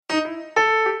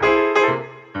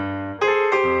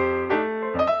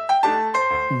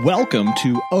Welcome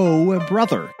to Oh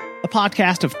Brother, a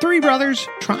podcast of three brothers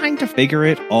trying to figure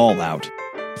it all out.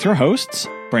 With your hosts,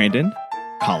 Brandon,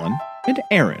 Colin, and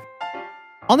Aaron.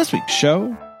 On this week's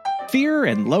show, fear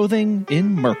and loathing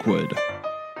in Mirkwood.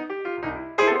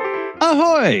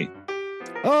 Ahoy!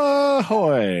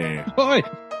 Ahoy! Ahoy!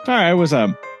 Sorry, I was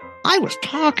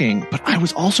talking, but I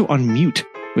was also on mute,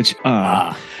 which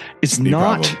is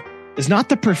not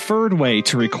the preferred way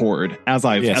to record, as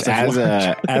we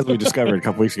discovered a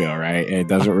couple weeks ago, right? It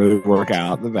doesn't really work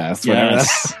out the best.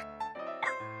 Yes.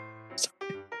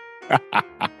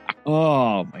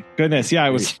 Oh my goodness! Yeah, I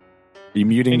was. Are you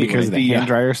muting because the hand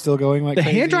dryer is still going? Like the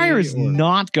hand dryer is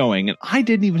not going, and I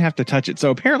didn't even have to touch it.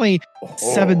 So apparently,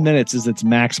 7 minutes is its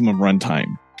maximum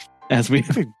runtime, as we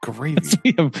have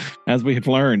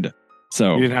learned.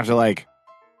 So you didn't have to like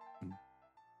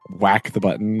whack the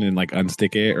button and like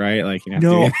unstick it, right? Like you have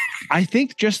no, to... I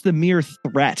think just the mere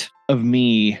threat of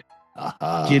me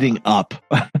getting up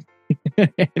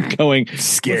and going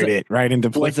scared it right into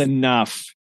place was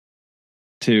enough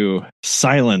to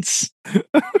silence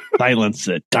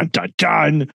it. Dun dun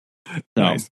dun. So,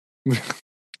 nice.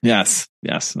 yes.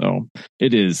 So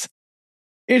it is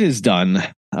done.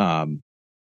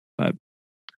 But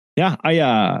yeah, I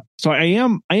am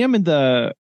in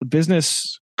the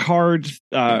business card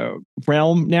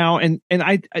realm now, and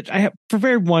I have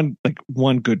for one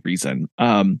good reason.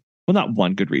 Well, not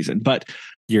one good reason, but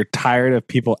you're tired of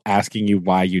people asking you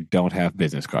why you don't have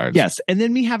business cards. Yes, and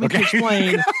then me having to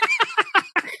explain.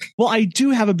 Well, I do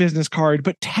have a business card,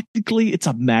 but technically it's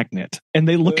a magnet, and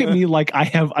they look at me like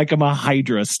I'm a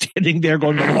Hydra standing there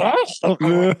going,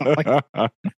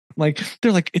 like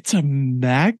they're like, it's a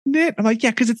magnet. I'm like,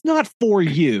 yeah, because it's not for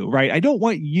you, right? I don't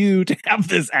want you to have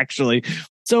this actually.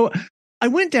 So I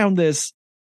went down this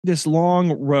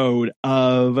long road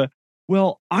of,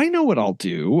 well, I know what I'll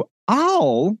do.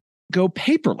 I'll go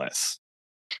paperless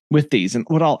with these, and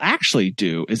what I'll actually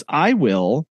do is I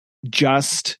will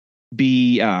just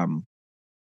make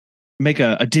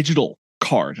a digital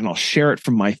card, and I'll share it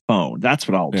from my phone. That's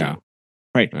what I'll do.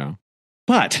 Right. Yeah.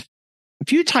 But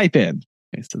if you type in,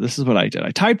 okay, so this is what I did.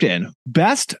 I typed in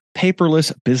best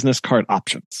paperless business card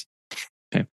options.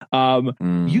 Okay.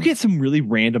 You get some really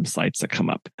random sites that come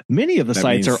up. Many of the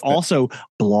sites are also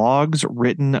blogs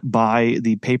written by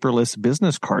the paperless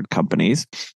business card companies,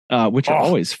 which are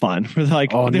always fun. They're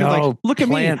like, look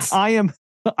plants. at me.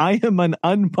 I am an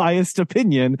unbiased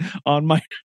opinion on my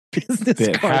business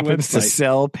that card happens website. to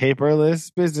sell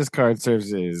paperless business card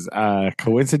services.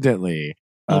 Coincidentally.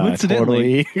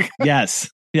 Totally.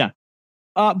 Yes. Yeah.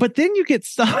 But then you get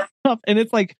stuff, and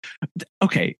it's like,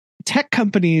 okay, tech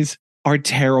companies are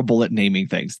terrible at naming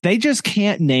things. They just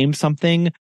can't name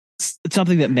something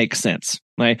that makes sense.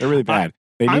 Like, they're really bad.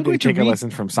 They need to take a lesson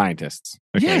from scientists.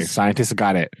 Okay, yes. Scientists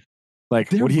got it. Like,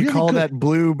 they're what do you really call good. that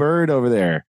blue bird over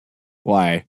there?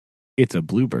 Why? It's a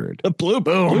bluebird. A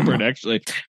bluebird, actually.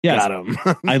 Yes. Got him.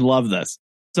 I love this.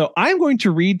 So I'm going to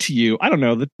read to you, I don't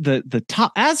know, the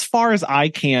top, as far as I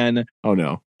can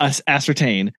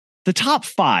ascertain, the top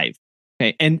 5.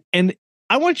 Okay. And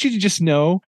I want you to just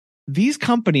know these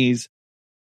companies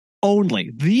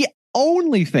the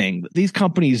only thing that these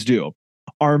companies do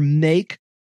are make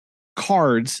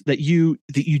cards that you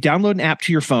download an app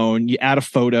to your phone, you add a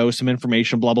photo, some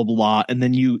information, blah, blah, blah, blah, and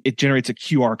then it generates a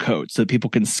QR code so that people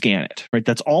can scan it, right?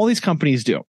 That's all these companies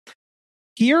do.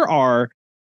 Here are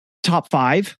top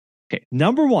 5. Okay.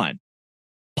 Number 1,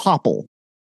 Popl.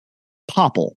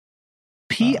 Popl.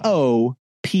 Popl.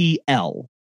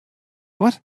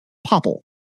 What? Popl.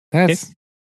 That's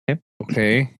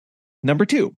okay. Number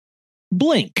 2,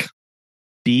 Blink.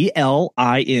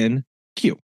 BLINQ.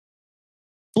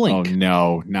 Blink. Oh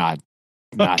no, not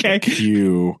okay. The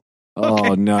Q. Okay.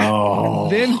 Oh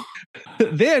no.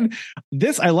 Then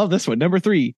this, I love this one. Number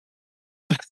 3,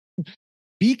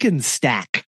 Beacon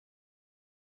Stack.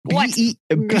 What?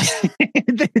 BEACONSTAC.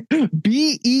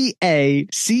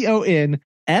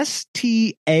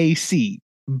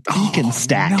 Beacon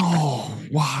Stack. No,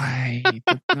 why?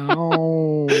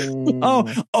 No.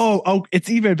 Oh, it's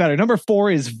even better. Number 4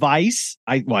 is Vice.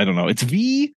 I don't know. It's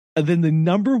V, and then the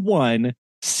number 1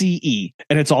 CE,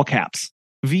 and it's all caps.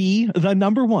 V, the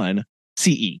number 1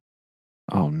 CE.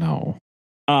 Oh no.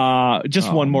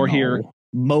 Just one more here.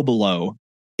 Mobilo.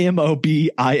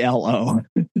 MOBILO.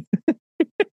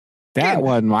 That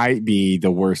one might be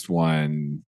the worst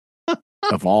one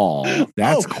of all.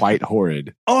 That's quite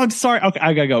horrid. Oh, I'm sorry. Okay,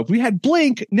 I gotta go. We had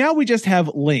Blink. Now we just have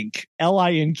Link.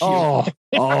 LINQ.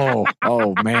 Oh,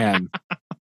 man.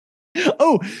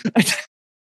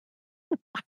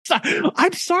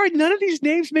 I'm sorry. None of these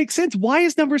names make sense. Why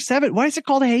is number 7? Why is it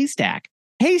called Haystack?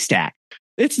 Haystack.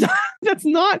 It's not. That's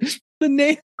not the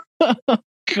name.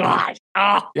 God.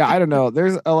 Oh. Yeah, I don't know.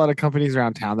 There's a lot of companies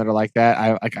around town that are like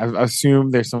that. I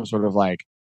assume there's some sort of like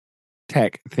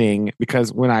tech thing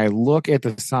because when I look at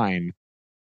the sign,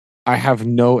 I have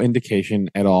no indication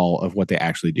at all of what they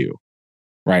actually do.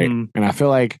 Right. And I feel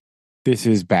like this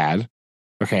is bad.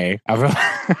 Okay.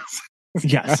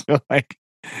 Yes. I feel like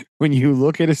when you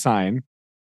look at a sign,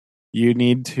 you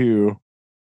need to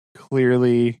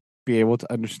clearly be able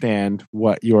to understand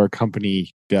what your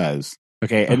company does.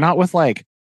 Okay. And not with like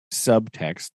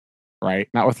subtext, right?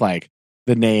 Not with like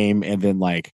the name and then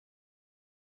like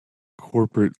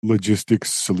corporate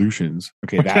logistics solutions.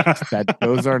 Okay.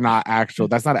 Those are not actual,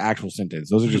 that's not an actual sentence.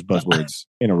 Those are just buzzwords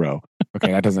in a row.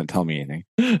 Okay. That doesn't tell me anything.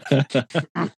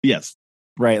 Yes.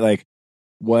 Right. Like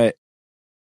what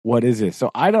is this? So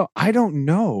I don't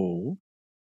know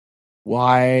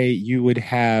why you would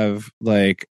have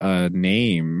like a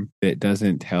name that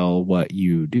doesn't tell what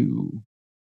you do.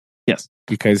 Yes.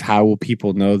 Because how will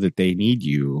people know that they need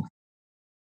you?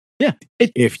 Yeah.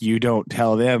 If you don't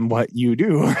tell them what you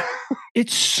do.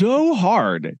 It's so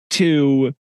hard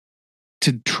to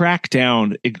track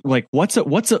down like what's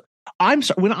a I'm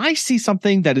sorry, when I see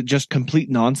something that is just complete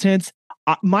nonsense,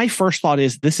 my first thought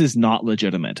is this is not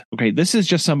legitimate. Okay, this is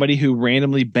just somebody who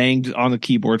randomly banged on the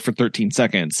keyboard for 13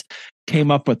 seconds,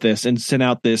 came up with this and sent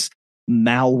out this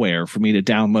malware for me to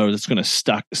download that's going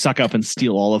to suck up and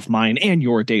steal all of mine and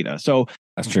your data. So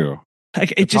that's true.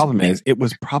 Like, the problem is it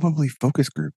was probably focus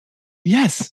group.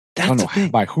 Yes, that's I don't know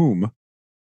by whom,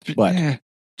 but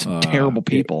some terrible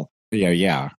people.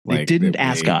 Yeah. They like, didn't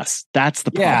ask us. That's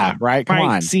the problem. Yeah, right. Come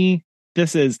on. See,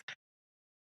 this is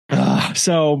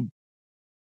so.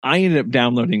 I ended up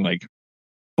downloading like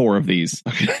 4 of these.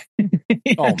 Oh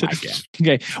my god.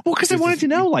 Okay. Well, because I wanted to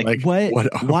know, like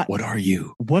what are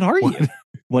you? What are you?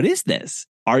 What is this?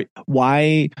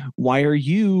 Why are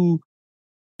you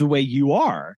the way you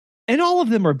are? And all of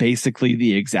them are basically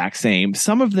the exact same.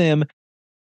 Some of them,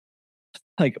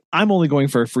 like, I'm only going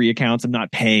for free accounts. I'm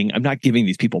not paying. I'm not giving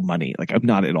these people money. Like, I'm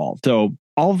not at all. So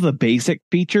all of the basic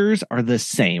features are the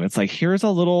same. It's like, here's a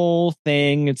little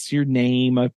thing. It's your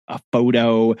name, a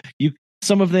photo.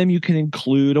 Some of them you can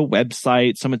include a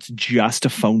website. Some it's just a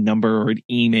phone number or an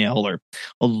email or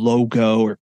a logo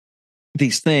or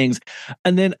these things.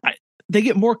 And then they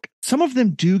get more. Some of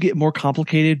them do get more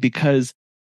complicated because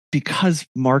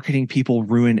marketing people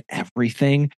ruin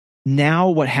everything. Now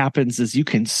what happens is you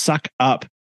can suck up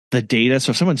the data.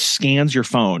 So if someone scans your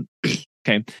phone,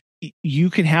 okay, you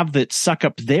can have that suck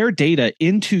up their data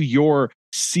into your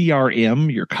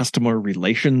CRM, your customer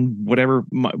relation,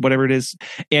 whatever it is,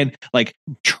 and like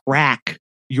track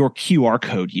your QR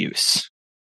code use.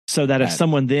 So that if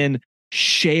someone then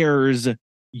shares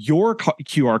your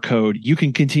QR code, you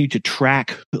can continue to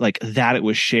track like that it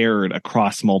was shared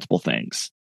across multiple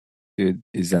things.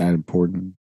 Is that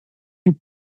important?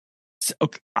 So,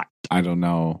 I don't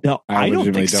know. No, I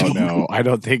don't think so. Know. I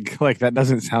don't think like that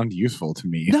doesn't sound useful to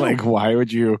me. No. Like, why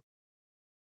would you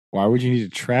need to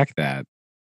track that?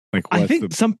 Like, I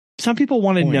think some people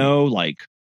want to know like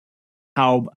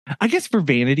how, I guess for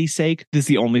vanity's sake, this is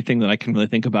the only thing that I can really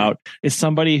think about is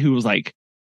somebody who was like,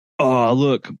 oh,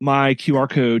 look, my QR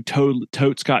code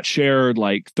totes got shared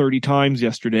like 30 times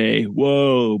yesterday.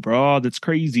 Whoa, bro, that's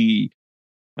crazy.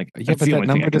 Like, yeah, but that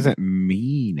number doesn't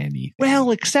mean anything.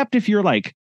 Well, except if you're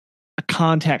like a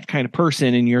contact kind of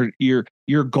person and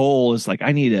your goal is like,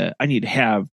 I need to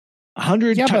have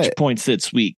 100 touch points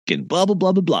this week and blah, blah,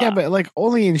 blah, blah, blah. Yeah, but like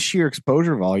only in sheer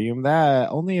exposure volume, that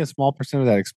only a small percent of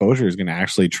that exposure is going to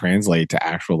actually translate to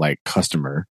actual like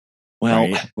customer.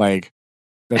 Well, right? Like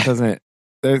that doesn't,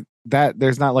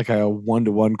 there's not like a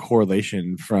 1-to-1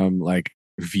 correlation from like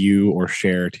view or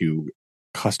share to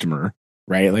customer,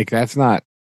 right? Like that's not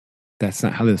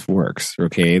how this works.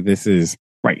 Okay. This is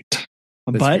right.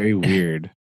 That's very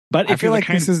weird. But I feel like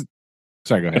this is,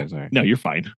 sorry, go ahead. Sorry. No, you're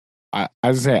fine. I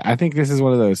was gonna say, I think this is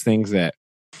one of those things that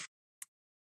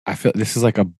I feel this is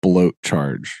like a bloat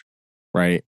charge,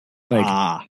 right?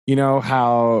 Like, you know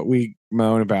how we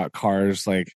moan about cars,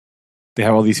 like they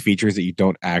have all these features that you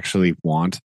don't actually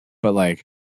want, but like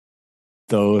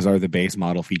those are the base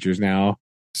model features now.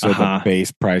 So the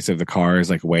base price of the car is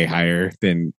like way higher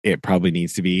than it probably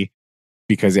needs to be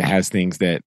because it has things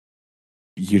that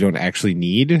you don't actually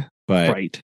need,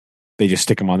 but they just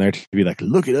stick them on there to be like,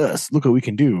 look at us, look what we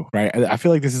can do, right? I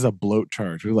feel like this is a bloat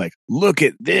charge. We're like, look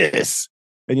at this,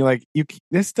 and you're like,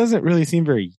 this doesn't really seem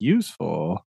very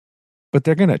useful, but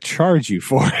they're gonna charge you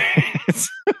for it.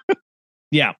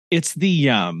 Yeah, it's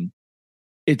the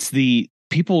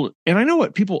people, and I know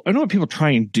what people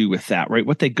try and do with that, right?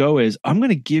 What they go is, I'm going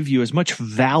to give you as much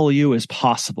value as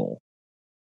possible,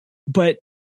 But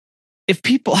if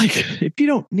people if you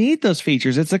don't need those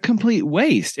features, it's a complete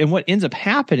waste. And what ends up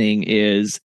happening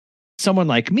is someone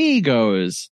like me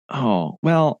goes, oh,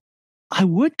 well, I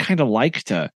would kind of like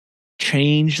to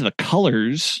change the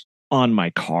colors on my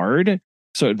card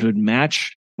so it would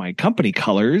match my company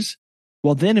colors.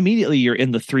 Well, then immediately you're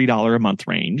in the $3 a month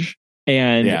range.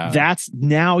 And that's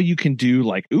now you can do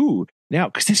now,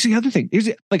 because this is the other thing.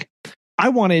 I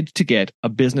wanted to get a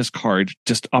business card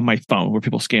just on my phone where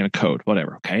people scan a code,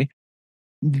 whatever. Okay.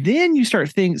 Then you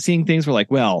start seeing things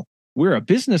where we're a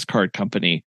business card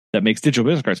company that makes digital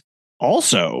business cards.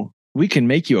 Also, we can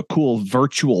make you a cool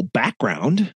virtual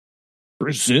background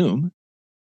for Zoom.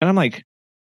 And I'm like,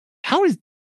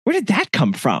 where did that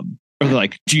come from? Or they're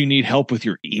like, do you need help with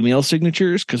your email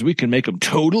signatures? Because we can make them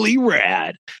totally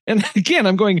rad. And again,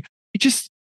 I'm going, I just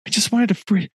wanted a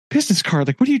free business card.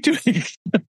 Like, what are you doing?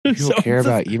 People care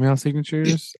about email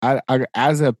signatures. I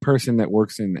as a person that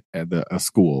works in a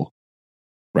school,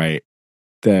 right?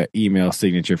 The email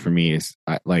signature for me is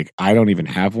I don't even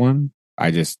have one.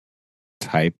 I just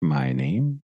type my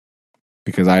name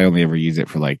because I only ever use it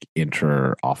for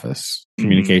inter-office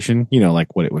communication. You know,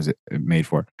 what it was made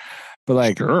for.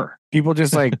 But sure. People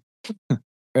just at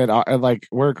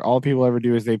work, all people ever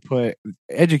do is they put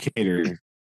educator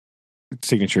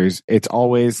signatures. It's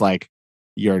always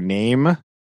your name,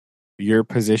 your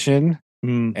position,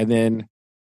 and then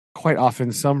quite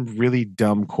often some really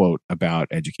dumb quote about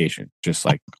education, just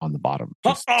on the bottom,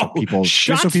 just so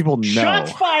people know.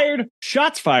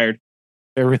 Shots fired.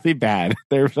 They're really bad.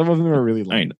 Some of them are really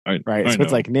lame, right? So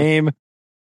it's name,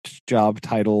 job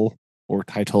title, or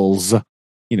titles,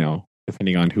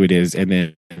 depending on who it is, and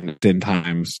then 10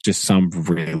 times just some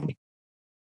really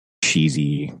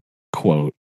cheesy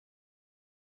quote.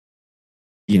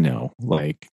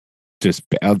 Just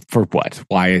for what?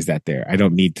 Why is that there? I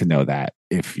don't need to know that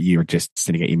if you're just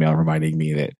sending an email reminding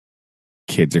me that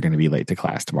kids are going to be late to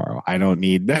class tomorrow. I don't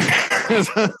need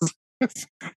that.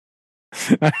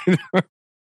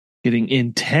 Getting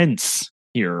intense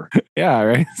here. Yeah,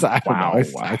 right. So I don't know.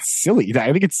 It's silly.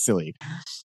 I think it's silly.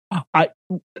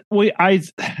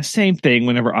 Same thing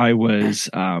whenever I was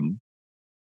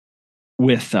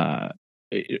with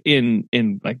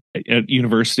in at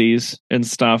universities and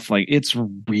stuff, it's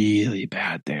really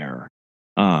bad there,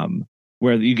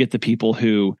 where you get the people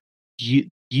who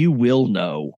you will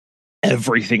know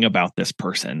everything about this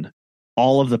person,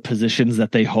 all of the positions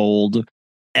that they hold,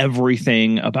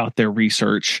 everything about their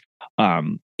research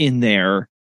in there,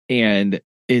 and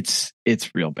it's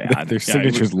real bad. Their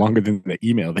signature's longer than the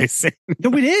email they send.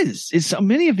 No, it is. It's so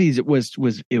many of these. It was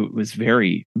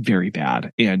very, very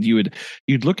bad. And you'd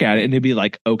look at it and it'd be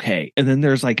okay, and then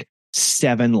there's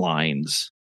 7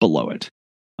 lines below it.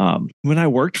 When I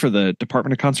worked for the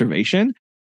Department of Conservation,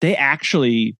 they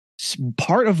actually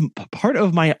part of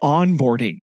my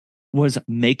onboarding was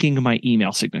making my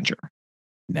email signature.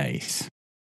 Nice.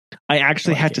 I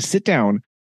actually had to sit down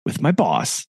with my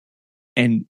boss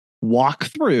and walk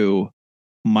through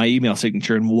my email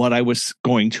signature and what I was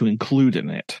going to include in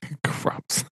it.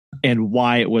 Crumbs. And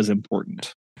why it was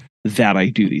important that I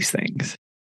do these things.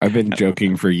 I've been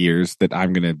joking for years that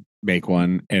I'm going to make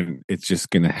one and it's just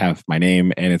going to have my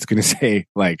name and it's going to say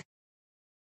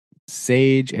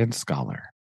Sage and Scholar.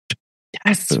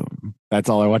 Yes. Boom. That's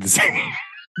all I want to say.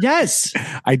 Yes.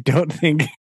 I don't think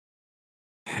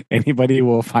anybody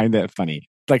will find that funny.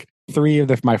 3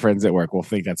 of my friends at work will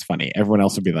think that's funny. Everyone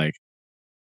else will be like,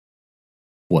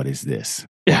 what is this?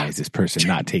 Why is this person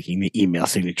not taking the email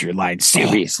signature line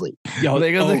seriously?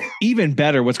 Even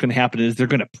better, what's going to happen is they're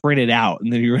going to print it out,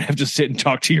 and then you're going to have to sit and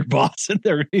talk to your boss, and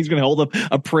he's going to hold up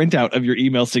a printout of your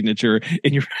email signature,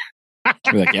 and you're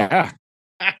like, yeah,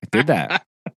 I did that.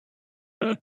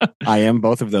 I am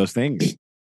both of those things.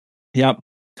 Yep.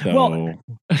 So,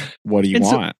 what do you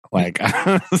want?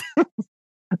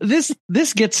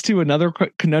 This gets to another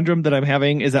conundrum that I'm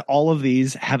having, is that all of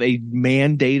these have a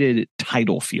mandated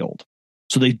title field.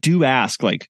 So they do ask,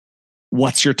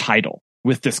 what's your title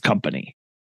with this company?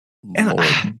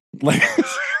 And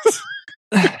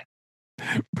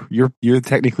you're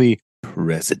technically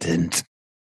president.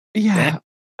 Yeah.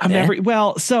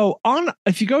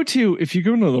 If you go to the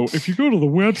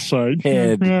website,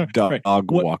 head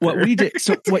dog walker. What we did.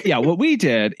 So what we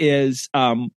did is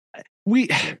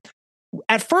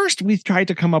at first we tried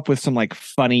to come up with some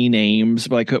funny names,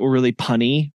 that were really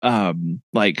punny,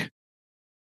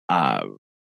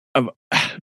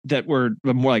 that were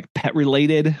more pet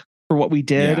related for what we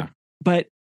did. Yeah. But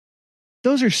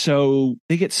those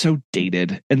they get so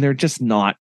dated and they're just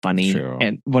not funny. True.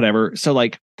 And whatever. So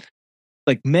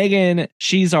like Megan,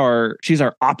 she's our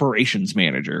operations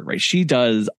manager, right? She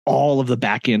does all of the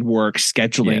back end work,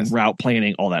 scheduling, route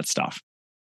planning, all that stuff.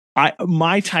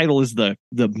 My title is the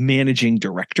managing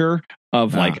director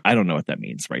of I don't know what that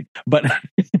means, right? But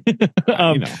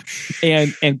and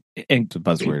it's a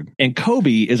buzzword. And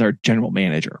Kobe is our general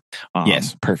manager.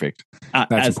 Yes, perfect.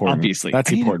 That's important. Obviously,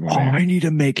 that's important. I need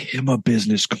to make him a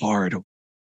business card.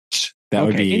 That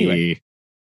would be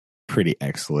pretty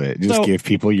excellent. Just give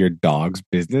people your dog's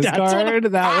business card.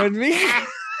 That would be.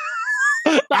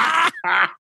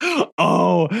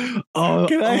 Oh,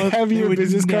 can I have your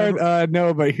business card?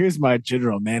 No, but here's my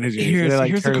general manager. Here's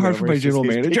the card for my general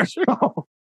manager.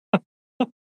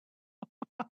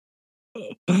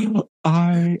 Okay.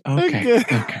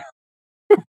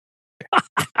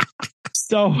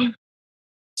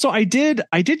 So I did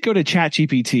go to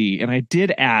ChatGPT and I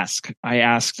did ask.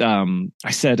 I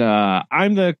said,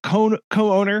 I'm the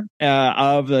co-owner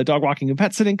of the dog walking and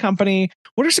pet sitting company.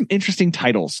 What are some interesting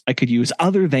titles I could use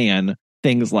other than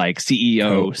things like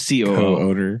CEO, COO,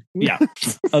 co-owner? Yeah,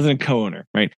 other than co-owner,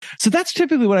 right? So that's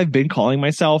typically what I've been calling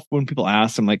myself when people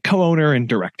ask. I'm like co-owner and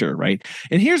director, right?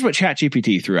 And here's what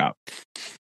ChatGPT threw out.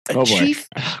 Chief.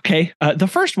 Okay, the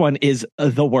first one is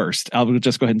the worst. I'll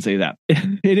just go ahead and say that.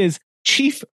 It is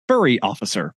Chief Furry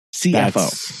Officer,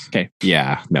 CFO. Okay.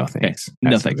 Yeah. No thanks. Okay.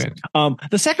 No thanks.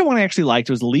 The second one I actually liked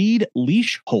was Lead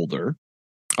Leash Holder.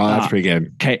 Oh, that's pretty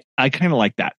good. Okay, I kind of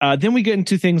like that. Then we get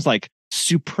into things like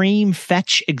Supreme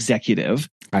Fetch Executive.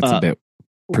 That's a bit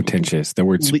pretentious. The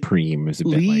word supreme is a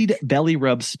bit Lead Belly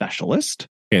Rub Specialist.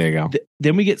 There you go.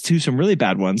 Then we get to some really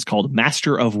bad ones called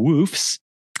Master of Woofs.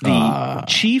 The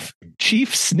Chief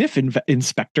Sniff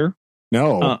Inspector.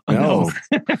 No.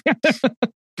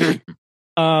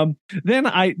 Then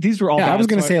these were all bad, I was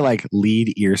going to say like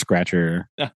lead ear scratcher.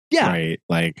 Right.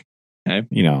 Like, paw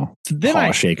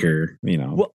shaker,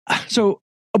 Well,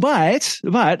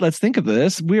 but let's think of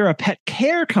this. We're a pet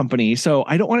care company, so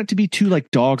I don't want it to be too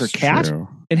like dog or cat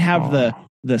and have the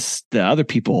other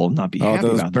people not be happy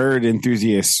those about bird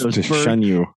enthusiasts to shun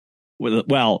you.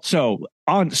 Well, so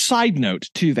on side note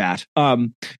to that,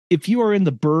 if you are in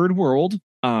the bird world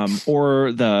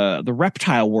or the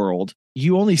reptile world,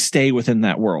 you only stay within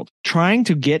that world. Trying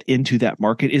to get into that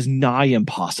market is nigh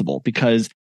impossible because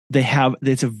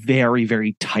it's a very,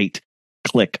 very tight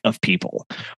clique of people.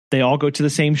 They all go to the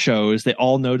same shows. They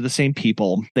all know the same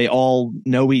people. They all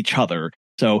know each other.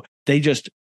 So they just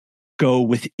go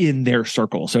within their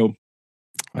circle. So,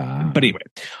 but anyway,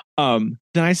 then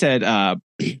I said,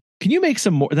 can you make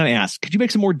some more? Then I asked, could you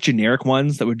make some more generic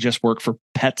ones that would just work for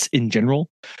pets in general?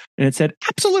 And it said,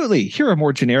 absolutely. Here are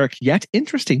more generic yet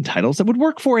interesting titles that would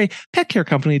work for a pet care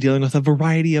company dealing with a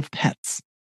variety of pets.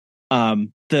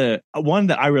 The one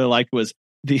that I really liked was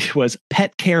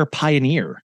Pet Care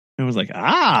Pioneer. And I was like,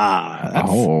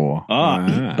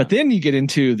 but then you get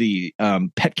into the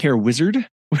Pet Care Wizard.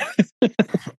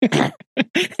 And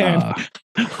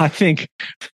I think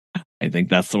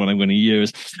that's the one I'm going to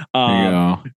use.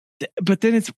 But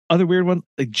then it's other weird ones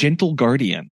like Gentle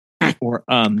Guardian or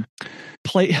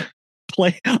play.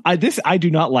 I do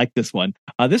not like this one.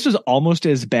 This was almost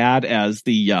as bad as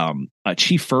the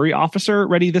Chief Furry Officer.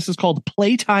 Ready? This is called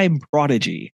Playtime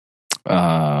Prodigy.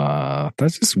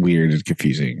 That's just weird and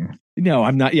confusing. No,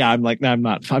 I'm not. Yeah, I'm not.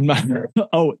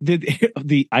 Oh,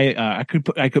 I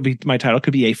could be, my title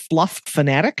could be a fluff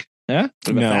fanatic. Yeah.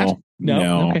 No.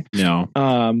 Okay. No.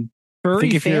 Furry I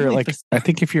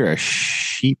think if you're a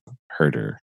sheep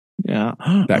herder, yeah,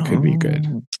 that could be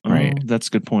good. Right. That's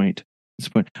a good point.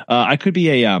 I could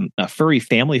be a furry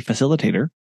family facilitator.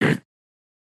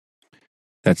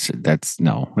 That's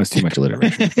too much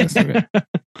alliteration. That's not good.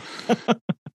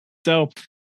 So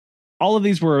all of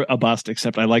these were a bust,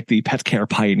 except I like the Pet Care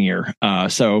Pioneer.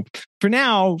 So for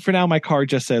now, my card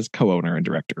just says co-owner and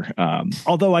director.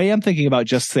 Although I am thinking about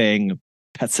just saying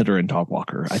pet sitter and dog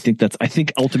walker. I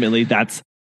think ultimately that's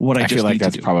what I feel like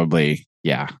that's probably,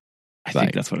 yeah. I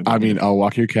think that's what I'll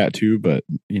walk your cat too, but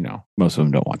most of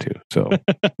them don't want to. So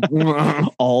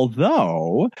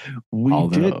although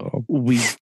we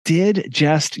did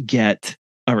just get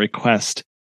a request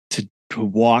to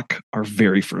walk our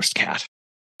very first cat.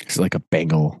 It's like a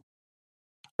Bengal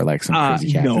or like some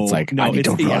crazy cat. It's like, I need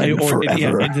to run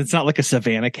forever. It's not like a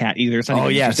Savannah cat either. It's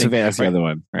not Savannah's the other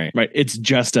one. Right. Right. It's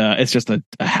just a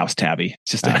house tabby.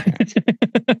 It's just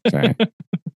sorry.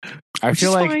 I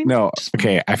feel like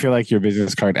I feel like your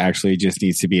business card actually just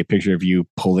needs to be a picture of you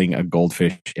pulling a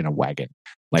goldfish in a wagon,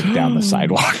 like down the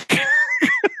sidewalk.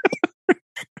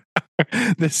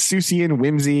 The Susie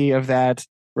whimsy of that,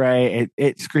 right?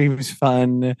 It screams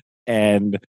fun,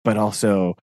 but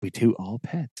also we do all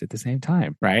pets at the same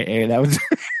time, right? And that was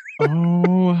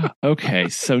Oh, okay.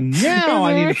 So now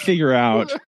I need to figure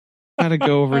out. Gotta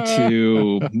go over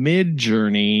to Mid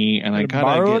Journey, and I gotta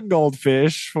borrow a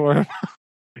goldfish for.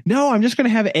 No, I'm just gonna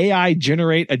have AI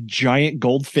generate a giant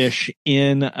goldfish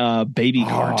in a baby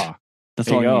cart. That's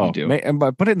all I need to do.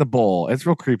 But put it in the bowl. It's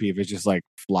real creepy if it's just like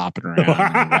flopping around in the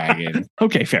wagon.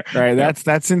 Okay, fair. Right.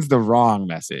 That sends the wrong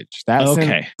message. That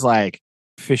sends like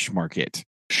fish market.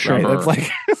 Sure. Right? That's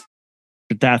like.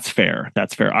 That's fair.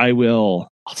 That's fair.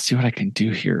 I'll see what I can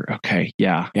do here. Okay.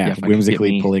 Yeah. Yeah.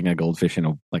 Whimsically pulling a goldfish in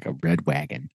a red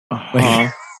wagon.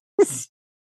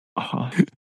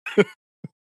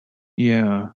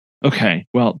 Yeah. Okay.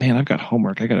 Well, man, I've got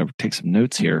homework. I got to take some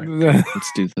notes here.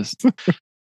 Let's do this.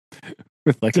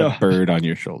 With a bird on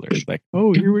your shoulder. Like,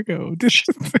 oh, here we go.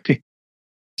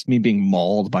 It's me being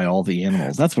mauled by all the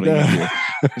animals. That's what I need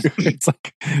to do.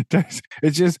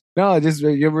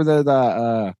 You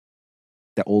remember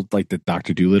the old, like the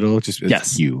Dr. Doolittle?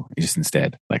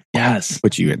 Instead. Like, yes.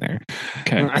 Put you in there.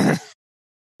 Okay.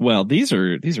 Well, these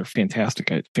are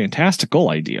fantastical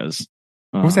ideas.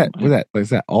 What's that?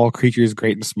 Is that all creatures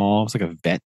great and small? It's like a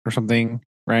vet or something,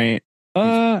 right?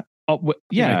 Yeah,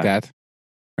 like that,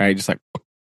 right? Just like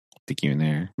stick you in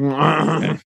there.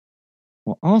 Okay.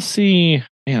 Well, I'll see.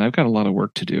 Man, I've got a lot of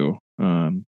work to do.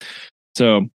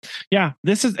 So yeah,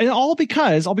 this is all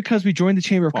because we joined the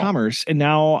Chamber of Commerce, and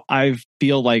now I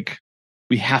feel like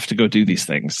we have to go do these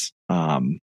things.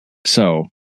 So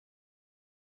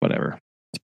whatever.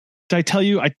 Did I tell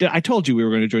you? I told you we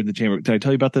were going to join the chamber. Did I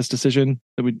tell you about this decision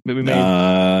that we made?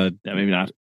 Yeah, maybe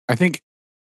not. I think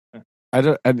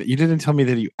you didn't tell me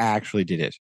that you actually did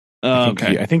it.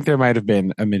 Okay. I think there might have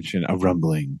been a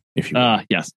rumbling, if you will.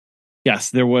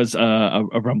 Yes, there was a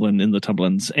rumbling in the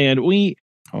tumblins, and we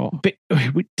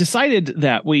decided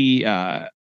that we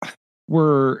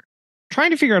were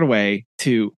trying to figure out a way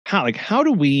to how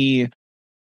do we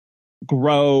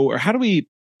grow, or how do we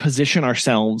position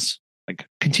ourselves, like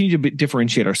continue to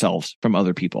differentiate ourselves from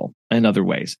other people in other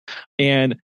ways.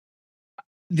 And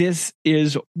this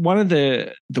is one of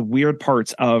the weird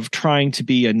parts of trying to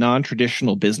be a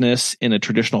non-traditional business in a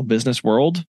traditional business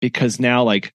world, because now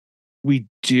we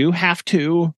do have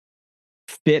to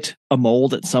fit a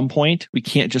mold at some point. We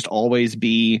can't just always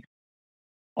be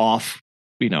off,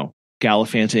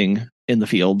 gallivanting in the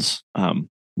fields,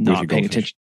 not paying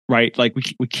attention. Right. Like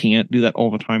we can't do that all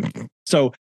the time.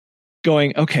 So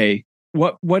going, okay,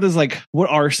 what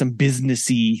are some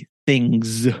businessy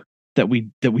things that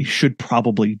we should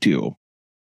probably do?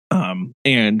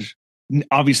 And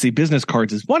obviously business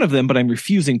cards is one of them, but I'm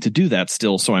refusing to do that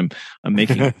still. So I'm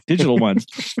making digital ones.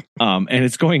 And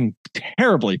it's going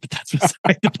terribly, but that's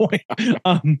beside the point.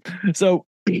 So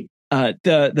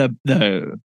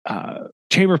the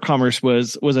Chamber of Commerce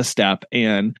was a step,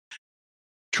 and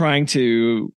trying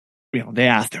to, they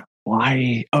asked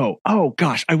why. Oh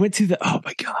gosh, I went to the, oh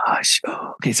my gosh.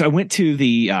 Okay. So I went to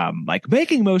the,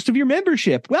 making most of your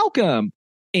membership. Welcome.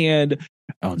 And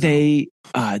they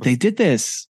did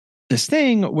this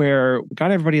thing where we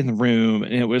got everybody in the room,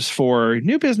 and it was for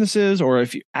new businesses, or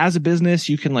if you, as a business,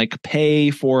 you can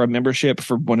pay for a membership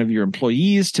for one of your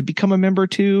employees to become a member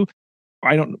too.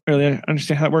 I don't really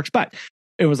understand how that works, but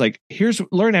it was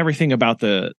learn everything about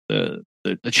the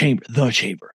chamber.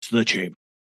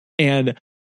 And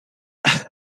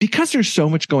because there's so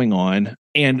much going on,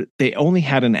 and they only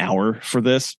had an hour for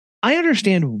this, I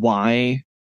understand why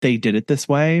they did it this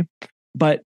way,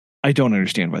 but I don't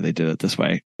understand why they did it this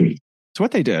way. So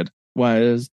what they did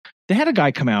was they had a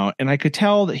guy come out, and I could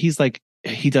tell that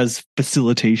he does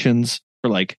facilitations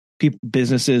for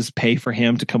businesses pay for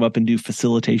him to come up and do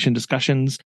facilitation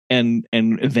discussions and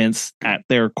events at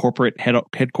their corporate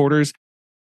headquarters,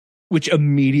 which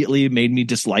immediately made me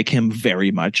dislike him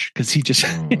very much, because he just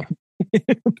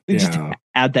just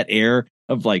add that air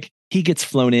of he gets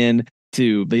flown in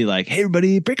to be hey,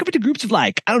 everybody, break up into groups of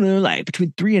I don't know,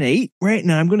 between 3 and 8 right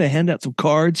now. I'm going to hand out some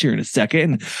cards here in a second.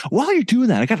 And while you're doing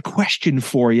that, I got a question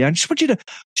for you. I just want you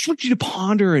to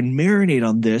ponder and marinate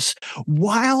on this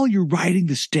while you're writing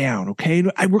this down. Okay.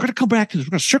 We're going to come back to this.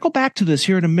 We're going to circle back to this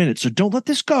here in a minute. So don't let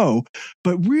this go.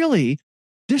 But really,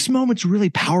 this moment's really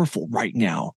powerful right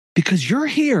now, because you're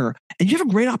here and you have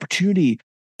a great opportunity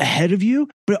ahead of you,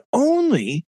 but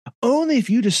only if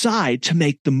you decide to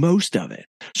make the most of it.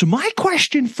 So my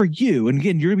question for you, and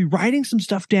again, you're going to be writing some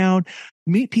stuff down,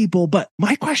 meet people, but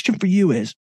my question for you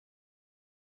is,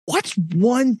 what's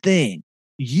one thing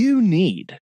you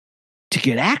need to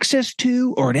get access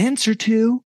to or an answer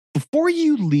to before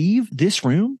you leave this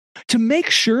room to make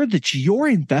sure that your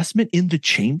investment in the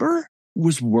chamber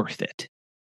was worth it?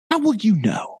 How will you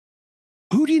know?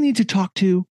 Who do you need to talk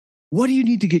to? What do you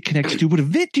need to get connected to? What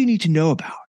event do you need to know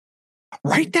about?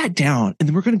 write that down, and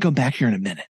then we're going to go back here in a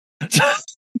minute.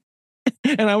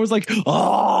 And I was like,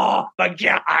 oh my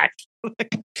God.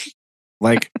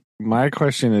 Like, my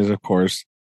question is, of course,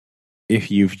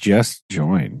 if you've just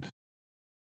joined,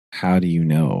 how do you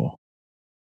know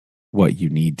what you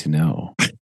need to know?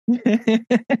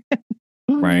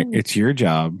 Right? It's your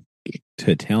job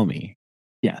to tell me.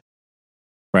 Yeah.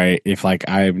 Right? If like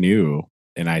I'm new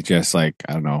and I just like,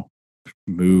 I don't know,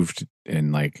 moved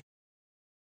and like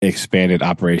expanded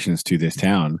operations to this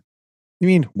town, I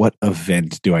mean, what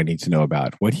event do I need to know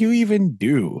about? What do you even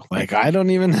do? Like, I don't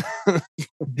even.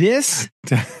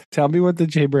 Tell me what the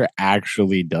chamber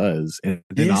actually does, and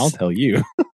then I'll tell you.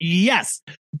 Yes,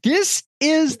 this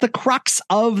is the crux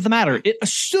of the matter. It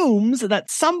assumes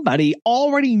that somebody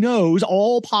already knows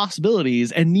all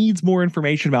possibilities and needs more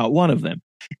information about one of them.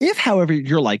 If, however,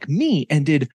 you're like me and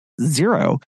did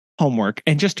zero homework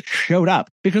and just showed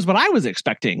up, because what I was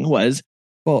expecting was,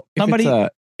 well, if somebody. It's a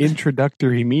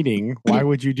introductory meeting, why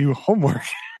would you do homework?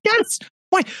 Yes.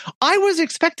 Why? I was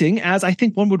expecting, as I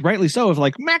think one would rightly so, of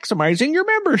like maximizing your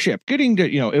membership, getting to,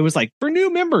 it was like for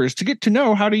new members to get to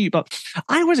know how to eat. But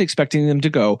I was expecting them to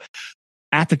go,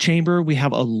 at the chamber, we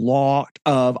have a lot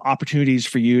of opportunities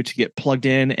for you to get plugged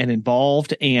in and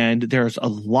involved. And there's a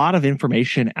lot of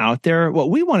information out there. What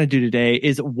we want to do today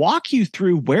is walk you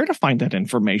through where to find that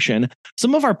information,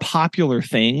 some of our popular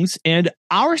things, and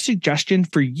our suggestion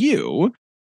for you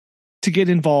to get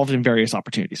involved in various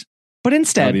opportunities. But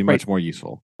instead, that'd be much more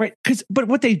useful, right? Because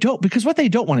what they don't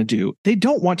want to do, they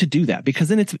don't want to do that, because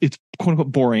then it's quote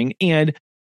unquote boring, and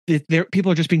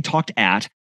people are just being talked at.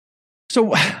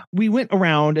 So we went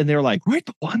around and they're like, write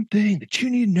the one thing that you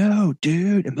need to know,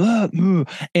 dude.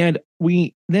 And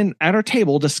we then at our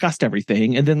table discussed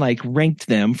everything and then like ranked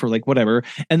them for like whatever.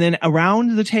 And then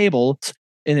around the table,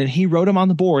 and then he wrote them on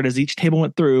the board as each table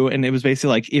went through. And it was basically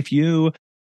like, if you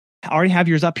already have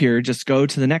yours up here, just go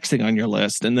to the next thing on your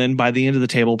list. And then by the end of the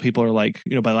table, people are like,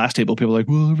 by the last table, people are like,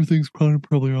 well, everything's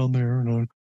probably on there. And I don't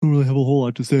really have a whole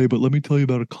lot to say, but let me tell you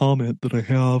about a comment that I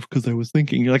have because I was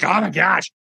thinking. You're like, oh my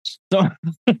gosh. So,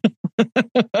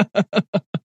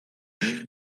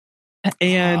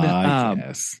 and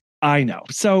yes. I know.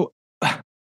 So,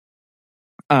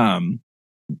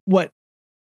 what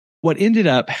ended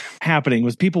up happening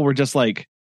was people were just like,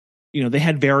 they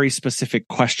had very specific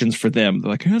questions for them.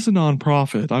 They're like, as a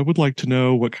nonprofit, I would like to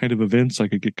know what kind of events I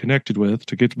could get connected with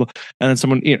to get to, and then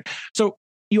someone, so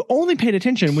you only paid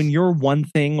attention when your one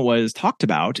thing was talked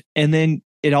about, and then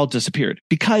it all disappeared.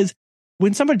 Because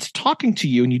when somebody's talking to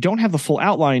you and you don't have the full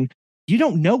outline, you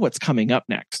don't know what's coming up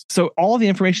next. So all the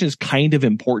information is kind of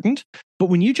important, but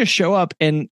when you just show up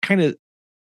and it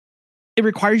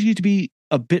requires you to be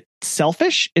a bit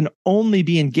selfish and only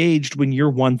be engaged when your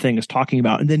one thing is talking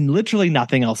about, and then literally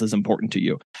nothing else is important to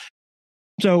you.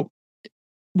 So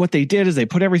what they did is they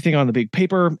put everything on the big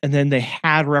paper, and then they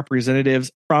had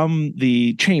representatives from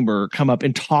the chamber come up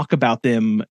and talk about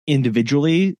them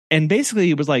individually. And basically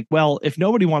it was like, well, if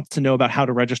nobody wants to know about how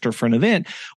to register for an event,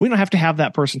 we don't have to have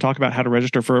that person talk about how to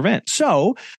register for an event.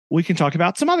 So we can talk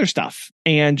about some other stuff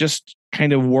and just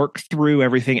kind of work through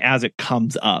everything as it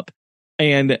comes up.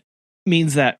 And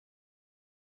means that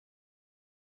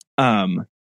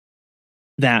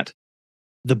that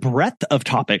the breadth of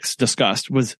topics discussed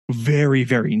was very,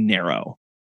 very narrow.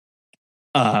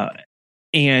 And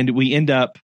you end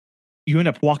up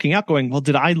walking out going, well,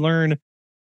 did I learn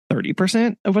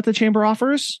 30% of what the chamber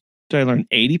offers? Did I learn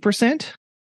 80%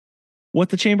 what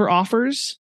the chamber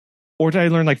offers? Or did I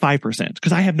learn like 5%?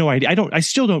 Because I have no idea. I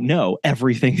still don't know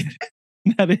everything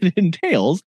that it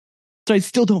entails. So I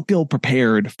still don't feel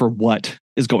prepared for what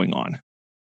is going on.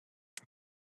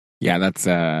 Yeah, that's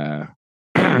that's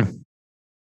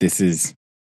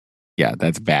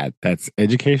bad. That's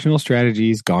educational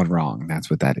strategies gone wrong.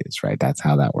 That's what that is, right? That's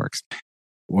how that works.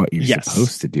 What you're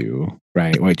supposed to do,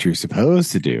 right? What you're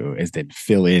supposed to do is then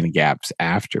fill in gaps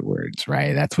afterwards,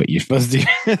 right? That's what you're supposed to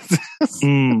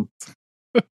do.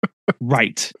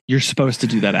 Right. You're supposed to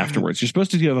do that afterwards. You're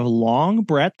supposed to do a long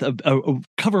breadth of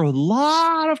cover a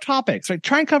lot of topics, right?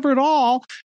 Try and cover it all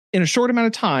in a short amount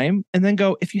of time, and then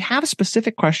go, if you have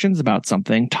specific questions about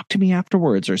something, talk to me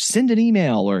afterwards, or send an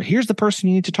email, or here's the person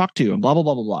you need to talk to, and blah, blah,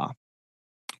 blah, blah, blah.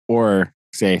 Or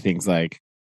say things like,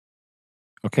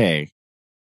 okay,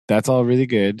 that's all really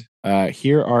good.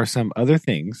 Here are some other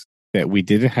things that we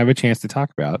didn't have a chance to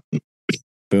talk about.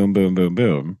 Boom, boom, boom,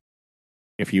 boom.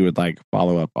 If you would like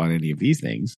follow up on any of these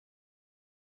things,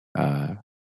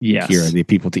 yes, here are the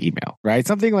people to email, right?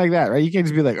 Something like that, right? You can't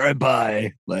just be like, all right,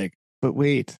 bye. Like, but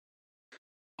wait.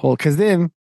 Because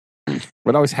then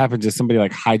what always happens is somebody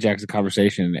like hijacks a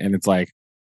conversation, and it's like,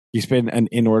 you spend an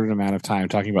inordinate amount of time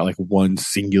talking about like one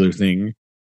singular thing,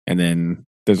 and then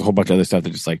there's a whole bunch of other stuff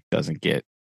that just like doesn't get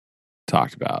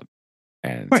talked about,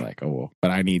 and it's like, oh, well,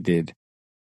 but I needed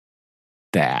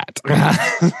that.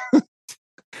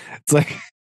 It's like,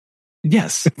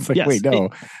 yes, it's like, wait, no,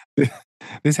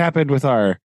 this happened with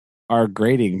our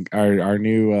grading, our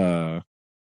new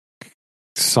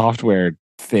software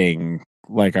thing,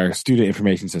 like our student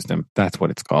information system. That's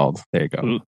what it's called. There you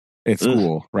go. It's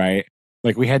cool, right?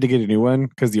 Like we had to get a new one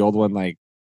because the old one, like,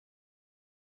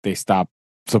 they stopped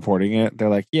supporting it. They're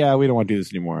like, yeah, we don't want to do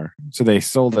this anymore. So they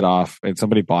sold it off, and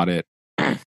somebody bought it,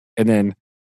 and then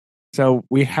so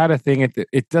we had a thing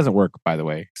it doesn't work, by the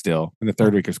way, still in the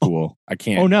third week of school. I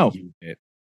can't use it.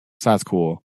 So that's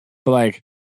cool. But like,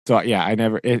 so yeah, I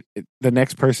never the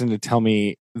next person to tell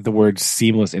me the word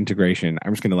seamless integration,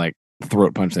 I'm just gonna like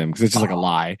throat punch them because it's just like a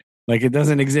lie. Like, it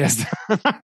doesn't exist.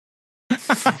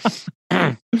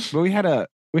 But we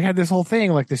had this whole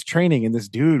thing, like this training, and this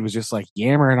dude was just like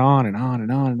yammering on and on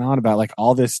and on and on about like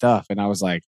all this stuff. And I was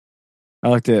like, I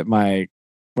looked at one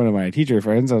of my teacher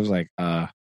friends. I was like,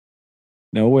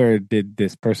 nowhere did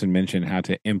this person mention how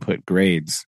to input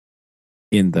grades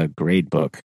in the grade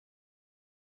book.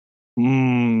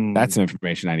 That's some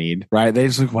information I need, right? They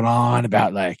just went on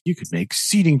about like, you could make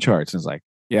seating charts. And it's like,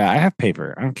 yeah, I have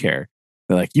paper. I don't care.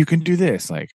 They're like, you can do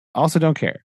this. Like, also don't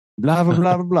care. Blah, blah,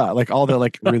 blah, blah, blah. Like all the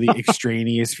like really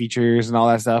extraneous features and all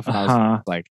that stuff. And I was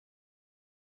like,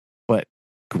 but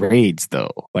grades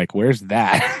though, like, where's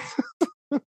that?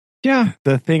 Yeah.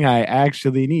 The thing I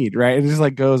actually need, right? It just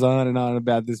like goes on and on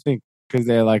about this thing because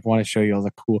they like want to show you all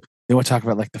the cool, they want to talk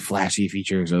about like the flashy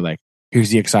features or like, here's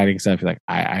the exciting stuff. You're like,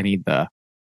 I need the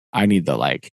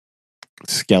like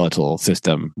skeletal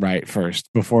system right first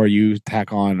before you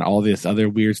tack on all this other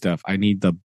weird stuff. I need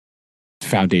the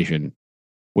foundation.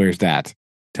 Where's that?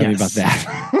 Tell me about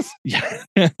that. Yeah.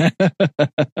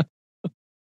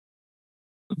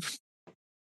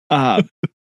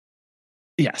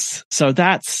 Yes. So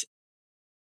that's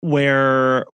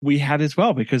where we had as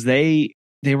well, because they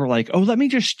were like, oh, let me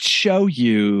just show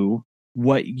you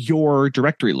what your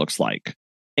directory looks like.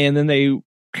 And then they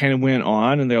kind of went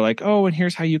on and they're like, oh, and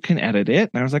here's how you can edit it.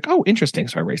 And I was like, oh, interesting.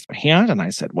 So I raised my hand and I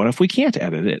said, what if we can't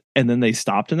edit it? And then they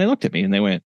stopped and they looked at me and they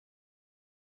went,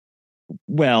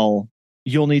 well,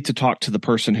 you'll need to talk to the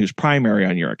person who's primary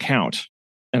on your account.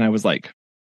 And I was like,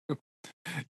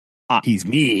 he's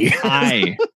me.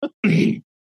 I'm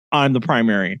the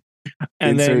primary.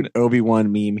 And insert then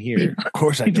Obi-Wan meme here. Of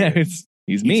course I know.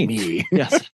 He's me.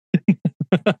 Yes.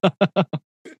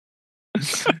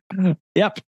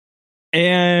 Yep.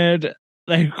 And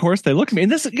like, of course they look at me.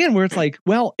 And this again, where it's like,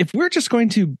 well, if we're just going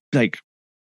to like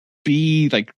be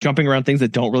like jumping around things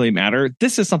that don't really matter,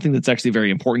 this is something that's actually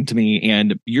very important to me.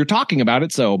 And you're talking about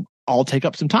it. So I'll take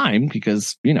up some time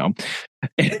because, you know,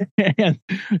 and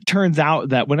turns out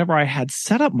that whenever I had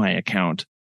set up my account,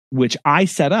 which I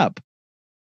set up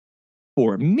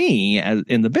for me as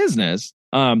in the business,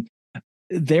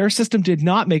 their system did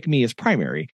not make me as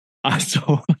primary.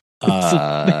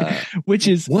 Which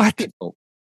is what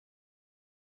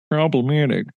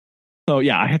problematic. So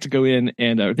yeah, I had to go in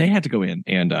and they had to go in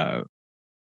and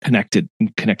connected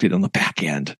on the back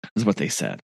end is what they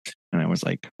said. And I was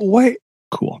like, what?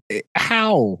 Cool.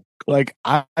 How? Like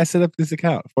I set up this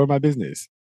account for my business.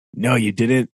 No, you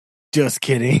didn't. Just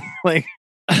kidding. Like,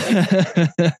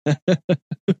 what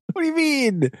do you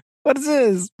mean? What is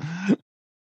this?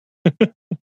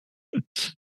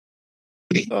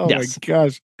 Oh yes. My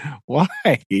gosh. Why?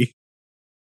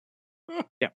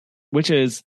 Yeah. Which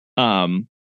is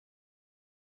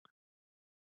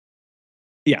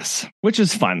yes, which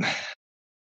is fun.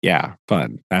 Yeah,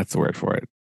 fun. That's the word for it.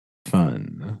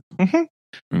 Fun. Mm-hmm.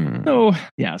 So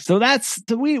yeah, so that's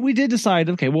we did decide,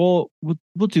 okay, we'll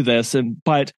do this,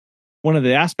 but one of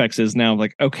the aspects is now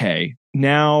like, okay,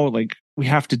 now like we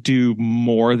have to do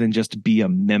more than just be a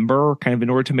member, kind of in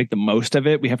order to make the most of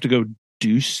it. We have to go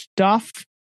do stuff,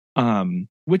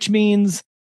 which means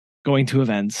going to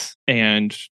events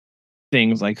and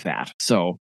things like that.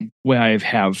 So where I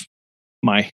have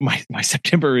my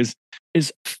September is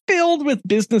filled with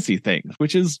businessy things,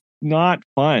 which is not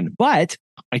fun. But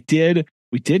we did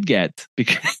get,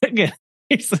 because again,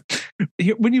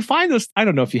 when you find those, I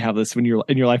don't know if you have this when you're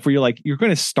in your life where you're like, you're going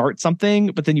to start something,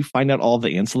 but then you find out all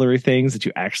the ancillary things that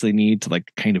you actually need to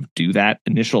like kind of do that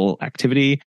initial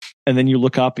activity. And then you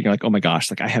look up and you're like, oh my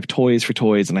gosh, like I have toys for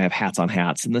toys and I have hats on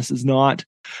hats. And this is not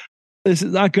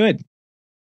good.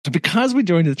 So because we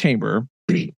joined the chamber,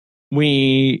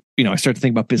 we, I started to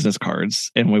think about business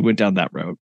cards and we went down that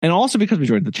road. And also because we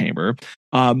joined the chamber,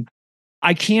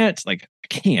 I can't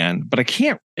can, but I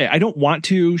can't. I don't want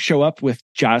to show up with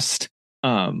just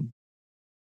have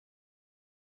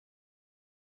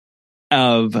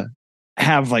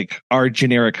like our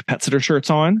generic pet sitter shirts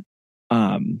on,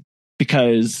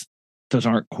 because those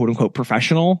aren't quote unquote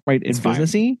professional, right? It's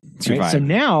businessy. Right? So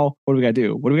now what do we got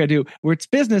to do? Where it's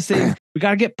businessy, we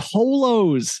got to get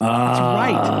polos. That's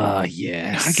right.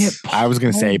 Yes. Gotta get I was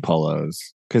going to say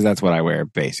polos because that's what I wear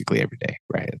basically every day.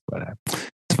 Right. But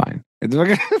it's fine.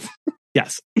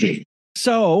 Yes.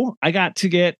 So I got to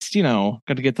get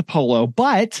the polo,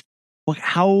 but what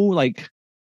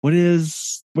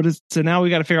is so now we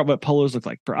got to figure out what polos look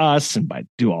like for us and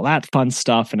do all that fun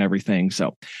stuff and everything.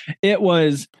 So it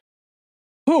was,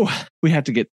 we had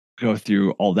to go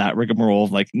through all that rigmarole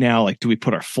of do we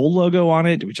put our full logo on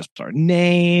it? Do we just put our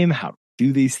name? How do we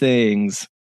do these things?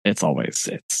 It's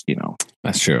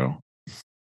that's true.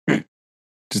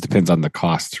 Just depends on the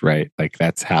cost, right? Like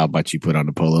that's how much you put on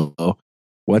a polo.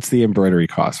 What's the embroidery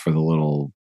cost for the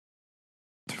little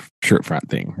shirt front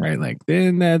thing, right? Like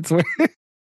then that's where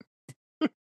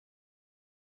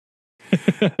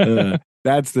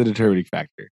that's the determining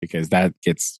factor because that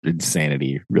gets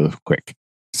insanity real quick.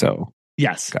 So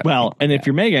yes, well, and if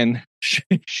you're Megan,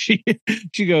 she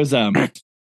goes,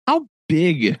 how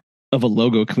big of a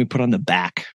logo can we put on the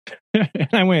back? And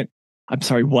I went, I'm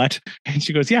sorry, what? And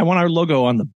she goes, yeah, I want our logo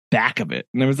on the back of it.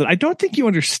 And I was like, I don't think you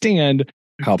understand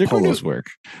how polos work.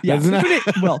 Yeah,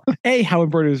 well, A, how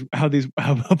polos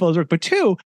work, but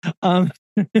two,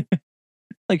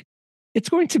 it's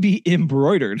going to be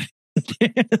embroidered.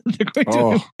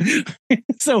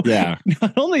 So yeah,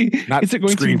 not only is it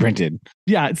going screen printed.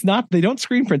 Yeah, it's not. They don't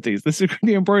screen print these. This is going to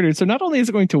be embroidered. So not only is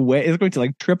it going to weigh, it's going to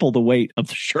like triple the weight of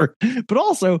the shirt, but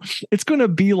also it's going to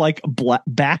be like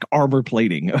back armor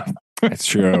plating. That's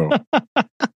true. Like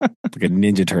a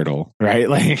Ninja Turtle, right?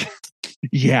 Like,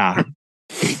 yeah.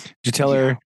 Just tell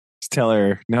her,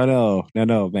 no,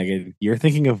 Megan, you're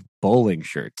thinking of bowling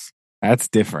shirts. That's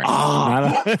different.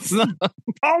 It's not.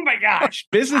 Oh my gosh.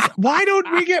 Business. Why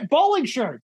don't we get bowling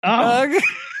shirts? Oh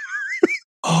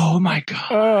my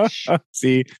gosh.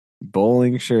 See,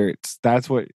 bowling shirts. That's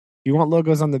what you want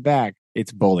logos on the back.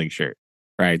 It's bowling shirt,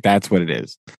 right? That's what it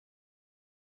is.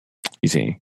 You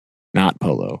see, not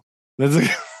polo. That's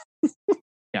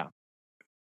yeah.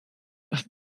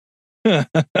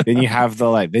 Then you have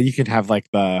then you can have like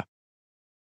the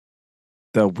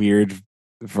weird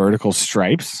vertical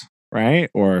stripes. Right?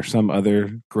 Or some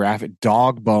other graphic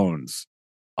dog bones.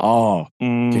 Oh,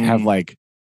 you can have like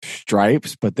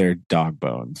stripes, but they're dog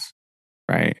bones.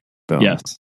 Right? Boom.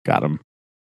 Yes. Got them.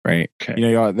 Right? Okay.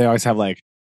 You know, they always have like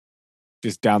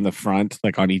just down the front,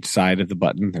 like on each side of the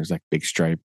button, there's like big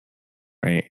stripe.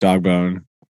 Right? Dog bone.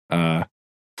 A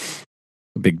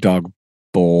big dog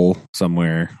bowl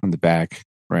somewhere on the back.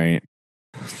 Right?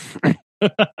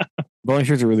 Bowling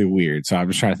shirts are really weird. So I'm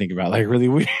just trying to think about like really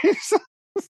weird stuff.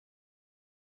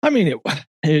 I mean,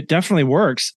 it definitely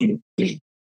works. Yeah,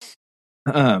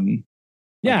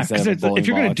 because if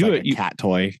you're going to do it, you cat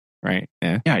toy, right?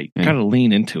 Yeah, you got to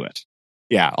lean into it.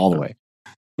 Yeah, all the way.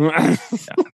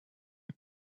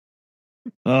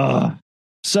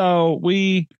 So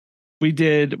we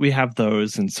have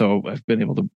those, and so I've been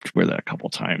able to wear that a couple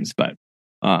times. But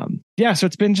yeah, so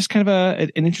it's been just kind of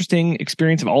an interesting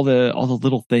experience of all the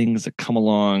little things that come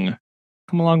along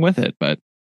with it. But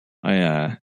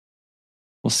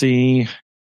we'll see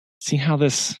how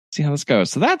this goes.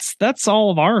 So that's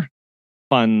all of our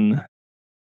fun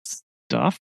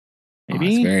stuff.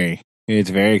 Maybe it's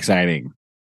very exciting,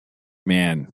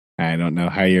 man. I don't know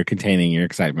how you're containing your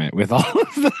excitement with all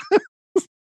of this.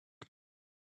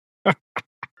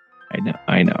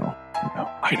 I know.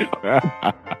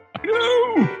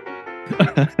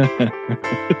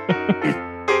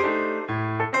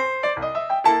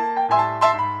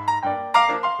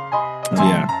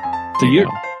 So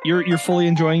you're fully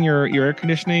enjoying your air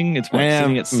conditioning. It's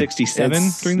sitting at 67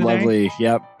 during the lovely. day.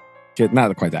 Yep.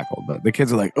 Not quite that cold, but the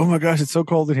kids are like, "Oh my gosh, it's so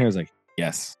cold in here." I was like,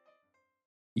 "Yes,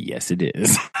 it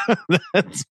is."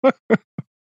 That's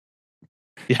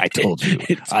I told you.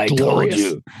 I told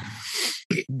you.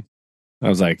 I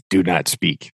was like, "Do not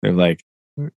speak." They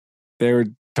were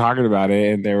talking about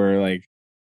it, and they were like,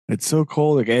 "It's so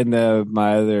cold." Again, the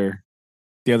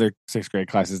other 6th grade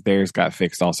classes, theirs got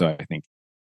fixed also, I think.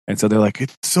 And so they're like,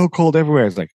 "It's so cold everywhere."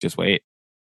 It's like, just wait.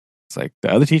 It's like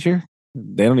the other teacher,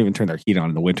 they don't even turn their heat on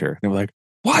in the winter. They were like,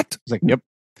 "What?" It's like, "Yep."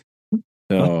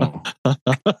 So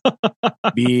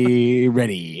be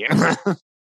ready.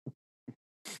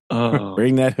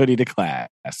 Bring that hoodie to class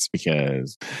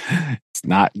because it's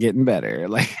not getting better.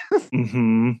 Like,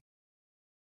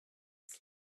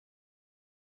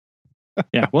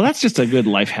 Yeah, well, that's just a good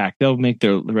life hack. They'll make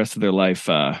the rest of their life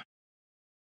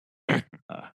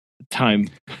time.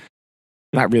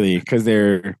 Not really, because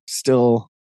they're still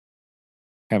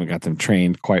haven't got them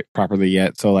trained quite properly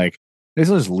yet. So like they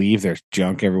still just leave their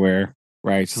junk everywhere,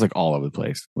 right? It's just like all over the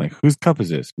place. Like, whose cup is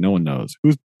this? No one knows.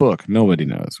 Whose book? Nobody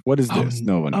knows. What is this?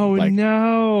 No one knows. Oh, like,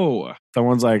 no.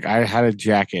 Someone's like, I had a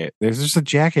jacket. There's just a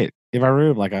jacket in my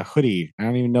room, like a hoodie. I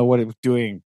don't even know what it was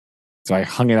doing. So I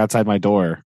hung it outside my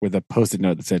door with a Post-it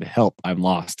note that said, "Help, I'm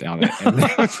lost" on it.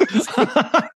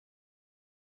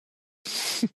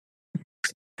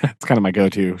 That's kind of my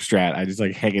go-to strat. I just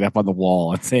like hang it up on the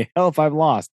wall and say, "Help, I'm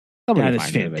lost." That is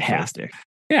fantastic.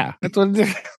 Yeah, that's what it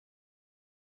is.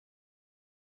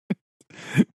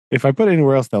 If I put it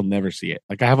anywhere else, they'll never see it.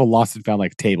 Like I have a lost and found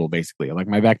like table, basically. Like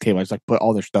my back table, I just like put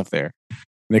all their stuff there.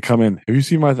 And they come in. Have you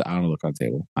seen my? I don't look on the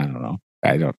table. I don't know.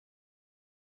 I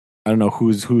don't know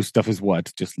whose stuff is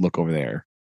what. Just look over there.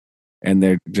 And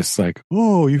they're just like,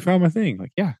 "Oh, you found my thing."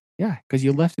 Like, yeah, because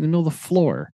you left it in the middle of the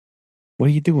floor. What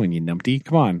are you doing, you numpty?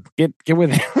 Come on, get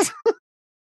with it.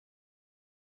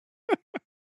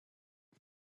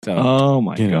 So, oh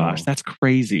my gosh, that's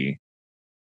crazy.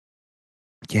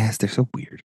 Yes, they're so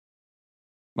weird.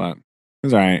 But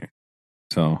it's all right.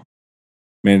 So,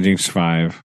 managing to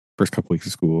survive first couple weeks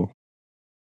of school.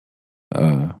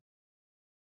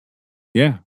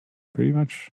 Yeah, pretty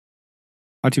much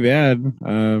not too bad.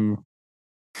 Other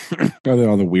than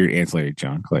all the weird ancillary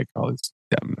junk, like all these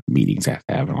dumb meetings I have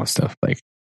to have and all this stuff. Like,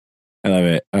 I love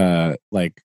it.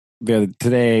 Like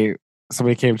today,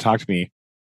 somebody came to talk to me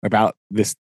about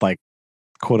this, like,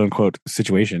 quote unquote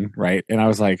situation, right? And I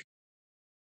was like,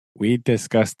 we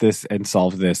discussed this and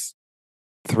solved this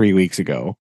 3 weeks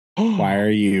ago. Why are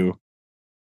you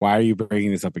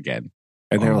bringing this up again?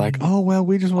 And they were like, "Oh, well,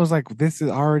 we just was like, this is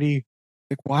already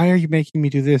like, why are you making me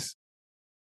do this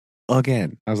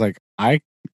again?" I was like,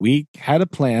 we had a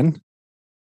plan.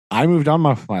 I moved on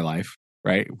with my life,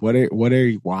 right?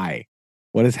 Why?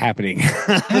 What is happening?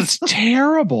 That's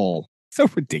terrible. So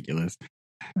ridiculous.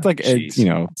 It's like,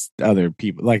 it's, other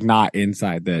people, like, not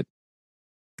inside that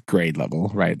grade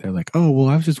level, right? They're like, "Oh, well,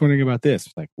 I was just wondering about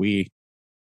this." Like, we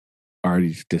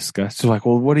already discussed. So like,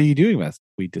 well, what are you doing with?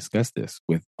 We discussed this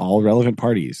with all relevant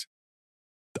parties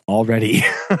already.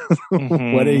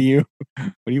 Mm-hmm. What do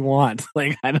you want?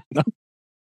 Like, I don't know.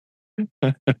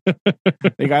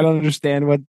 Like, I don't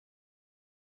understand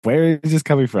where is this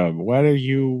coming from? What are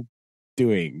you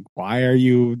doing? Why are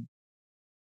you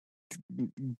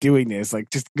doing this? Like,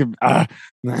 just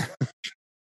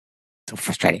so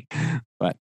frustrating.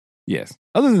 But yes,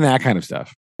 other than that kind of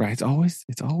stuff, right? It's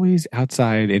always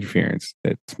outside interference.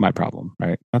 That's my problem,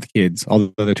 right? Not the kids,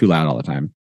 although they're too loud all the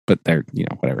time. But they're,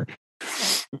 whatever.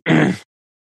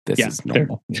 This is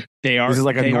normal. They are. This is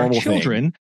like a normal children.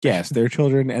 Thing. Yes, they're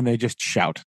children, and they just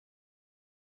shout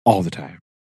all the time.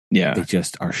 Yeah, they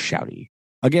just are shouty.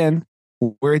 Again,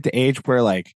 we're at the age where,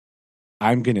 like,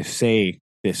 I'm gonna say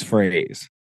this phrase.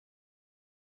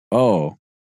 Oh,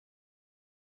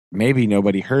 maybe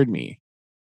nobody heard me.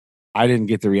 I didn't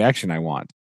get the reaction I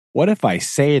want. What if I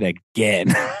say it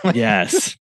again?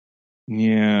 Yes.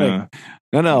 Yeah.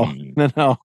 Like,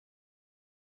 no.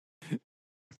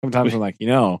 Sometimes I'm like,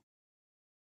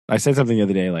 I said something the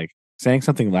other day, like, saying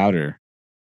something louder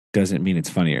doesn't mean it's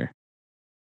funnier.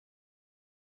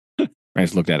 I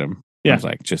just looked at him. Yeah. I was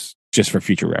like, just for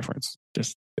future reference.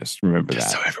 Just remember that.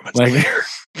 So everyone's clear.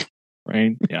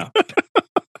 Right? Yeah.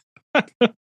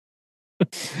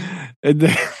 And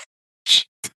then,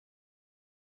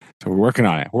 so we're working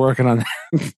on it. We're working on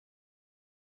that.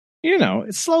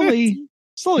 It's slowly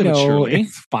but surely.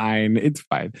 It's fine. It's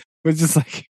fine. But it's just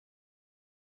like,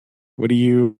 what are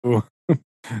you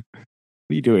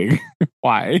doing?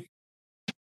 Why?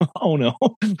 Oh no.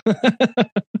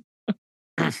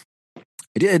 I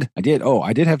did. Oh,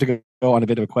 I did have to go on a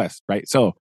bit of a quest, right?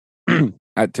 So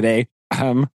today,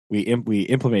 we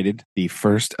implemented the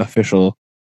first official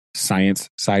science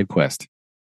side quest.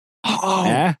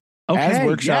 Oh, okay.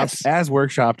 As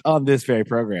workshopped on this very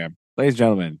program, ladies and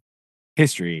gentlemen.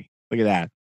 History. Look at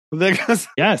that.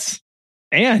 Yes.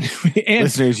 And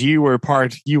listeners, you were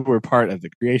part of the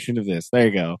creation of this. There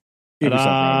you go. Give yourself a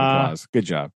round of applause. Good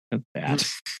job. Bad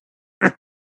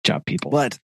job, people.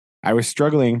 But I was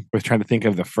struggling with trying to think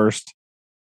of the first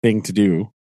thing to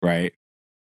do, right?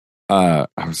 I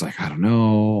was like, I don't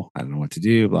know what to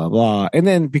do, blah, blah. And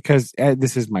then because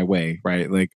this is my way,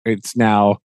 right? Like, it's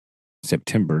now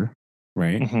September,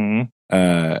 right?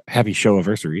 Mm-hmm. Happy show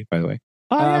anniversary, by the way.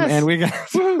 Oh, yes. And we got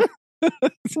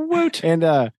and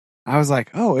I was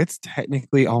like, oh, it's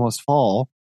technically almost fall.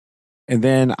 And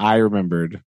then I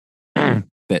remembered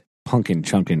that Punkin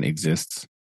Chunkin exists.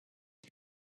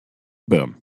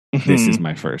 boom. This is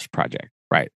my first project.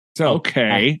 Right. So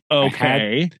okay.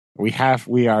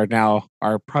 We are now,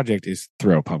 our project is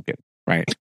throw a pumpkin. Right.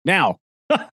 Now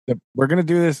we're going to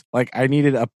do this. Like I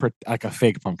needed a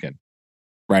fake pumpkin.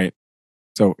 Right.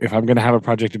 So if I'm going to have a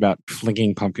project about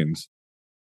flinging pumpkins,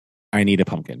 I need a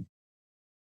pumpkin.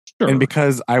 Sure. And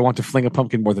because I want to fling a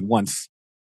pumpkin more than once,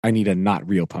 I need a not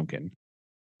real pumpkin.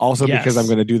 Also, because I'm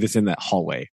going to do this in that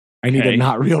hallway, I need a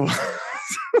not real.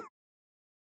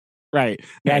 Right.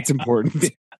 That's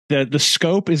important. The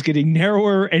scope is getting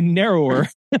narrower and narrower.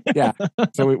 Yeah.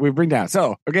 So we bring down.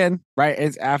 So again, right.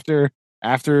 It's after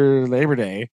Labor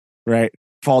Day, right?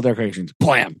 Fall decorations,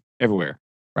 blam, everywhere.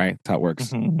 Right. That's how it works.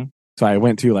 Mm-hmm. So I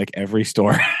went to like every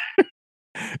store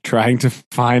trying to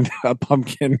find a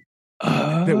pumpkin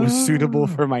that was suitable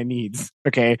for my needs.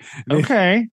 Okay.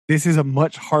 This is a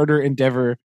much harder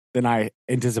endeavor than I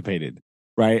anticipated.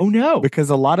 Right. Oh no. Because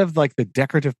a lot of like the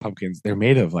decorative pumpkins, they're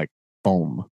made of like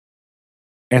foam.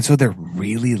 And so they're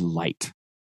really light.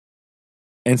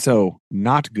 And so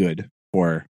not good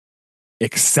for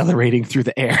accelerating through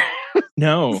the air.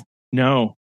 No.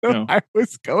 So I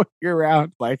was going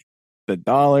around like the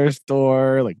dollar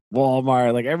store, like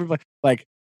Walmart, like everybody, like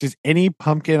just any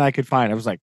pumpkin I could find. I was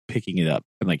like picking it up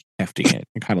and like hefting it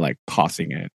and kind of like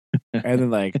tossing it. And then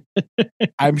like,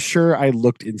 I'm sure I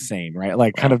looked insane, right?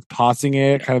 Like kind of tossing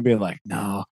it, kind of being like,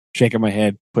 no, shaking my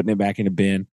head, putting it back in a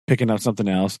bin, picking up something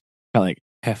else, kind of like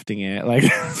hefting it. Like,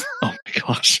 oh my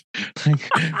gosh, like,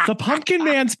 the pumpkin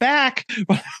man's back.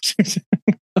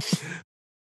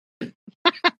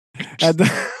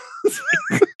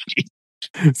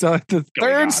 So at the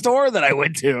third store that I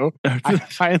went to, I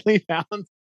finally found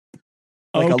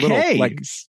like a little,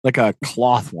 like a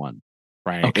cloth one,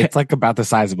 right? Okay. It's like about the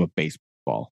size of a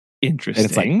baseball. Interesting.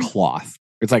 And it's like cloth.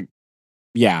 It's like,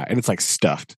 yeah, and it's like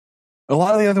stuffed. A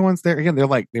lot of the other ones, they were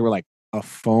like a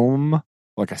foam,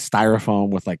 like a styrofoam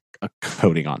with like a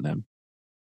coating on them.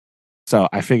 So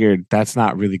I figured that's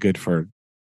not really good for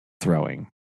throwing.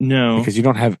 No. Because you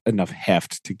don't have enough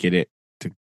heft to get it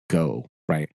to go,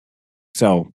 right?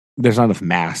 So there's not enough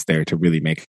mass there to really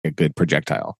make a good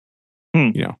projectile.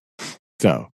 You know.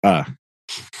 So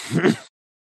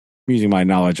using my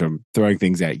knowledge from throwing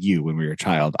things at you when we were a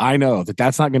child, I know that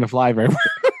that's not going to fly very well.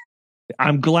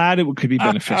 I'm glad it could be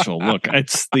beneficial. Look,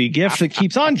 it's the gift that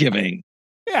keeps on giving.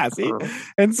 Yeah, see?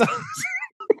 And so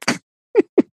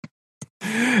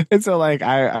like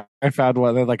I found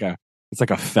one it's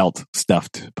like a felt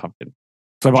stuffed pumpkin.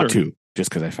 So I bought two just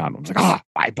because I found one. I was like,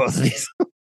 buy both of these.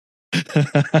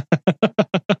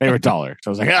 They were $1. So I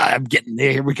was like, I'm getting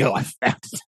there. Here we go. I found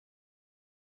it.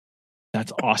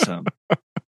 That's awesome.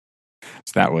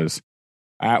 So that was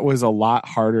a lot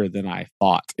harder than I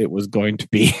thought it was going to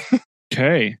be.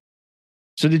 Okay.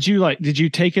 So did you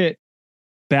take it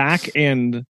back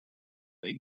and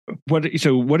what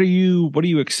are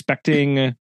you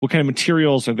expecting? What kind of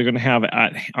materials are they going to have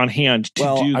on hand to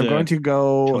do I'm going to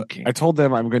go pumpkin? I told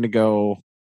them I'm going to go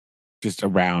just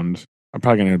around. I'm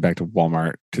probably going to go back to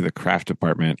Walmart to the craft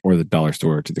department or the dollar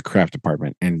store to the craft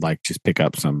department and like just pick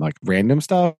up some like random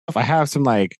stuff. I have some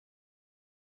like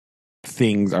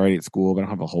things already at school, but I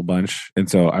don't have a whole bunch.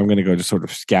 And so I'm going to go just sort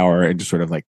of scour and just sort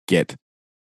of like get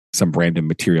some random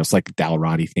materials like dowel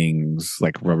roddy things,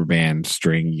 like rubber band,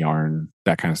 string, yarn,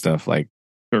 that kind of stuff. Like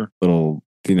little,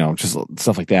 just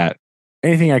stuff like that.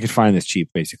 Anything I could find that's cheap,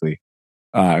 basically.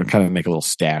 And kind of make a little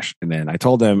stash. And then I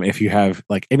told them if you have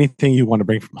like anything you want to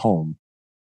bring from home,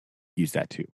 use that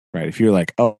too, right? If you're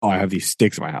like, oh, I have these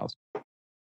sticks in my house,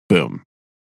 boom,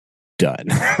 done.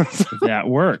 That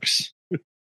works.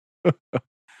 And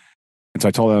so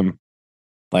I told them,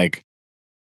 like,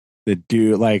 the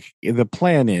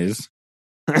plan is,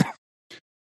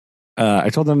 I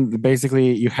told them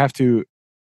basically you have to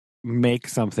make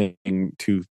something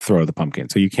to throw the pumpkin.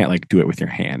 So you can't like do it with your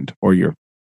hand or your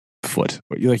foot.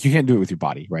 You can't do it with your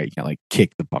body, right? You can't like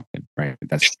kick the pumpkin, right?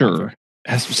 That's sure.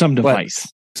 Has some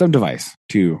device. Some device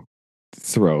to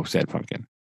throw said pumpkin.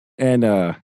 And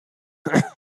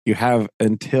you have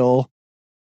until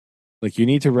you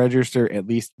need to register at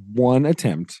least one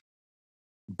attempt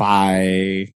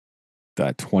by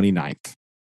the 29th.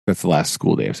 That's the last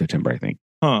school day of September, I think.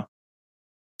 Huh.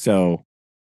 So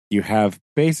you have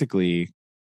basically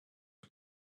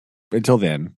until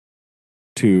then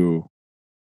to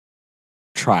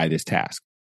try this task.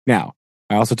 Now,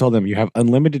 I also told them you have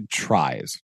unlimited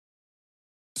tries.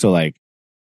 So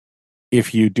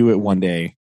if you do it one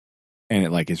day and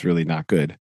it is really not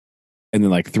good, and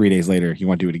then 3 days later you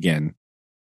want to do it again,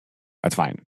 that's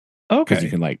fine. Okay. Because you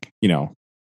can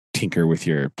tinker with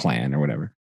your plan or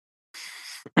whatever.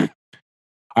 I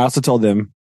also told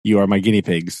them you are my guinea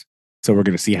pigs So we're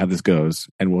going to see how this goes,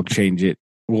 and we'll change it.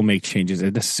 We'll make changes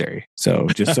as necessary. So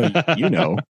just so you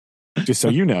know,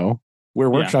 we're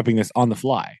workshopping this on the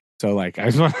fly. So like, I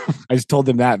just told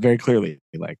them that very clearly.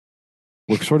 Like,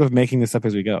 we're sort of making this up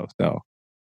as we go. So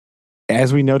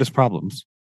as we notice problems,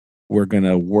 we're going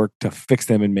to work to fix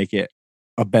them and make it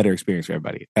a better experience for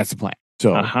everybody. That's the plan.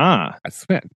 So that's the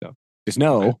plan. So just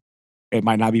know it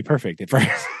might not be perfect at first.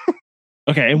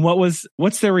 Okay, and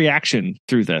what's their reaction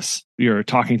through this? You're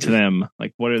talking to them,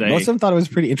 like, what are they? Most of them thought it was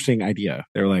a pretty interesting idea.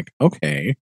 They were like,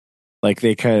 okay. Like,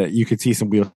 you could see some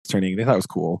wheels turning. They thought it was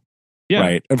cool. Yeah.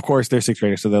 Right. Of course, they're sixth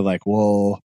graders, so they're like,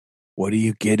 well, what do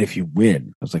you get if you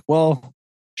win? I was like, well,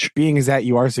 being as that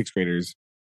you are sixth graders,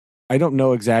 I don't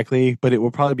know exactly, but it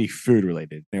will probably be food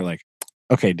related. They're like,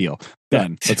 okay, deal.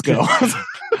 Done. Let's go.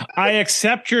 I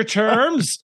accept your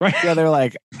terms. Right. Yeah, they're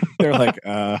like,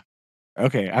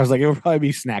 okay. I was like, it will probably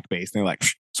be snack based. They're like,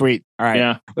 sweet. All right.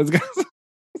 Yeah. Let's go.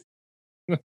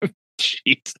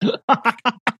 Jeez.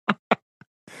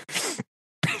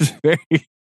 Very,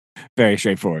 very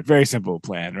straightforward. Very simple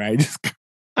plan, right?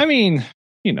 I mean,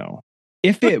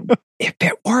 if it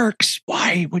works,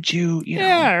 why would you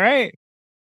right.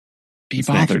 Be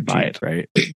bothered by it, right?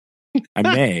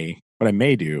 What I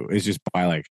may do is just buy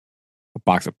like a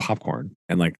box of popcorn,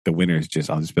 and like the winners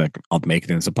I'll just be like, I'll make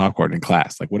them some popcorn in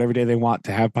class. Like whatever day they want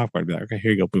to have popcorn, I'll be like, okay,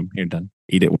 here you go, boom, here, done.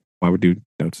 Eat it while we're doing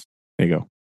notes. There you go.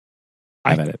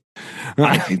 Have at it.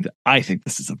 I think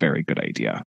this is a very good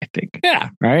idea. I think. Yeah,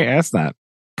 right. That's not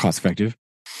cost effective.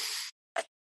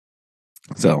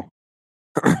 So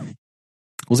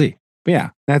we'll see. But yeah,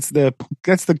 that's the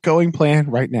going plan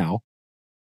right now.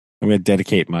 I'm going to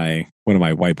dedicate one of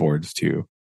my whiteboards to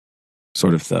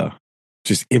sort of the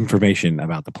just information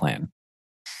about the plan.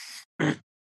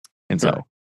 And so,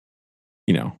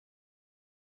 we'll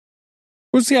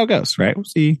see how it goes, right? We'll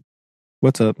see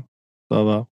what's up. Blah,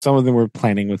 blah. Some of them we're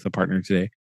planning with a partner today.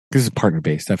 Because it's partner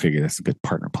based. I figure that's a good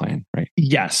partner plan, right?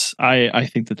 Yes. I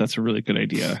think that's a really good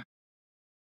idea.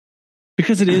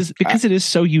 Because it is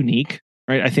so unique,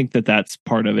 right? I think that's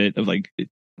part of it, of like,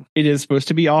 it is supposed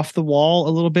to be off the wall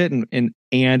a little bit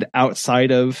and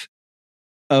outside of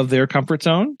their comfort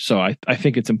zone. So I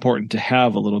think it's important to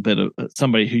have a little bit of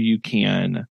somebody who you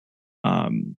can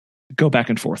go back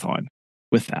and forth on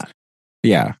with that.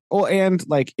 Yeah. Well, and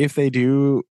like if they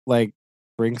do like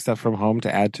bring stuff from home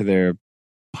to add to their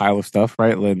pile of stuff,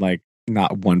 right? Then like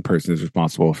not one person is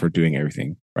responsible for doing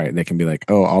everything, right? They can be like,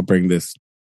 oh, I'll bring this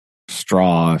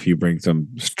straw if you bring some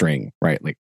string, right?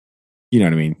 Like, you know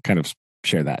what I mean? Kind of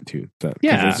share that too. So,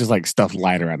 yeah. It's just like stuff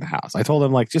lying around the house. I told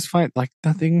them like, just find like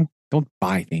nothing. Don't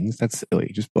buy things. That's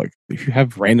silly. Just like, if you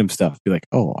have random stuff, be like,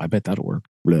 oh, I bet that'll work.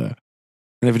 Blah.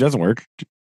 And if it doesn't work,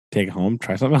 take it home,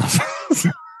 try something else.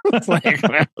 It's like,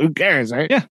 who cares, right?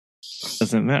 Yeah.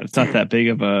 Doesn't matter. It's not that big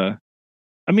of a,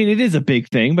 I mean, it is a big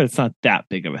thing, but it's not that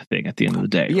big of a thing at the end of the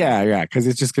day. Yeah. Yeah. Cause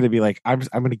it's just going to be like, I'm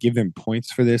going to give them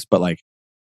points for this, but like,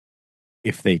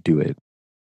 if they do it,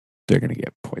 they're going to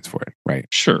get points for it. Right.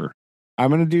 Sure. I'm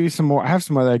going to do some more. I have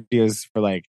some other ideas for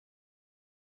like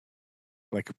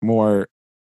more,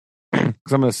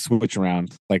 because I'm going to switch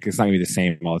around. Like, it's not going to be the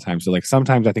same all the time. So like,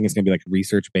 sometimes I think it's going to be like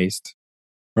research based,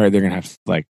 right? They're going to have to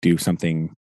like do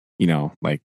something,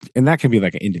 like, and that can be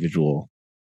like an individual,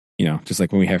 just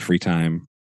like when we have free time,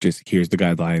 just here's the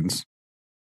guidelines,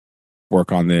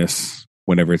 work on this.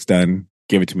 Whenever it's done,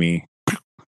 give it to me.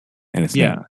 And it's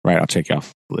done, right? I'll check you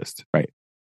off the list, right?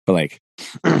 But like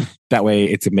that way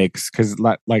it's a mix, because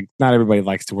like not everybody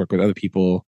likes to work with other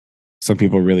people. Some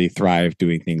people really thrive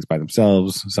doing things by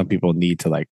themselves. Some people need to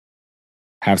like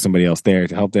have somebody else there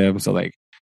to help them. So like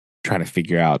trying to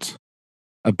figure out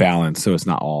a balance so it's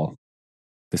not all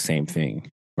the same thing,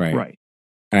 right? Right.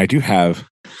 And I do have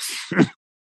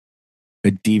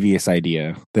a devious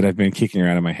idea that I've been kicking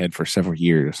around in my head for several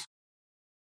years.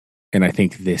 And I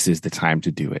think this is the time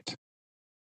to do it.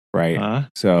 Right.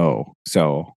 So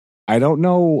I don't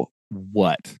know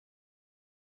what,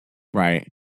 right.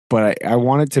 But I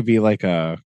want it to be like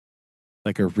a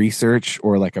research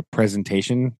or like a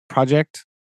presentation project,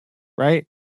 right?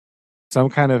 Some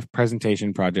kind of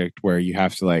presentation project where you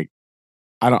have to like,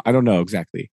 I don't know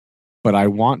exactly, but I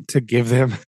want to give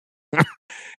them,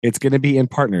 it's going to be in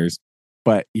partners,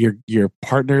 but your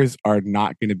partners are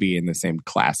not going to be in the same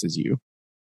class as you.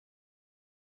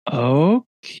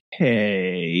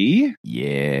 Okay.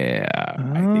 Yeah.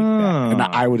 I think that. And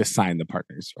I would assign the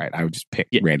partners, right? I would just pick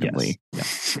randomly.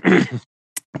 Yes.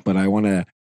 But I want to,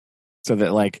 so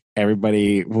that like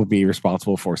everybody will be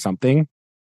responsible for something,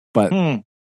 but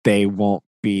they won't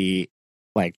be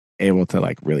like able to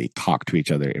like really talk to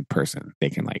each other in person. They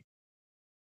can like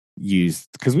use,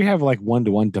 because we have like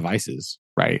one-to-one devices,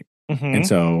 right? Mhm. And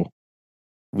so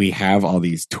we have all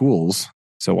these tools.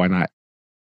 So why not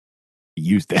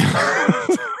use them?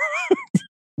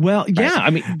 Well, yeah. I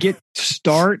mean,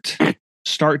 start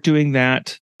doing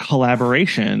that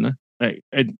collaboration, like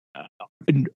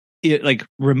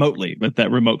remotely, with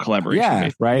that remote collaboration. Yeah,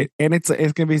 basically. right. And it's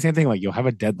going to be the same thing. Like you'll have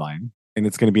a deadline, and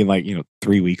it's going to be like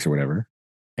 3 weeks or whatever,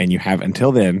 and you have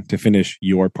until then to finish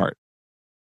your part.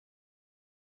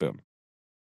 Boom.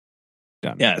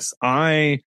 Done. Yes,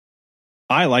 I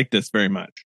like this very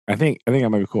much. I think that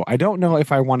might be cool. I don't know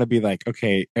if I want to be like,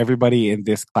 okay, everybody in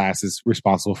this class is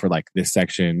responsible for like this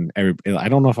section. I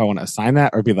don't know if I want to assign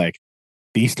that or be like,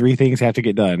 these 3 things have to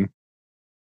get done.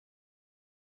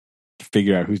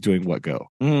 Figure out who's doing what. Go.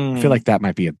 I feel like that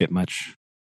might be a bit much.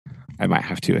 I might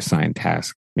have to assign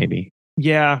tasks, maybe.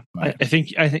 Yeah, I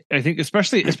think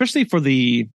especially for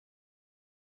the.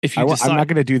 If you decide, I'm not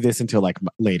going to do this until like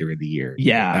later in the year.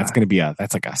 Yeah, that's going to be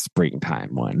that's like a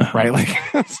springtime one, right? Like.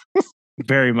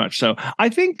 Very much so. I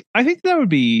think that would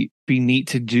be neat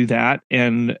to do that,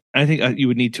 and I think you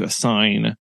would need to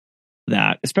assign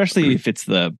that, especially if it's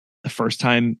the first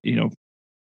time.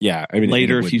 Yeah, I mean,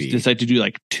 later if you decide to do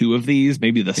like 2 of these,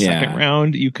 maybe the second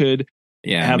round you could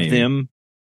have maybe. Them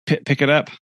pick it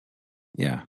up.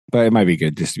 Yeah, but it might be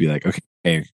good just to be like, okay,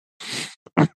 hey,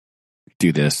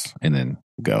 do this and then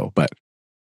go,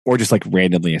 or just like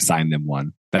randomly assign them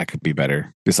one. That could be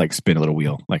better. Just like spin a little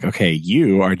wheel. Like, okay,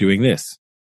 you are doing this.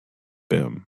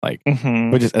 Boom. Like,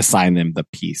 but just assign them the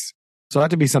piece. So it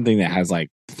have to be something that has like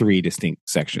 3 distinct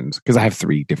sections because I have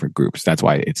 3 different groups. That's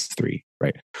why it's 3,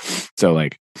 right? So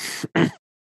like, but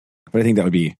I think that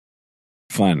would be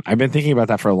fun. I've been thinking about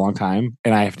that for a long time,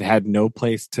 and I have had no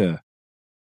place to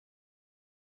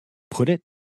put it,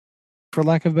 for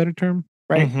lack of a better term.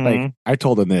 Right. Like I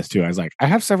told them this too. I was like, I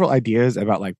have several ideas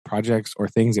about like projects or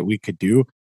things that we could do,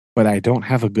 but I don't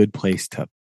have a good place to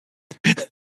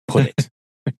put it.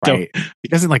 Right.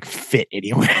 It doesn't like fit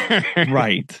anywhere.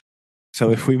 Right.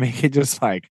 So if we make it just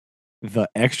like the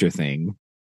extra thing,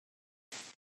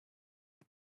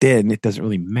 then it doesn't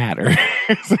really matter.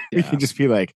 So we can just be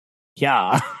like,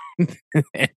 yeah,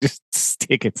 and just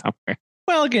stick it somewhere.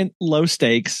 Well, again, low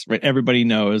stakes, right? Everybody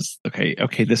knows, okay,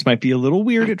 this might be a little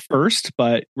weird at first,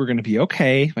 but we're going to be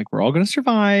okay. Like, we're all going to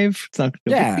survive. It's not going to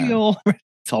be a big deal.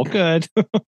 It's all good.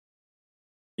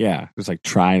 Yeah, just like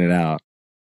trying it out,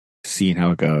 seeing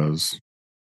how it goes.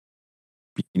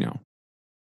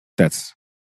 This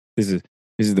is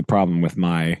the problem with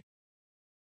my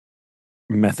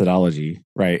methodology,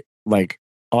 right? Like,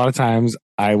 a lot of times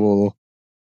I will,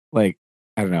 like,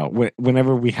 I don't know,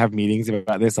 whenever we have meetings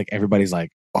about this, like everybody's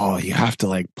like, oh, you have to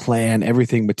like plan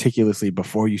everything meticulously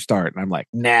before you start. And I'm like,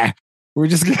 nah, we're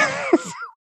just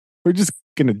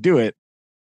gonna do it.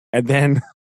 And then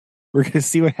we're going to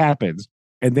see what happens.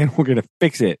 And then we're going to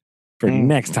fix it for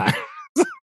next time.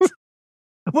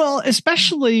 Well,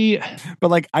 especially.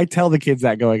 But like, I tell the kids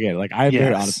that going in, like, I'm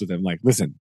very honest with them. Like,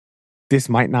 listen, this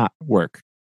might not work,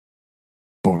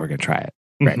 but we're going to try it.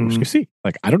 Right. We're just going to see.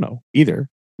 Like, I don't know either.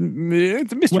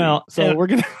 It's a mystery. Well, so we're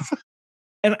going to.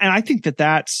 And I think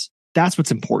that's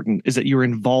what's important, is that you're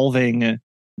involving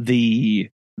the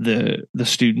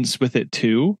students with it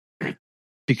too,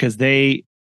 because they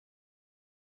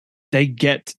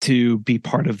get to be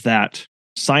part of that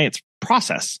science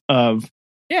process of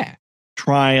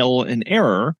trial and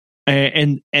error,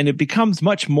 and it becomes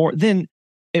much more. Then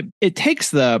it takes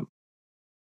the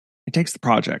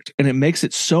project and it makes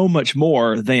it so much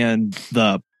more than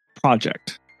the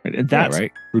project. And that's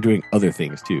right. We're doing other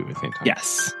things too at the same time.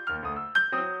 Yes.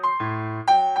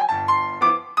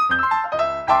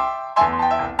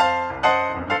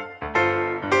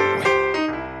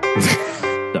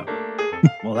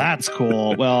 Well, that's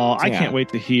cool. Well, I can't wait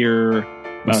to hear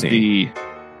about the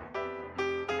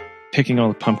picking all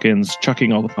the pumpkins,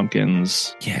 chucking all the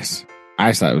pumpkins. Yes. I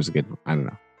just thought it was a good one. I don't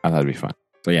know. I thought it'd be fun.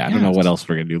 So I don't know what else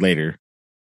we're going to do later.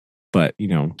 But,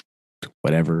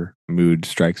 whatever mood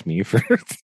strikes me for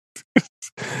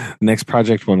next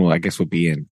project one will be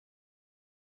in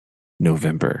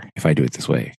November if I do it this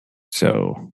way.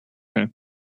 So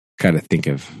got to think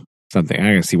of something. I'm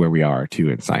going to see where we are too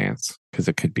in science, because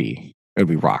it'll be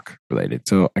rock related.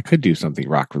 So I could do something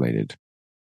rock related,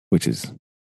 which is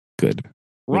good.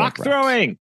 Rock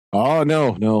throwing. Oh,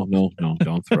 no.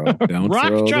 Don't throw. Don't rock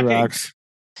throw chucking. The rocks.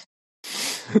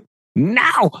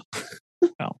 Now.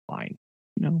 Well, fine.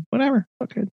 Whatever.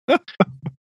 Okay. Ugh.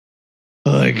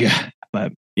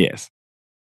 But yes.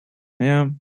 Yeah.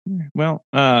 Well,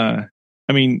 some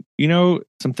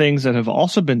things that have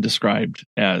also been described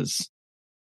as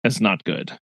not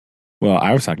good. Well,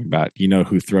 I was talking about,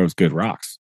 who throws good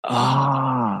rocks.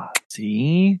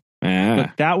 See?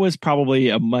 But that was probably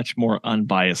a much more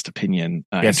unbiased opinion.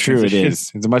 That's true. It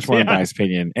is. It's a much more unbiased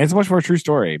opinion. And it's a much more true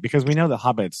story because we know that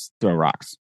hobbits throw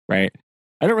rocks, right?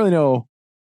 I don't really know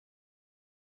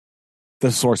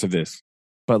the source of this,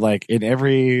 but like in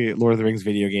every Lord of the Rings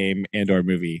video game and or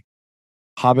movie,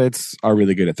 hobbits are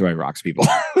really good at throwing rocks at people.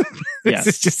 Yes.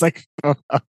 It's just like,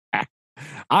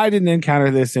 I didn't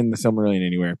encounter this in the Silmarillion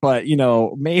anywhere, but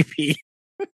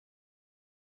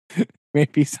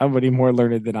maybe somebody more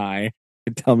learned than I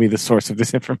could tell me the source of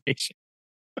this information.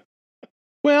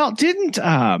 Well, didn't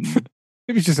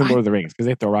maybe it's just in Lord of the Rings because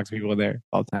they throw rocks at people in there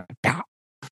all the time.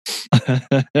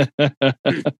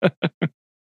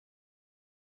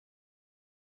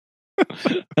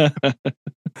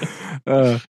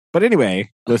 But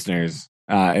anyway, listeners,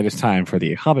 it is time for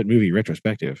the Hobbit movie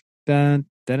retrospective. Dun,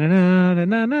 dun, dun, dun, dun,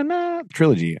 dun, dun, dun.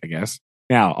 Trilogy, I guess.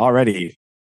 Now, already,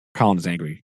 Colin is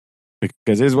angry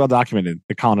because it is well documented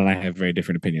that Colin and I have very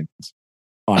different opinions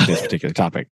on this particular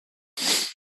topic.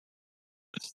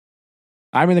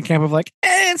 I'm in the camp of like,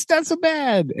 it's not so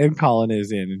bad. And Colin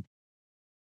is in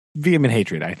vehement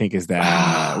hatred, I think is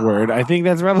that word. I think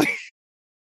that's probably...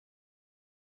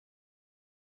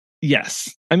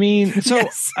 Yes. I mean, so,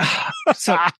 yes.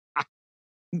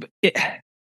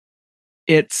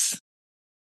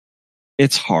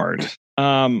 It's hard.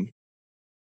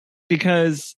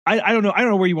 Because I don't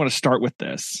know where you want to start with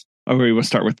this. Or where you want to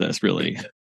start with this, really.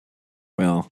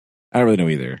 Well, I don't really know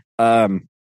either. I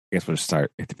guess we'll just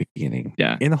start at the beginning.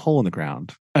 Yeah. In a hole in the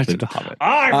ground lived a hobbit.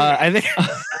 I think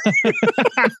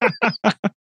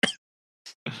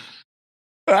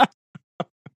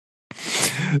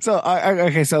so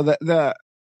okay, so the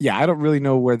I don't really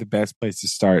know where the best place to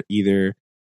start either.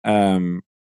 I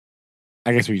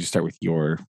guess we just start with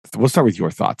we'll start with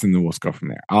your thoughts and then we'll go from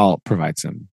there. I'll provide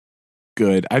some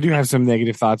good. I do have some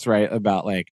negative thoughts, right? About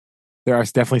like there are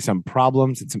definitely some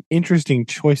problems and some interesting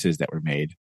choices that were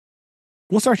made.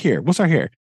 We'll start here.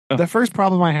 Oh. The first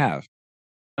problem I have.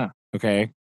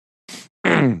 Okay.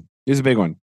 This is a big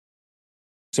one.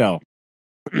 So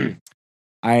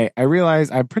I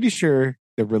realize I'm pretty sure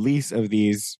the release of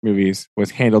these movies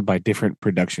was handled by different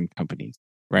production companies,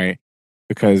 right?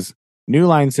 Because New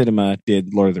Line Cinema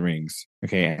did Lord of the Rings.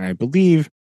 Okay. And I believe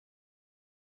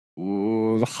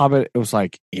The Hobbit, it was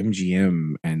like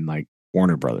MGM and like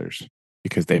Warner Brothers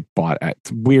because they bought at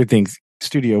weird things,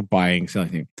 studio buying, selling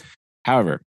things.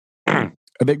 However, a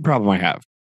big problem I have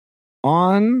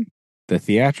on the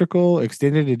theatrical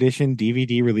extended edition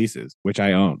DVD releases, which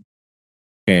I own.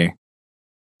 Okay.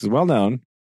 It's well known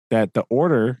that the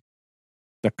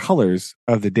colors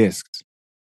of the discs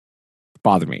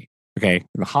bother me. Okay.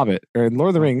 In The Hobbit or in Lord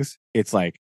of the Rings, it's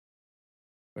like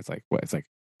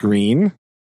green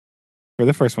for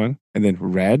the first one, and then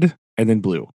red, and then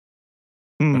blue.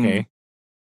 Okay.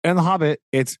 And The Hobbit,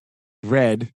 it's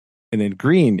red, and then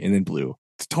green, and then blue.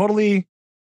 It's totally,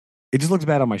 it just looks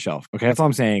bad on my shelf. Okay. That's all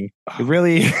I'm saying. It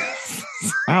really,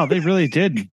 wow, they really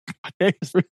did. They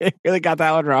really got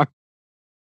that one wrong.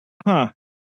 Huh.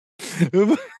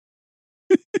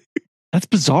 That's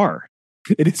bizarre.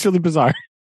 It is really bizarre.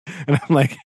 And I'm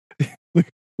like,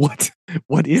 what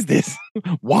is this?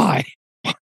 Why?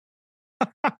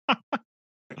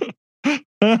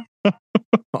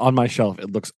 On my shelf,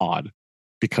 it looks odd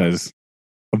because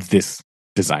of this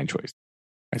design choice.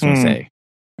 I just want to say,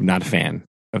 I'm not a fan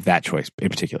of that choice in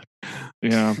particular.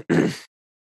 Yeah.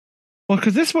 Well,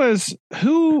 because this was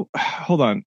hold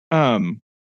on. I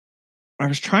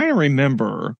was trying to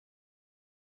remember.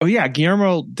 Oh yeah,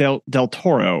 Guillermo del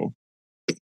Toro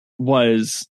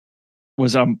was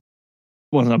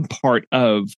part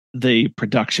of the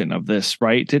production of this,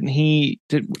 right? Didn't he?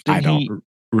 I don't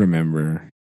remember.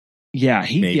 Yeah,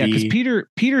 because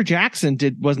Peter Jackson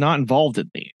was not involved in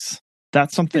these.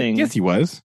 That's something. Yes, he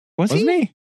was. Wasn't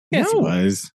he? Yes, he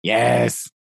was.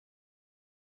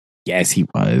 Yes, he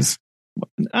was.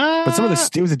 But some of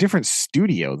it was a different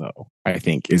studio, though. I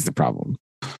think is the problem.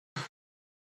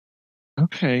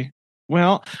 Okay.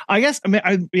 Well, I guess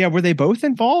were they both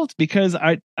involved? Because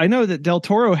I know that Del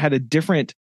Toro had it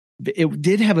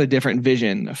did have a different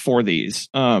vision for these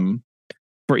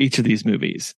for each of these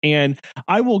movies. And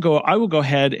I will go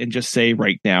ahead and just say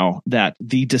right now that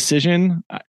the decision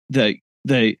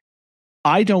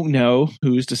I don't know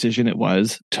whose decision it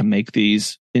was to make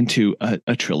these into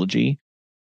a trilogy.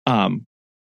 And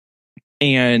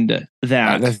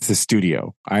that's the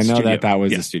studio. I know that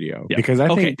was the studio because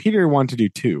I think Peter wanted to do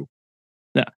 2.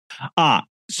 Yeah.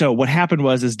 So what happened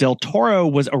was Del Toro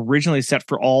was originally set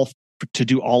to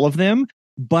do all of them,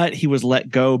 but he was let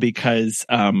go because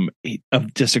of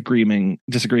disagreeing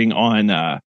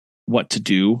on what to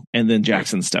do, and then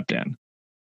Jackson stepped in.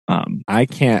 I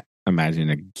can't imagine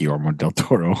a Guillermo del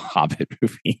Toro Hobbit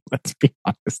movie. Let's be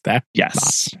honest.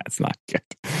 That's not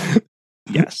good.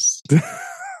 Yes.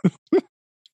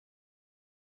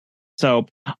 So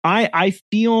I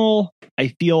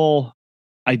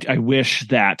wish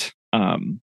that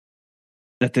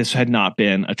that this had not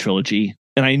been a trilogy.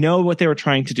 And I know what they were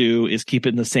trying to do is keep it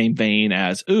in the same vein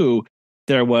as,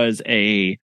 there was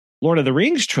a Lord of the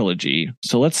Rings trilogy,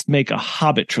 so let's make a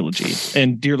Hobbit trilogy.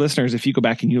 And dear listeners, if you go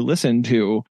back and you listen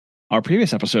to our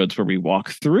previous episodes where we walk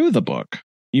through the book,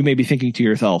 you may be thinking to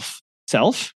yourself,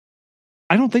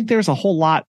 I don't think there's a whole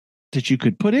lot that you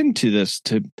could put into this.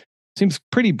 Seems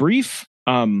pretty brief.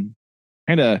 Kind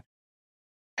of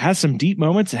has some deep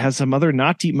moments. It has some other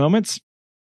not deep moments.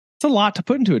 It's a lot to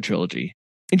put into a trilogy.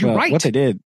 And you're right. What they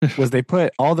did was they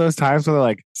put all those times where they're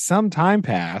like, some time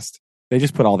passed. They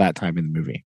just put all that time in the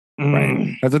movie.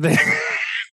 Right. That's what they,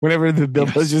 whenever the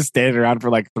Bilbo's just standing around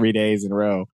for like 3 days in a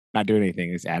row, not doing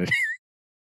anything, it's added.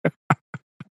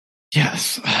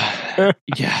 Yes.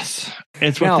 Yes.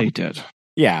 It's what they did.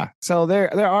 Yeah. So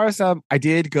there are some, I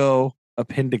did go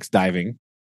appendix diving.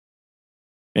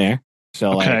 Yeah.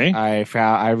 So like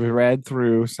I read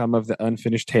through some of the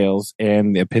unfinished tales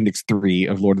and the appendix 3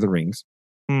 of Lord of the Rings,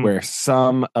 where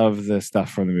some of the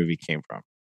stuff from the movie came from.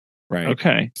 Right.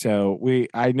 Okay. So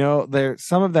I know there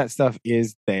some of that stuff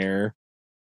is there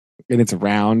and it's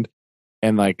around,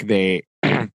 and like they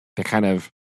kind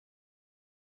of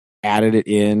added it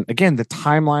in. Again, the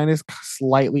timeline is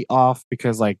slightly off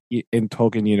because like in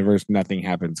Tolkien universe, nothing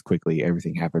happens quickly.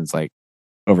 Everything happens like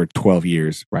over 12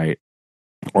 years, right?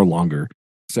 Or longer.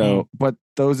 So, but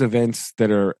those events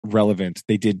that are relevant,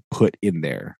 they did put in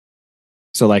there.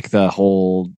 So like the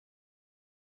whole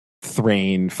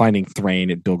finding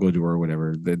Thrain at Dol Guldur or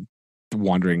whatever, the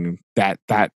wandering, that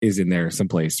is in there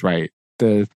someplace, right?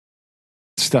 The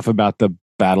stuff about the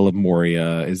Battle of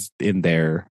Moria is in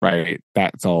there, right?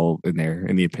 That's all in there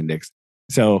in the appendix.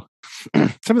 So some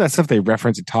of that stuff they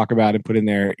reference and talk about and put in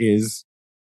there is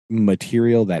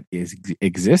material that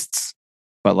exists,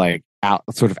 but like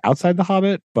sort of outside the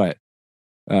Hobbit, but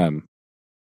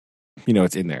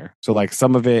it's in there. So like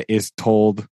some of it is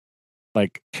told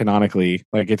like canonically,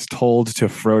 like it's told to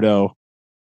Frodo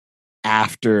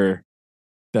after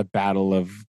the battle of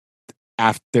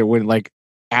after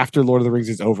Lord of the Rings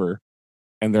is over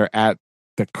and they're at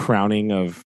the crowning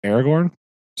of Aragorn.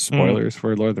 Spoilers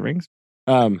for Lord of the Rings.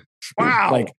 Wow.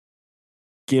 Like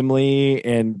Gimli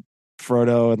and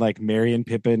Frodo and like Merry and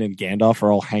Pippin and Gandalf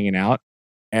are all hanging out,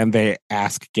 and they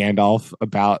ask Gandalf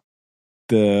about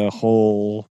the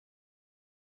whole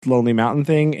Lonely Mountain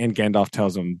thing, and Gandalf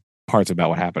tells them parts about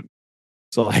what happened.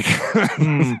 So like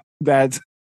that's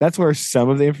where some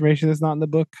of the information that's not in the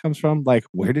book comes from. Like,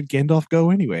 where did Gandalf go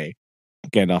anyway?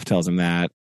 Gandalf tells him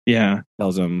that. Yeah.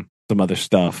 Tells him some other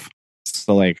stuff.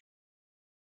 So like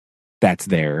that's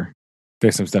there.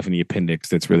 There's some stuff in the appendix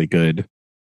that's really good.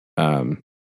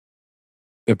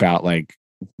 About like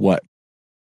what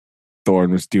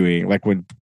Thorin was doing, like when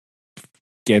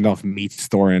Gandalf meets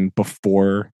Thorin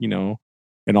before,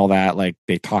 and all that, like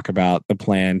they talk about the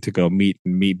plan to go meet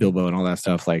Bilbo and all that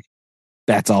stuff. Like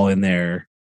that's all in there.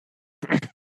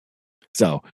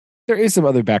 So there is some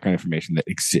other background information that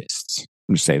exists.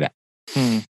 I'm just saying that.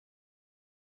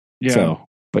 Yeah. So,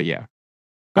 but yeah,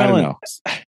 I don't know.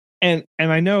 And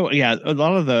I know, a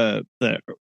lot of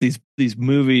these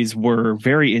movies were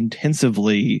very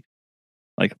intensively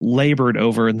like labored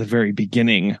over in the very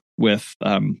beginning with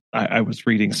I was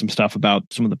reading some stuff about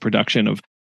some of the production of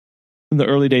in the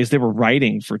early days. They were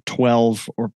writing for 12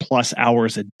 or plus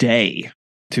hours a day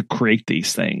to create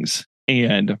these things,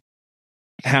 and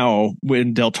how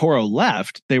when Del Toro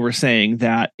left, they were saying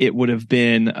that it would have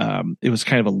been it was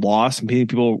kind of a loss, and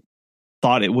people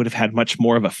thought it would have had much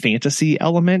more of a fantasy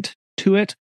element to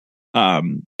it,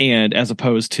 and as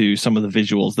opposed to some of the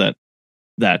visuals that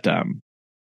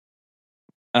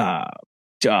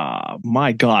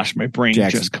my gosh, my brain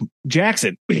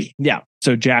Jackson. Yeah.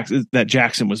 So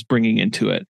Jackson was bringing into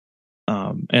it.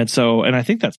 And I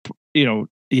think that's,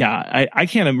 I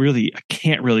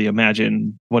can't really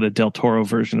imagine what a Del Toro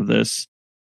version of this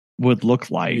would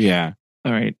look like. Yeah.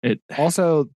 All right.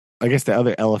 Also, I guess the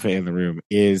other elephant in the room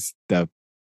is the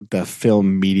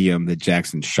film medium that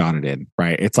Jackson shot it in,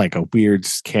 right? It's like a weird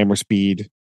camera speed.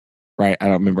 Right, I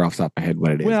don't remember off the top of my head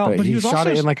what it is. Well, but he shot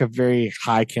it in like a very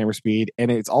high camera speed,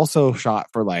 and it's also shot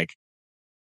for like.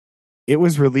 It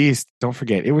was released. Don't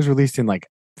forget, it was released in like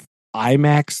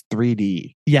IMAX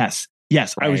 3D. Yes.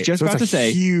 Right? I was just about to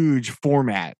say huge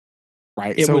format.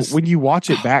 Right, when you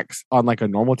watch it back on like a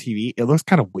normal TV, it looks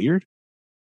kind of weird.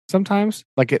 Sometimes,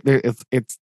 like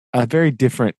it's a very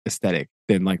different aesthetic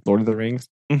than like Lord of the Rings.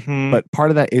 But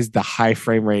part of that is the high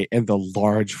frame rate and the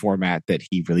large format that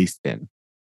he released in.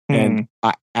 And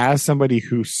as somebody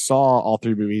who saw all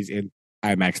 3 movies in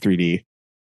IMAX 3D,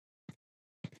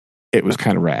 it was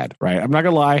kind of rad, right? I'm not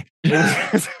gonna lie. It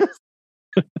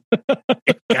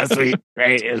was sweet,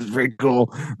 right? It was pretty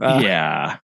cool.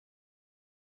 Yeah.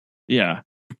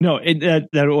 No,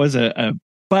 that was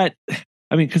but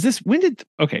I mean, because when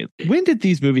did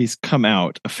these movies come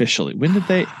out officially? When did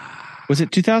they? Was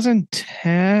it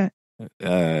 2010?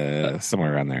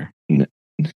 Somewhere around there.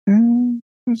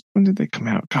 When did they come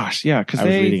out? Gosh, yeah, because I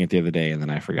was reading it the other day and then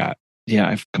I forgot. Yeah,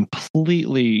 I've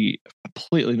completely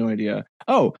no idea.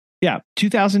 Oh, yeah,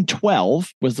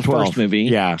 2012 was the first movie.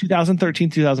 Yeah, 2013,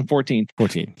 2014.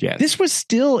 14. Yes, this was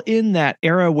still in that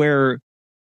era where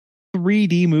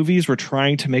 3D movies were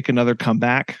trying to make another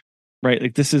comeback, right?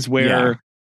 Like this is where,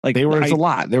 like, there was a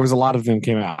lot of them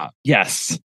came out.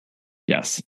 Yes,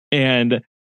 and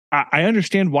I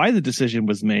understand why the decision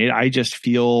was made. I just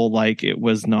feel like it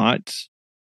was not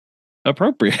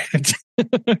appropriate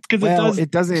because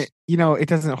it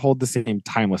doesn't hold the same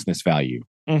timelessness value,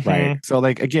 right? So,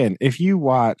 like, again, if you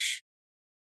watch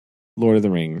Lord of the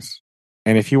Rings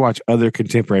and if you watch other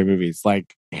contemporary movies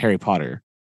like Harry Potter,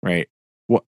 right?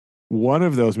 One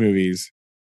of those movies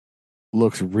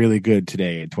looks really good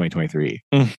today in 2023,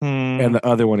 and the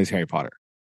other one is Harry Potter,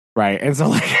 right? And so,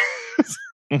 like,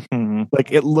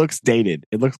 like, it looks dated.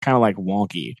 It looks kind of like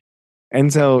wonky.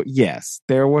 And so, yes,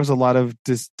 there was a lot of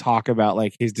talk about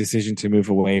like his decision to move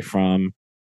away from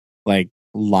like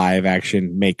live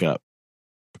action makeup.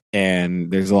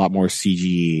 And there's a lot more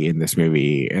CG in this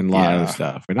movie and a lot of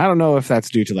stuff. And I don't know if that's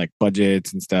due to like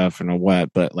budgets and stuff and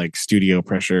what, but like studio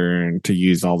pressure and to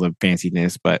use all the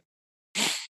fanciness. But,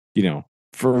 you know,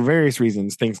 for various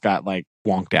reasons, things got like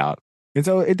wonked out. And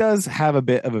so it does have a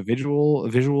bit of a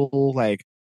visual like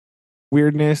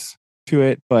weirdness to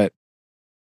it, but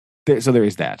so there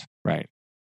is that, right?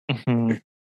 And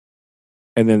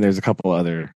then there's a couple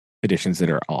other additions that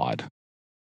are odd,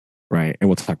 right? And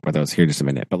we'll talk about those here in just a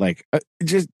minute. But like,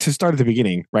 just to start at the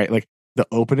beginning, right? Like the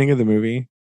opening of the movie,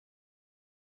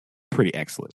 pretty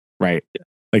excellent, right? Yeah.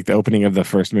 Like the opening of the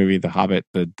first movie, The Hobbit,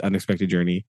 The Unexpected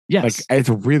Journey. Yes, like it's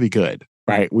really good,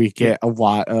 right? We get a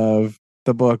lot of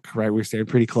the book, right? We're staying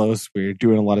pretty close. We're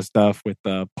doing a lot of stuff with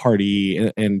the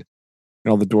party and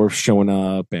all the dwarves showing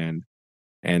up and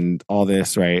all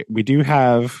this, right? We do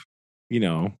have, you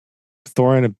know,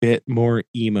 Thorin a bit more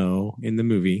emo in the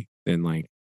movie than like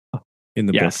in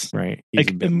the book, right? He's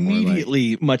like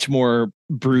immediately much more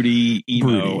broody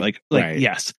emo, like right.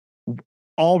 Yes,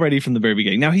 already from the very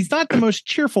beginning. Now he's not the most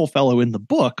cheerful fellow in the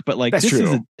book, but like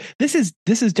this is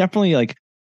definitely like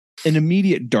an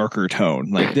immediate darker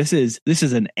tone. Like this is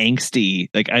an angsty,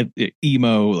 like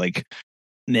emo, like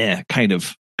kind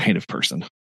of person.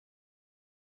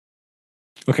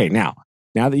 Okay, now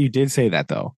that you did say that,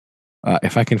 though,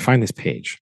 if I can find this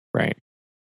page, right,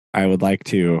 I would like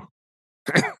to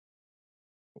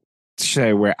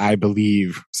say where I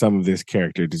believe some of this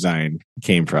character design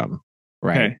came from,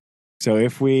 right? Okay. So I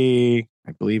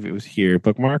believe it was here,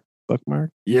 bookmark,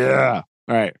 yeah.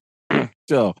 All right.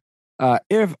 So,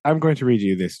 if I'm going to read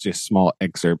you this just small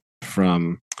excerpt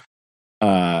from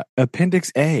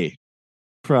Appendix A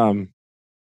from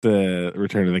the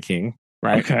Return of the King,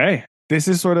 right? Okay. This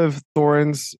is sort of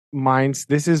Thorin's minds.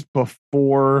 This is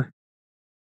before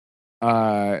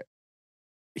before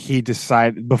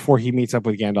he meets up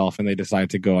with Gandalf and they decide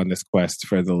to go on this quest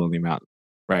for the Lonely Mountain,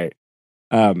 right?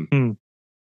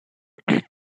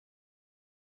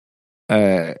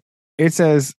 It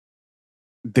says,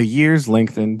 the years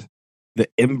lengthened, the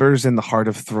embers in the heart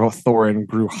of Thorin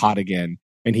grew hot again,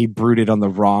 and he brooded on the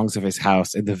wrongs of his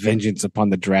house and the vengeance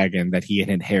upon the dragon that he had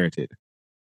inherited.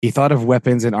 He thought of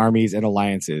weapons and armies and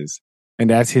alliances,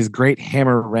 and as his great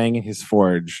hammer rang in his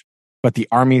forge, but the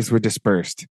armies were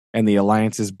dispersed, and the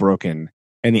alliances broken,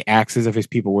 and the axes of his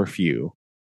people were few,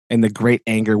 and the great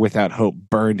anger without hope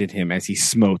burned in him as he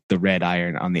smote the red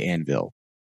iron on the anvil.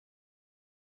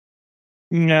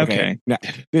 Okay. Now,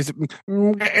 this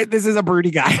is a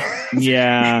broody guy.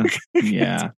 Yeah.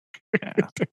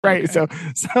 Right. Okay. So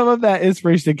some of that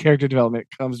inspiration and character development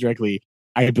comes directly,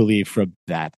 I believe, from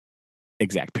that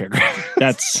exact paragraph.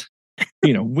 That's,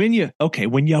 when you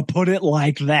put it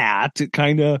like that, it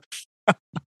kind of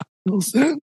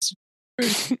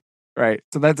right.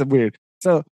 So that's weird.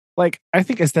 So like, I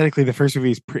think aesthetically the first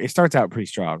movie it starts out pretty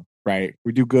strong, right?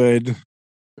 We do good.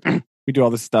 We do all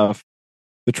this stuff.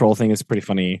 The troll thing is pretty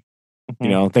funny.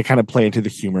 Mm-hmm. They kind of play into the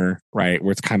humor, right?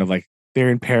 Where it's kind of like they're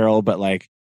in peril, but like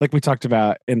we talked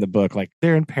about in the book, like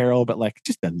they're in peril, but like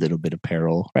just a little bit of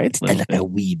peril, right? It's a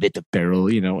wee bit of peril,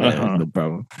 no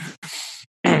problem.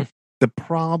 The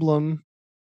problem,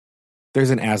 there's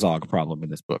an Azog problem in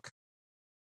this book,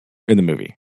 in the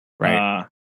movie, right?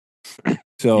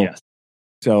 So, yes.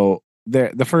 So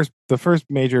the first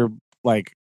major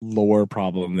like lore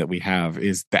problem that we have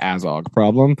is the Azog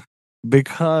problem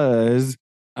because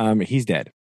he's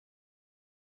dead.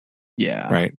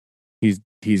 Yeah. Right.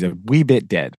 He's a wee bit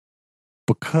dead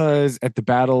because at the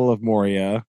Battle of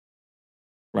Moria,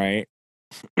 right,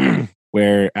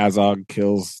 where Azog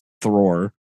kills Thror,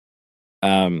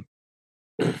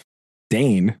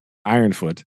 Dane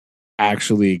Ironfoot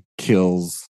actually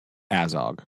kills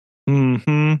Azog.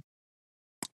 Mm-hmm.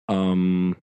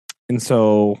 And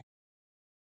so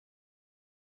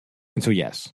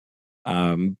yes.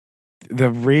 The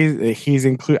reason he's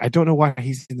included, I don't know why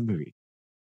he's in the movie,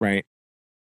 right?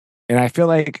 And I feel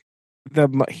like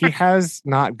he has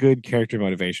not good character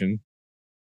motivation,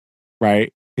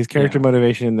 right? His character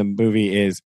motivation in the movie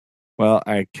is, well,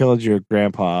 I killed your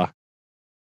grandpa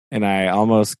and I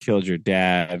almost killed your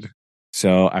dad,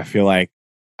 so I feel like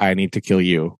I need to kill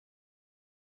you.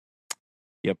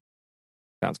 Yep.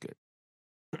 Sounds good.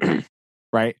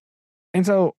 Right? And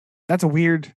so that's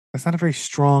not a very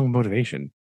strong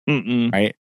motivation. Mm-mm.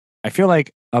 Right? I feel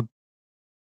like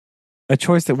a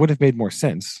choice that would have made more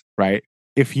sense, right?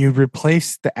 If you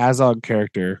replace the Azog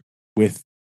character with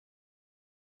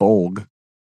Bolg,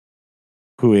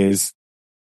 who is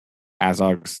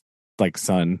Azog's like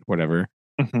son, whatever,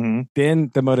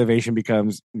 then the motivation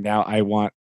becomes now I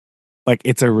want, like,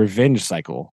 it's a revenge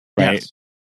cycle, right? Yes.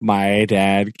 My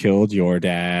dad killed your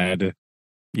dad.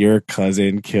 Your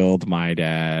cousin killed my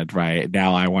dad, right?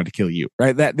 Now I want to kill you,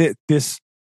 right? This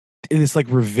like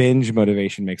revenge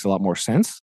motivation makes a lot more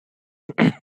sense.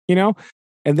 You know,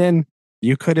 and then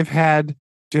you could have had,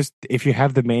 just if you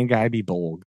have the main guy be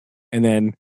Bolg and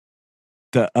then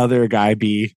the other guy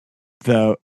be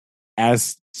the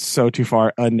as so too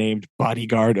far unnamed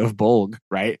bodyguard of Bolg,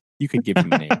 right? You could give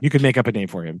him a name. You could make up a name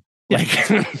for him. Like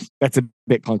that's a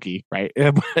bit clunky, right?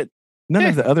 But none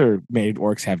of the other main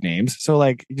orcs have names. So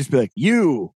like you just be like,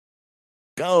 you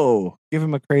go. Give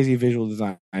him a crazy visual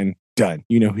design. Done.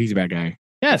 You know he's a bad guy.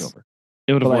 Yes.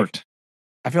 It would have worked.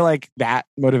 I feel like that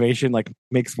motivation like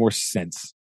makes more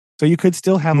sense. So you could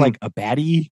still have like a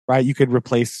baddie, right? You could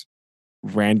replace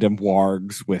random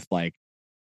wargs with like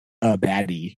a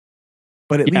baddie,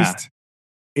 but at least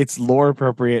it's lore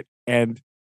appropriate and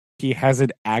he has an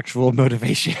actual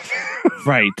motivation.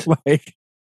 Right. Like,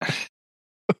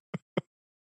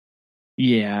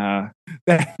 yeah.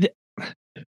 That's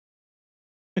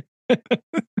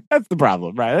the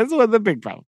problem, right? That's one of the big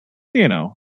problems. You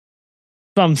know,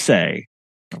 some say.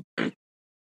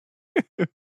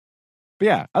 But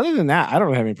yeah, other than that, I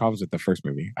don't have any problems with the first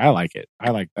movie. I like it.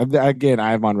 Again,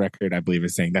 I'm on record, I believe,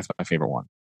 as saying that's my favorite one.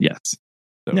 Yes.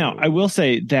 So. Now, I will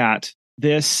say that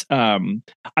this,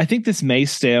 I think this may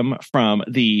stem from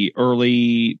the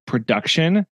early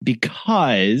production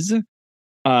because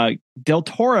Del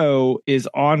Toro is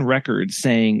on record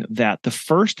saying that the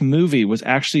first movie was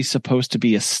actually supposed to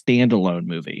be a standalone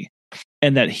movie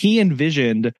and that he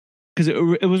envisioned, because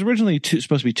it was originally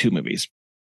supposed to be two movies.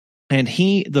 And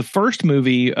the first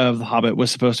movie of The Hobbit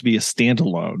was supposed to be a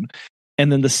standalone.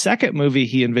 And then the second movie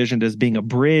he envisioned as being a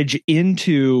bridge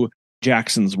into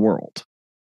Jackson's world.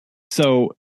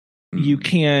 So you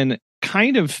can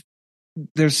kind of,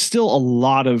 there's still a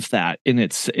lot of that in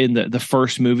the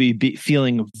first movie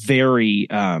feeling very,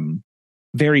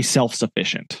 very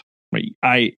self-sufficient. Right.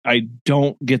 I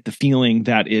don't get the feeling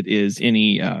that it is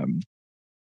any,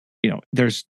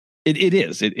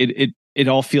 it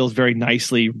all feels very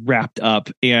nicely wrapped up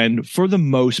and for the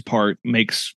most part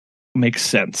makes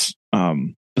sense.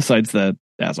 Besides the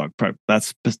Azog part,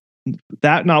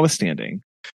 that notwithstanding,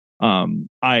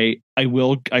 I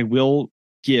will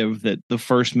give that the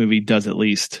first movie does at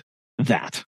least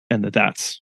that, and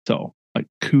that's so like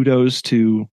kudos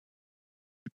to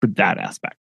for that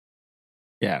aspect.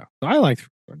 Yeah, I liked.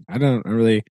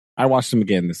 I watched them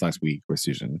again this last week with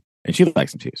Susan, and she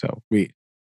likes them too. So we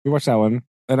watched that one.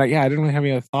 And I didn't really have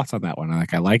any other thoughts on that one. I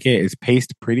like it. It's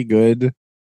paced pretty good.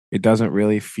 It doesn't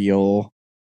really feel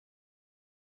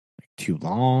like too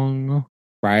long,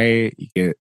 right? You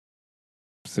get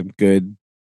some good,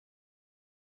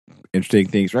 interesting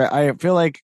things, right? I feel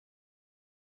like,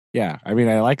 yeah. I mean,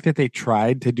 I like that they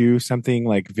tried to do something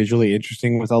like visually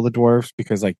interesting with all the dwarves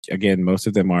because, like, again, most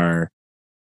of them are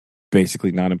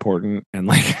basically not important and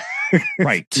like,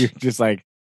 right? Just like,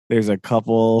 there's a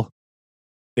couple.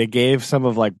 They gave some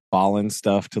of like Balin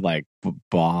stuff to like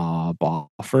Bob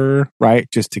Offer, right?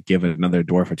 Just to give another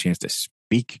dwarf a chance to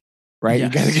speak, right?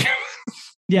 Yes. You gotta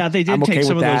yeah, they did take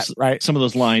some of those right? some of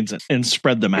those lines and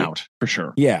spread them out for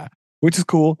sure. Yeah. which is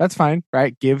cool. That's fine,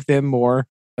 right? Give them more.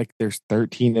 Like there's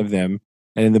 13 of them,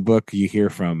 and in the book you hear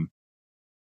from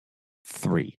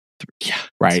 3. Yeah,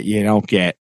 right. You don't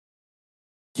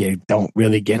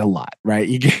really get a lot, right?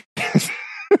 You get,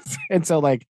 and so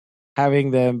like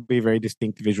having them be very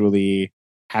distinct visually,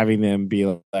 having them be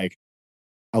like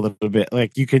a little bit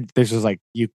like you could. There's just like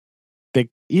they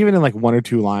even in like 1 or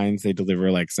 2 lines they deliver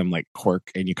like some like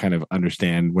quirk, and you kind of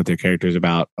understand what their character is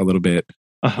about a little bit.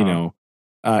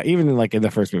 Even in like in the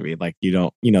first movie, like you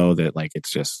don't that like it's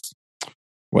just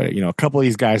what a couple of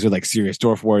these guys are like serious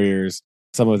dwarf warriors.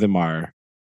 Some of them are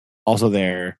also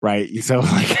there, right? So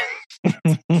like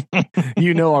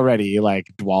already like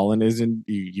Dwalin is in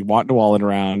you want Dwalin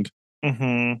around.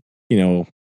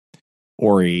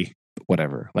 Ori,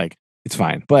 whatever, like it's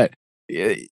fine. But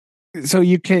so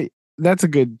you can that's a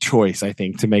good choice, I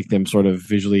think, to make them sort of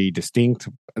visually distinct.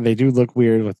 They do look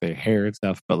weird with their hair and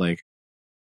stuff, but like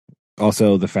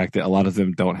also the fact that a lot of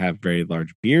them don't have very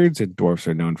large beards, and dwarfs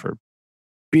are known for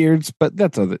beards, but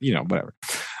that's other, whatever.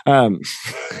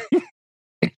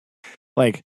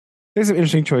 Like there's some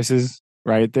interesting choices,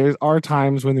 right? There are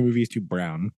times when the movie is too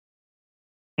brown.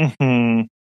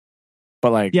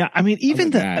 But like, yeah, I mean,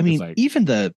 even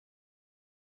the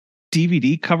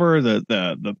DVD cover,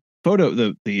 the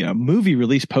photo, the movie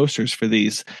release posters for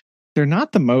these, they're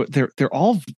not they're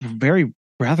all very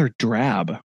rather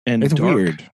drab and it's dark.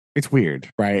 weird. It's weird,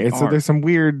 right? There's some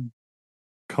weird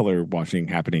color washing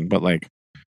happening, but like,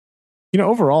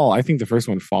 overall, I think the first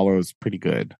one follows pretty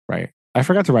good, right? I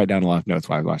forgot to write down a lot of notes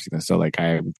while I was watching this, so like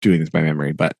I'm doing this by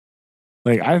memory, but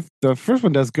like the first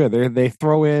one does good. They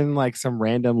throw in like some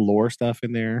random lore stuff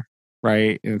in there,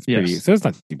 right? And it's pretty, so it's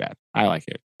not too bad. I like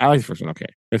it. I like the first one. Okay,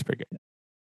 it's pretty good.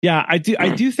 Yeah, I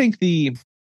do think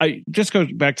I just go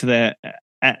back to the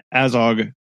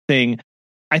Azog thing.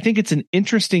 I think it's an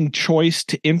interesting choice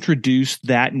to introduce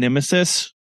that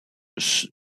nemesis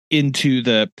into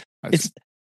it's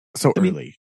so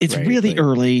early. It's really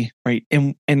early, right?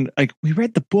 And like we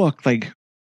read the book, like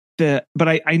but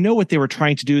I know what they were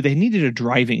trying to do. They needed a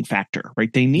driving factor,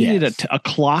 right? They needed a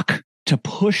clock to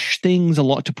push things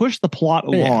along, to push the plot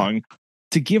along,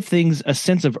 to give things a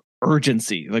sense of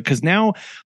urgency. Like, because now,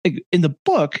 like, in the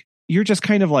book, you're just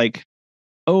kind of like,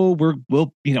 oh,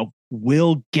 we'll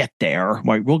get there.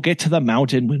 Right? We'll get to the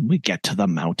mountain when we get to the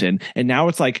mountain. And now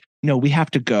it's like, no, we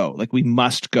have to go. Like, we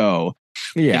must go.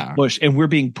 Yeah. And we're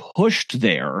being pushed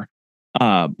there,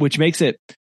 which makes it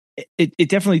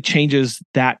definitely changes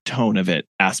that tone of it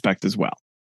aspect as well.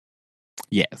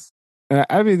 Yes.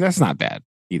 I mean, that's not bad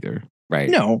either, right?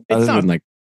 No, it's other than like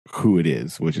who it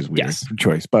is, which is weird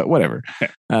choice, but whatever.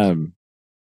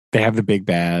 They have the big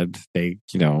bad. They,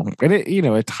 and it,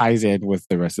 it ties in with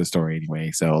the rest of the story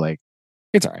anyway. So like,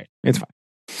 it's all right. It's fine.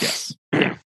 Yes.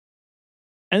 Yeah.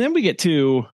 And then we get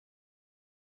to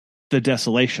the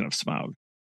desolation of Smaug.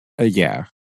 Yeah.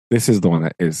 This is the one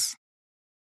that is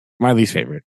my least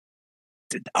favorite.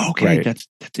 Okay. Right. That's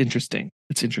interesting.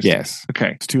 That's interesting. Yes.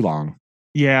 Okay. It's too long.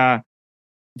 Yeah.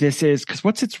 This is because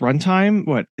what's its runtime?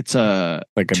 What? It's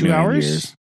like 2 hours?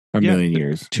 Years. A million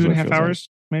years. 2.5 hours,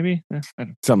 maybe?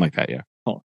 Something like that, yeah.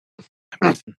 Oh.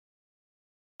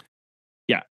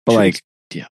 Yeah. But like,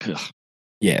 yeah.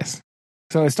 Yes.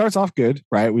 So it starts off good,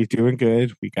 right? We're doing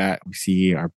good. We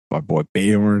see our boy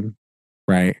Beorn,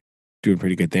 right? Doing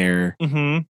pretty good there.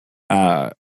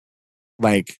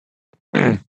 Like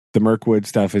the Mirkwood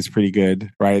stuff is pretty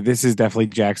good, right? This is definitely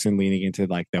Jackson leaning into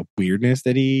like the weirdness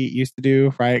that he used to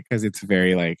do, right? Because it's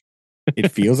very like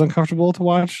it feels uncomfortable to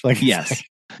watch. Like yes,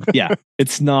 yeah, it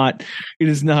is not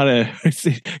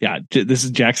yeah. This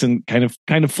is Jackson kind of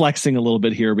flexing a little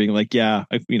bit here, being like, yeah,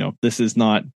 this is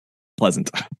not pleasant.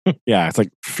 Yeah, it's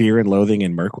like fear and loathing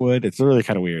in Mirkwood. It's really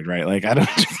kind of weird, right? Like I don't,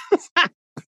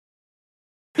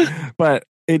 but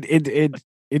it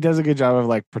does a good job of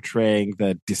like portraying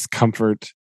the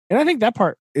discomfort. And I think that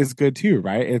part is good too,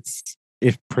 right? It's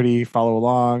pretty follow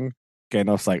along.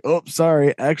 Gandalf's like, oh,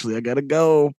 sorry, actually, I gotta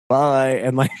go. Bye.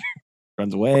 And like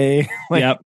runs away. Like,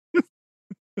 yep.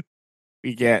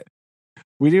 We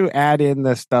do add in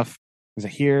the stuff. Is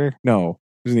it here? No,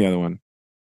 there's the other one.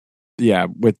 Yeah,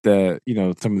 with the,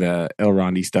 some of the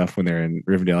Elrond stuff when they're in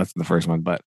Rivendell. That's in the first one.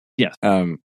 But yeah.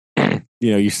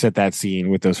 You set that scene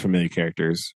with those familiar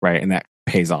characters, right? And that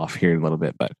pays off here a little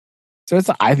bit. But so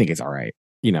I think it's all right.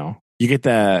 You get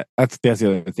that's the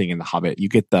other thing in The Hobbit. You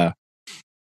get that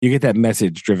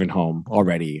message driven home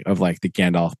already of like the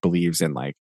Gandalf believes in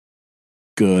like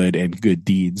good and good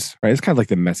deeds, right? It's kind of like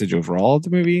the message overall of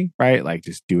the movie, right? Like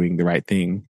just doing the right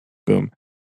thing. Boom.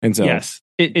 And so yes,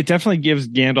 it definitely gives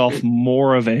Gandalf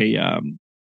more of a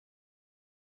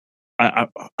how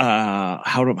am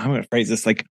I going to phrase this?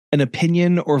 Like an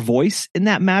opinion or voice in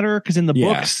that matter, because in the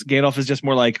books Gandalf is just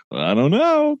more like, I don't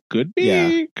know, could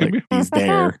be, could like be. he's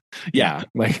there. Yeah,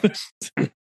 like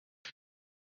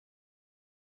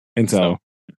and so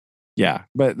yeah,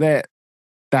 but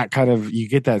that kind of, you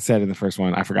get that said in the first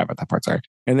one. I forgot about that part, sorry.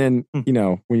 And then you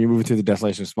know, when you move to the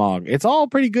Desolation of Smaug, it's all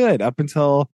pretty good up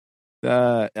until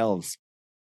the elves,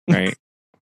 right?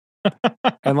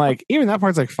 And like even that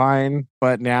part's like fine,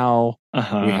 but now we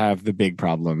have the big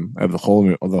problem of the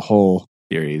whole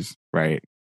series, right?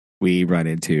 We run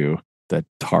into the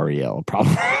Tariel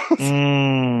problem.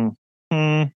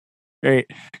 Right?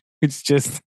 It's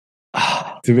just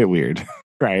it's a bit weird,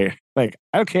 right? Like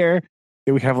I don't care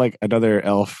that we have like another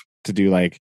elf to do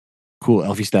like cool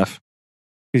elfy stuff,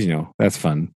 because you know that's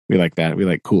fun. We like that. We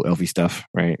like cool elfy stuff,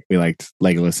 right? We liked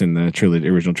Legolas in the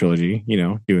original trilogy, you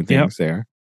know, doing things there.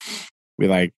 We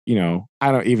like, you know,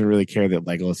 I don't even really care that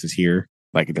Legolas is here.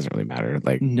 Like, it doesn't really matter.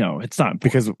 Like, no, it's not important.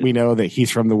 Because we know that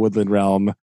he's from the Woodland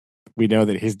Realm. We know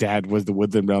that his dad was the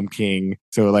Woodland Realm king.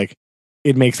 So, like,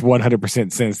 it makes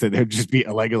 100% sense that there'd just be a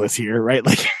Legolas here, right?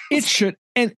 Like, it should.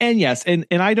 And yes, and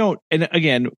I don't. And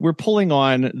again, we're pulling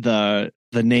on the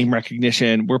name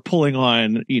recognition. We're pulling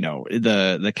on, you know,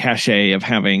 the cachet of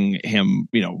having him,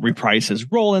 you know, reprise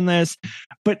his role in this,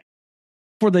 but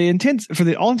for all intents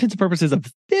and purposes of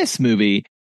this movie,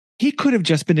 he could have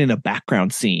just been in a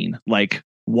background scene, like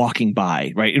walking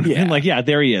by, right? And like, yeah,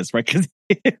 there he is, right? Because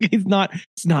it's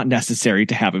not necessary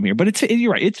to have him here. But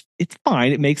you're right. It's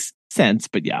fine. It makes sense.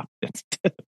 But yeah,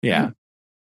 yeah.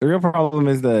 The real problem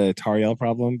is the Tariel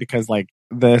problem, because like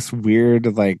this weird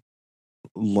like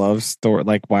love story,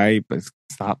 like why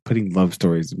stop putting love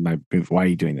stories in my movie? Why are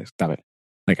you doing this? Stop it.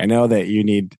 Like I know that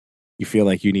you feel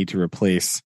like you need to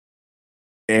replace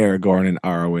Aragorn and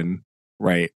Arwen,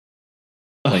 right?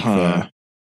 Like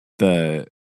the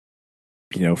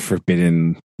you know,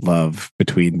 forbidden love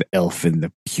between the elf and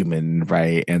the human,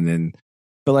 right? And then,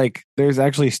 but like, there's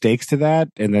actually stakes to that,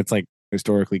 and that's like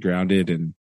historically grounded,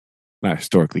 and not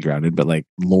historically grounded, but like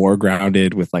lore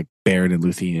grounded with like Beren and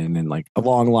Luthien, and like a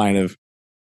long line of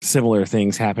similar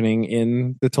things happening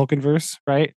in the Tolkienverse,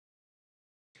 right?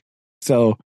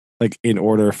 So, like, in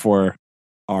order for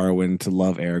Arwen to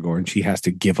love Aragorn, she has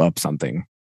to give up something.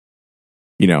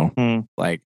 You know,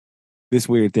 like this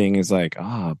weird thing is like,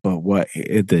 but what?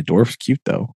 The dwarf's cute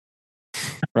though,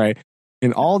 right?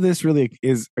 And all this really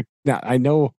is. Now I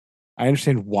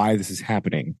understand why this is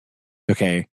happening.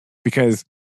 Okay, because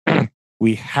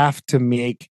we have to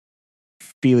make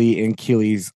Fili and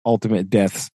Kili's ultimate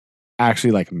deaths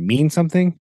actually like mean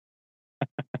something,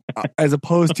 as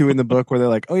opposed to in the book where they're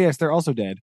like, oh yes, they're also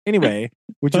dead. Anyway,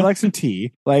 would you like some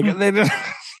tea? Like, they just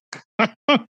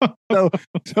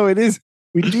so it is.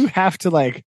 We do have to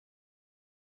like.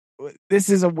 This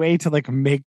is a way to like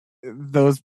make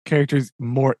those characters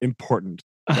more important,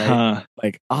 right?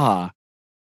 Like,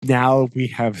 now we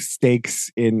have stakes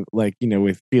in, like, you know,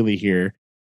 with Fili here.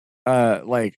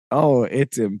 Like, oh,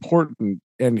 it's important,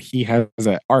 and he has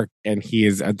an arc, and he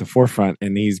is at the forefront,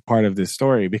 and he's part of this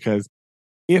story. Because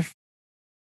if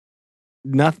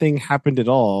nothing happened at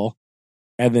all,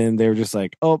 and then they were just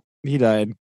like, oh, he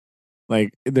died,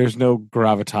 like, there's no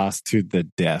gravitas to the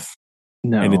death,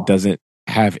 and it doesn't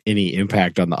have any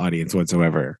impact on the audience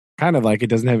whatsoever. Kind of like it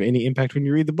doesn't have any impact when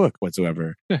you read the book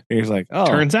whatsoever. And you're just like, oh,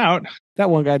 turns out that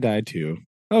one guy died too.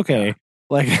 Okay,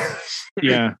 like,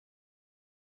 yeah.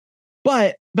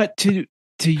 But to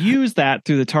use that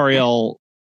through the Tariel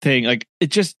thing, like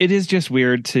it is just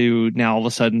weird to now all of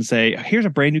a sudden say, here's a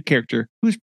brand new character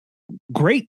who's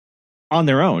great on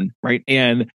their own, right?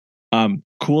 And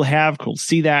cool to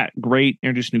see that, great,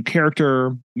 introduce a new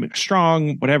character,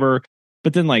 strong, whatever.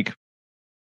 But then like,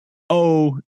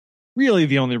 oh, really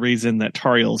the only reason that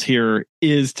Tariel's here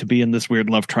is to be in this weird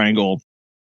love triangle,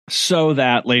 so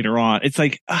that later on it's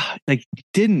like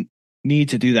didn't need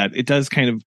to do that. It does kind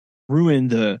of ruin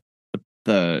the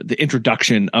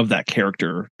introduction of that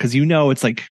character, because you know it's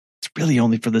like it's really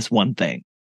only for this one thing.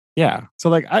 Yeah. So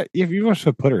like, if you want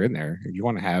to put her in there, if you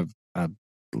want to have a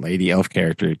lady elf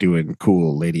character doing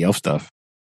cool lady elf stuff,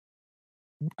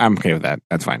 I'm okay with that.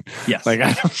 That's fine. Yes. Like,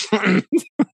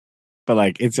 but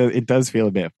like it does feel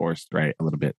a bit forced, right? A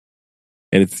little bit.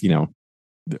 And it's, you know,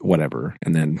 whatever.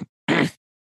 And then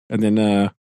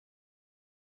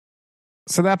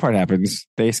so that part happens.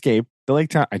 They escape the lake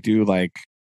town. I do like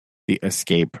the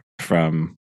escape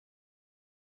from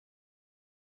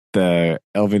the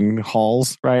elven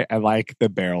halls, right? I like the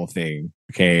barrel thing.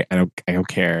 Okay, I don't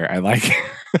care. I like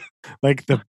like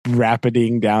the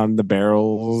rapiding down the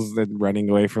barrels and running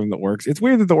away from the orcs. It's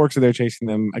weird that the orcs are there chasing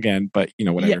them again, but you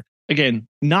know, whatever. again,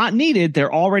 not needed.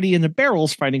 They're already in the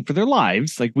barrels fighting for their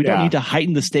lives. Like, we don't need to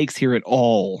heighten the stakes here at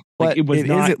all. Like, but it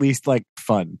is at least like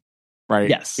fun, right?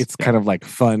 Yes. It's kind of like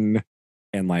fun,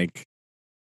 and like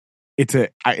it's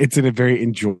in a very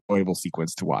enjoyable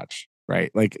sequence to watch, right?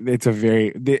 Like, it's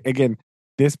again,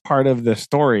 this part of the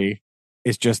story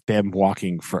is just them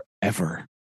walking forever.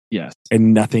 Yes.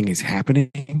 And nothing is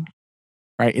happening.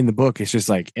 Right? In the book, it's just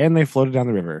like, and they floated down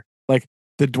the river. Like,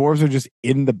 the dwarves are just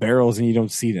in the barrels and you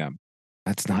don't see them.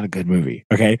 That's not a good movie.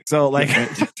 Okay. So like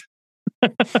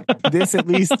this at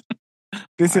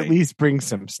least brings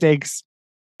some stakes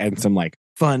and some like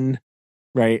fun.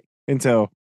 Right. And so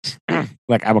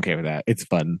like, I'm okay with that. It's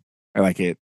fun. I like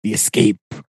it. The escape,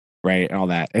 right? And all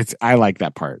that. I like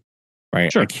that part.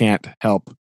 Right. Sure. I can't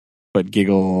help but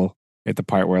giggle at the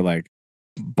part where like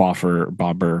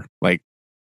Bobber like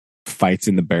fights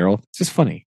in the barrel. It's just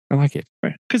funny. I like it.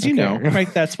 Right. Because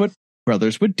right, that's what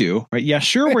brothers would do, right? Yeah,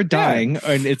 sure, we're dying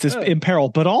and it's in peril,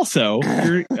 but also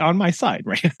you're on my side,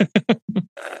 right?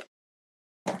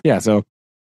 Yeah, so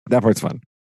that part's fun.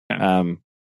 Yeah. And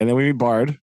then we meet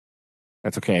Bard.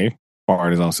 That's okay.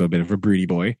 Bard is also a bit of a broody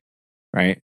boy,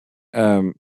 right?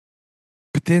 But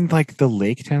then like the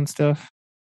Lake Town stuff,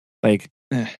 like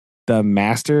the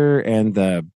master and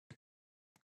the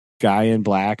guy in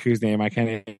black whose name I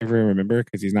can't even remember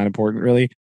because he's not important really.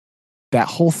 That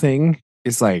whole thing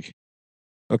is like,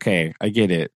 okay, I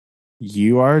get it.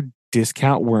 You are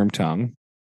discount Wormtongue.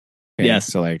 Okay? Yes.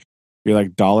 So like you're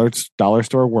like dollar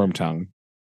store Wormtongue.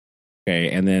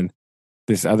 Okay, and then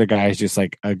this other guy is just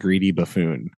like a greedy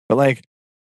buffoon. But like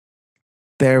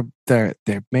they're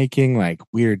making like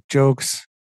weird jokes,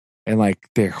 and like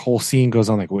their whole scene goes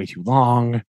on like way too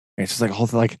long. And it's just like whole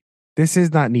like this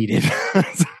is not needed.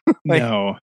 Like,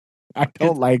 no, I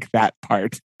don't like that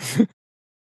part.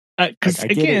 Because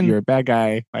like, again, you're a bad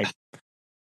guy. Like,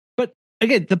 but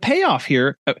again, the payoff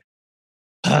here.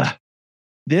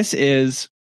 This is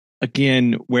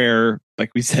again where,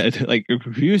 like we said, like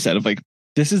you said, of like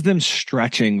this is them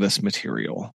stretching this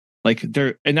material. Like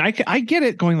I get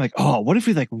it, going like, oh, what if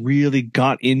we like really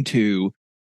got into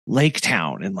Lake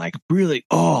Town and like really,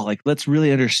 like let's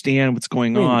really understand what's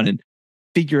going on and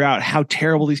figure out how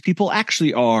terrible these people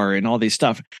actually are and all these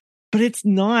stuff. But it's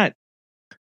not.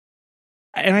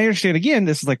 And I understand, again,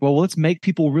 this is like, well, let's make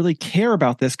people really care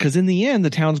about this because in the end, the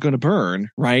town's going to burn,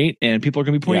 right? And people are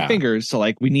going to be pointing fingers. So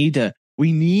like, we need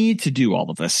to do all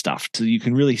of this stuff so you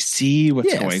can really see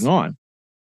what's going on.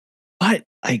 But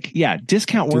like, yeah,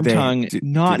 discount Wormtongue,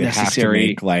 not necessary.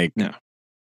 Have to make, like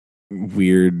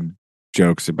weird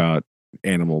jokes about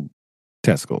animal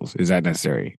testicles. Is that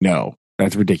necessary? No,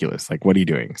 that's ridiculous. Like, what are you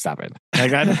doing? Stop it.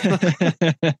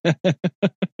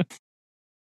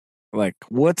 Like,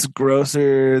 what's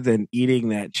grosser than eating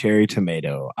that cherry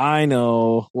tomato? I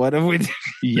know. What have we done?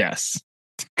 Yes.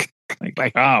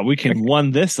 We can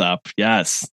one this up.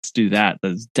 Yes, let's do that.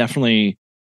 That's definitely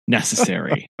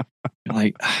necessary.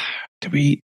 Like,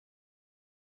 we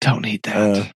don't need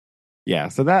that. Yeah,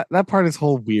 so that part is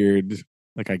whole weird.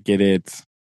 Like, I get it.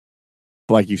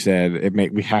 Like you said,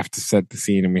 we have to set the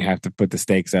scene and we have to put the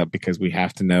stakes up because we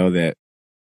have to know that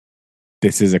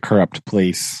this is a corrupt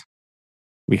place.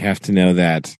 We have to know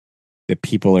that the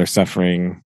people are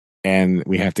suffering and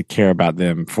we have to care about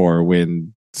them for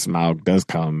when Smaug does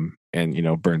come and,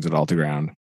 burns it all to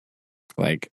ground.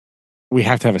 Like, we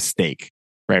have to have a stake,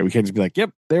 right? We can't just be like,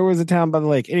 yep, there was a town by the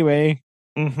lake. Anyway,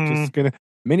 just gonna,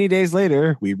 many days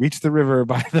later, we reach the river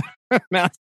by the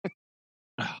mountain.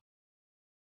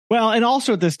 Well, and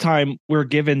also at this time, we're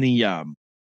given the,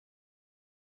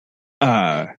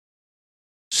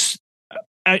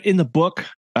 in the book,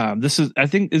 this is, I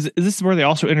think, is this where they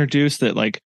also introduced that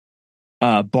like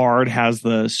Bard has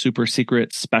the super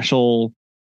secret special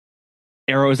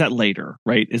arrow? Is that later,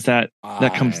 right? Is that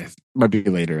comes might be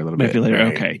later a little bit. Might be later.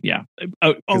 Right? Okay, yeah.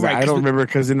 Right. I don't remember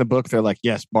because in the book they're like,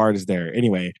 yes, Bard is there.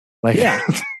 Anyway, like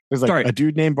there's like a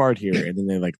dude named Bard here, and then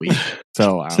they like leave.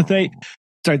 So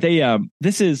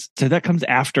that comes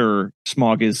after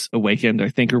Smaug is awakened, I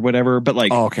think, or whatever. But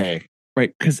like, okay,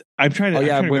 right? Because I'm trying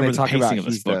to. When they talk about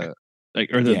this book.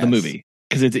 The movie,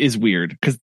 because it is weird.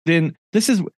 Because then this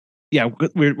is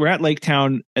we're at Lake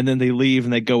Town and then they leave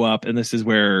and they go up and this is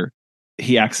where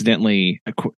he accidentally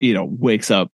wakes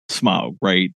up Smaug,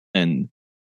 right? And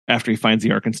after he finds the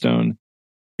Arkenstone,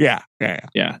 yeah.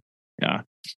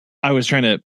 I was trying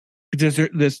to.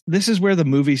 This is where the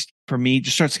movie for me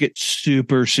just starts to get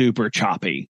super super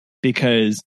choppy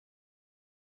because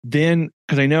I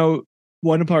know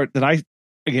one part that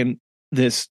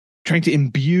this. Trying to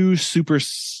imbue super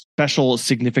special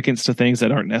significance to things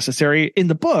that aren't necessary. In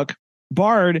the book,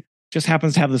 Bard just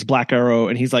happens to have this black arrow,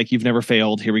 and he's like, "You've never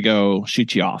failed. Here we go.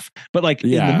 Shoot you off." But like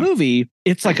in the movie,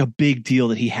 it's like a big deal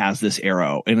that he has this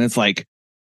arrow, and it's like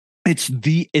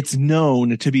it's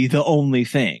known to be the only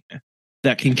thing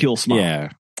that can kill Smog. Yeah.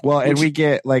 Well, and we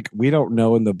get like, we don't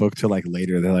know in the book till like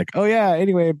later. They're like, oh yeah,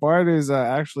 anyway, Bard is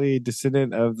actually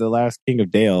descendant of the last king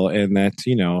of Dale, and that's,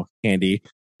 handy.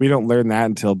 We don't learn that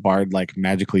until Bard like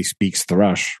magically speaks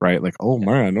Thrush, right? Like, oh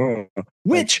man,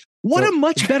 which what a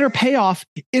much better payoff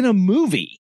in a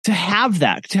movie to have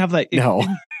that.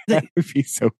 That would be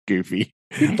so goofy.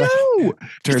 No,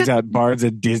 turns out Bard's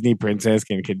a Disney princess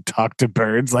and can talk to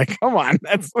birds. Like, come on,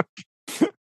 that's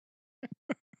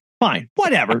fine,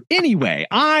 whatever. Anyway,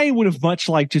 I would have much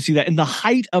liked to see that in the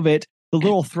height of it. The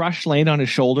little thrush land on his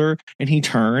shoulder, and he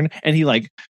turn and he like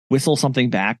whistles something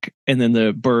back, and then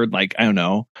the bird, like, I don't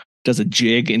know, does a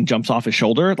jig and jumps off his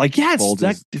shoulder. Like, yeah,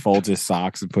 folds his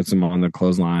socks and puts them on the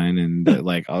clothesline, and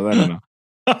like, I don't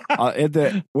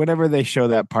know. Whenever they show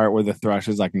that part where the thrush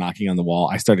is like knocking on the wall,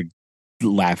 I started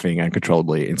laughing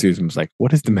uncontrollably, and Susan was like,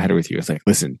 "What is the matter with you?" It's like,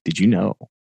 listen, did you know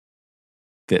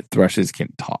that thrushes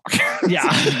can talk?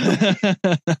 Yeah.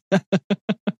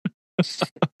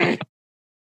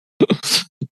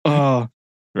 Oh,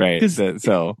 right.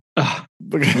 So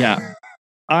yeah,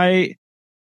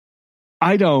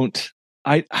 I don't.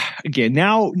 Again,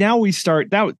 now we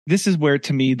start. This is where,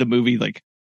 to me, the movie, like,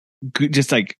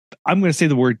 just like, I'm going to say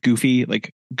the word goofy,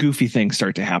 like goofy things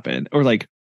start to happen, or like,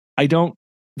 I don't.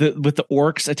 With the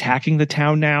orcs attacking the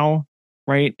town now,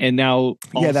 right? And now,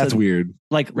 that's weird.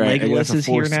 Like, right? Legolas is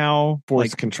here now.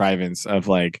 Forced contrivance of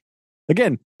like,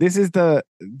 again, this is the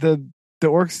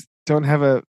orcs don't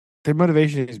have their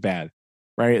motivation is bad,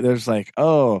 right? There's like,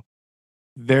 oh,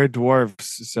 they're dwarves,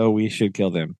 so we should kill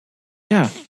them. Yeah,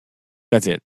 that's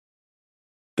it.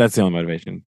 That's the only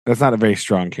motivation. That's not a very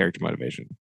strong character motivation,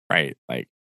 right? Like,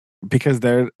 because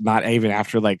they're not even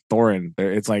after like Thorin.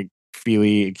 It's like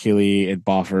Feely, Achille, and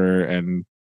Boffer, and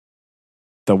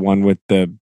the one with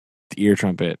the ear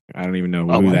trumpet. I don't even know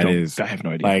who that is. I have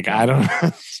no idea. Like, I don't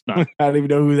even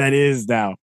know who that is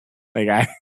now. Like, I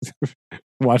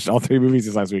watched all 3 movies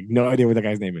this last week. No idea what that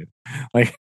guy's name is.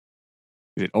 Like,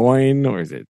 is it Oin or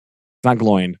is it? It's not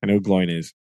Gloin. I know who Gloin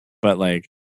is, but like,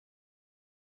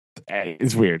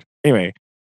 it's weird. Anyway,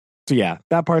 so yeah,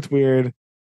 that part's weird.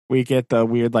 We get the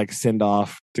weird like send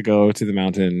off to go to the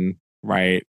mountain,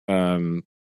 right?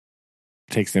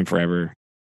 Takes them forever,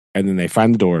 and then they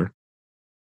find the door.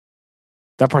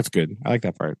 That part's good. I like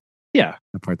that part. Yeah,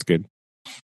 that part's good.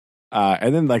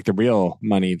 And then like the real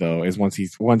money though is once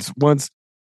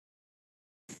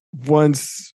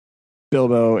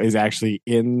Bilbo is actually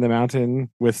in the mountain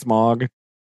with Smog.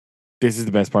 This is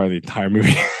the best part of the entire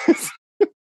movie.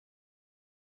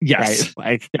 Yes,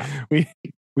 right? Like,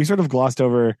 we sort of glossed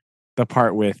over the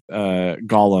part with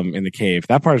Gollum in the cave.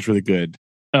 That part is really good.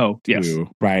 Oh, yes.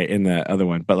 Right, in the other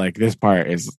one. But like this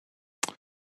part's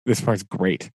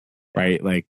great, right?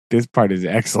 Like this part is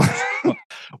excellent.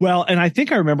 Well, and I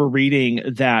think I remember reading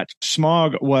that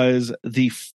Smog was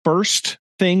the first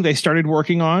thing they started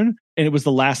working on, and it was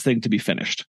the last thing to be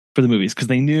finished for the movies because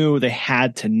they knew they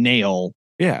had to nail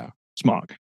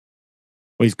Smog.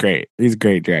 Well, he's great. He's a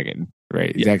great dragon,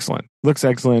 right? He's excellent. Looks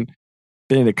excellent.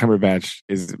 Benedict Cumberbatch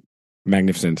is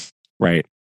magnificent, right?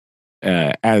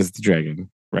 As the dragon.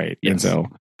 Right. Yes. And so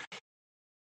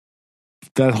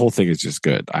that whole thing is just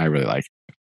good. I really like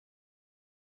it.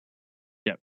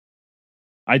 Yep.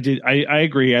 I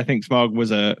agree. I think Smog was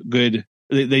a good,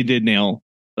 they did nail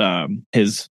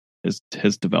his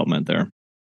development there.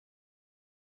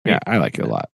 Yeah, I like it a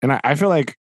lot. And I feel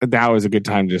like now is a good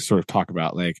time to sort of talk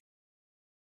about like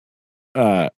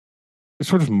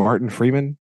sort of Martin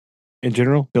Freeman in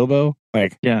general, Bilbo.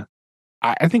 Like, yeah.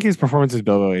 I think his performance as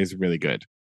Bilbo is really good.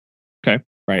 Okay.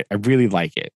 Right. I really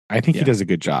like it. I think he does a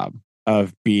good job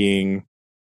of he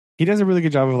does a really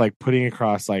good job of like putting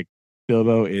across like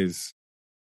Bilbo is,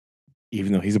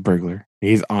 even though he's a burglar,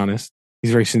 he's honest.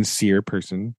 He's a very sincere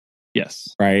person. Yes.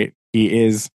 Right. He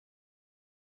is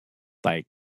like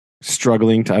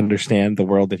struggling to understand the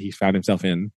world that he's found himself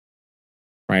in.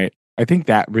 Right. I think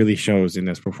that really shows in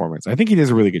this performance. I think he does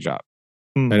a really good job.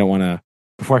 I don't want to,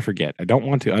 before I forget, I don't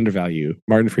want to undervalue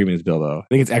Martin Freeman as Bilbo. I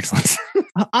think it's excellent.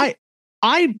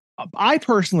 I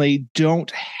personally don't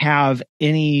have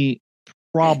any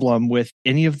problem with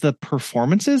any of the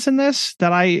performances in this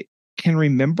that I can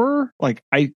remember. Like,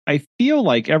 I feel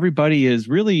like everybody is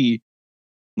really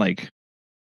like,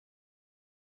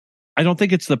 I don't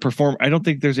think it's I don't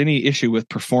think there's any issue with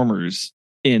performers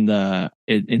in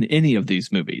any of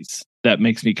these movies that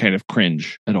makes me kind of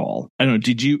cringe at all. I don't know.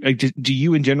 Do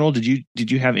you in general, did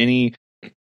you have any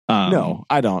No,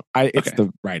 I don't. It's okay.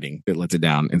 the writing that lets it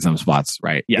down in some spots,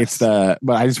 right? Yes. But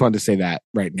I just wanted to say that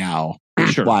right now.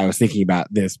 Sure. While I was thinking about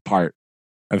this part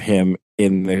of him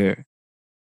in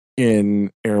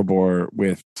Erebor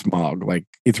with Smog, like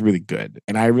it's really good,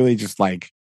 and I really just like.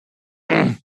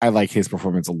 I like his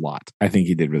performance a lot. I think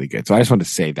he did really good. So I just wanted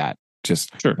to say that, just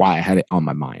why I had it on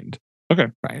my mind. Okay,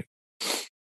 right.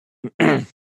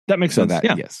 That makes sense.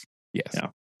 Yeah. Yes.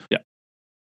 Yeah.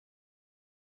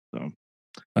 So,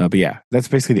 but yeah, that's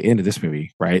basically the end of this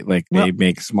movie, right? Like they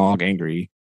make Smog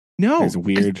angry. No, it's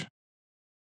weird.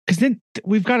 Because then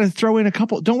we've got to throw in a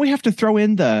couple. Don't we have to throw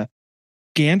in the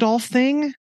Gandalf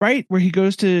thing, right? Where he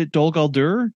goes to Dol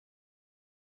Guldur.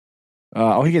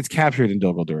 He gets captured in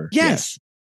Dol Guldur. Yes.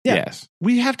 Yeah. Yes.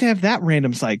 We have to have that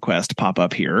random side quest pop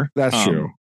up here. That's true.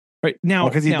 Right now,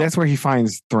 because that's where he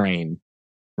finds Thrain.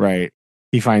 Right,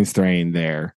 he finds Thrain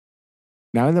there.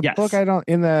 Now in the book,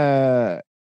 in the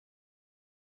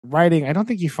writing, I don't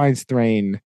think he finds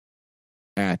Thrain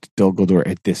at Dol Guldur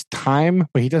at this time,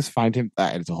 but he does find him.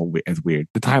 It's weird.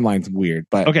 The timeline's weird,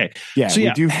 but okay. Yeah, so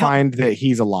we do find that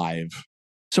he's alive.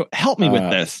 So help me with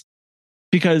this,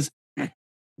 because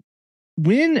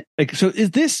is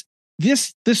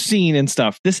this scene and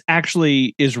stuff, this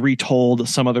actually is retold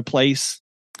some other place?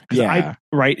 Yeah.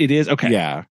 Right. It is. Okay.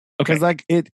 Yeah. Okay. Because like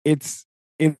it's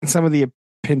in some of the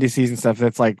appendices and stuff.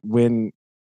 That's like when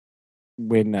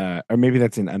or maybe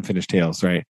that's in Unfinished Tales,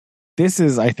 right? This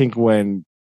is, I think, when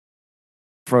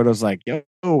Frodo's like, "Yo,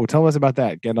 tell us about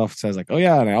that." Gandalf says like, "Oh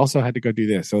yeah, and I also had to go do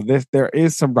this." So there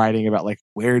is some writing about like,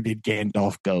 where did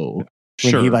Gandalf go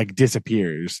when he like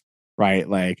disappears, right?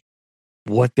 Like,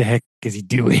 what the heck is he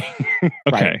doing? Okay.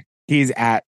 Right? He's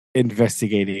at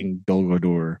investigating Dol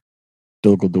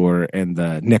Guldur and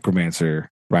the necromancer,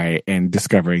 right? And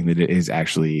discovering that it is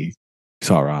actually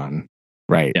Sauron,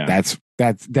 right? Yeah.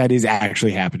 That is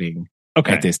actually happening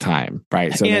at this time,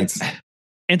 right? So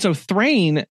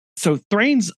so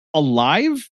Thrain's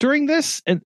alive during this,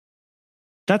 and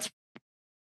that's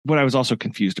what I was also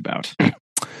confused about.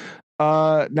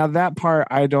 Now that part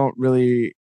I don't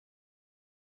really.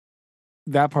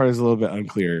 That part is a little bit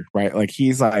unclear, right? Like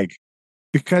he's like,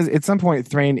 because at some point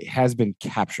Thrain has been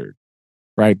captured,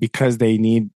 right? Because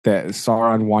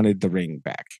Sauron wanted the ring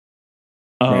back.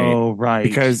 Oh, right.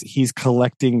 Because he's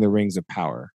collecting the rings of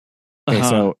power. Okay,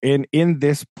 so in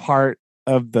this part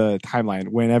of the timeline,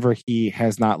 whenever he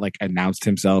has not like announced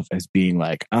himself as being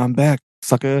like, "I'm back,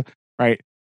 sucker," right?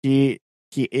 He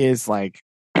is like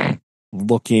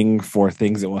looking for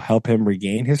things that will help him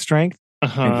regain his strength,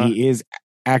 and he is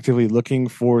actively looking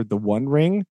for the One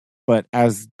Ring, but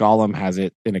as Gollum has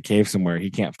it in a cave somewhere, he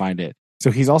can't find it.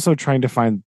 So he's also trying to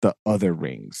find the other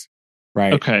rings,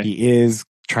 right? Okay. He is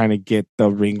trying to get the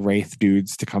Ring Wraith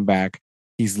dudes to come back.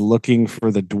 He's looking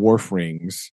for the dwarf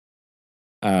rings.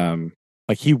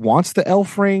 Like he wants the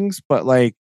elf rings, but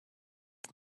like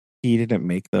he didn't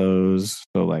make those.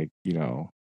 So like, he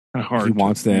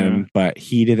wants them, but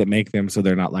he didn't make them, so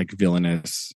they're not like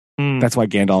villainous. That's why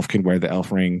Gandalf can wear the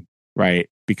elf ring, right?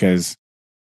 Because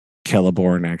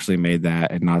Celeborn actually made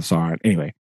that and not Sauron.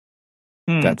 Anyway,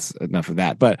 that's enough of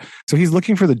that. But so he's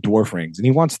looking for the dwarf rings and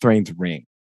he wants Thrain's ring.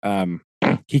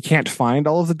 He can't find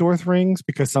all of the dwarf rings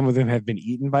because some of them have been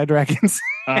eaten by dragons.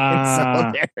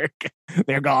 And so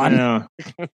they're gone.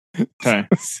 Okay.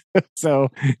 So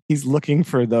he's looking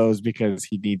for those because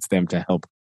he needs them to help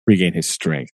regain his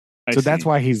strength. That's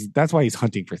why he's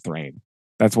hunting for Thrain.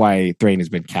 That's why Thrain has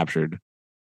been captured.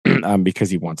 Because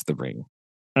he wants the ring.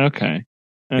 Okay.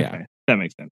 Yeah. That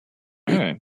makes sense.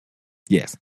 Okay.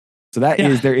 Yes. So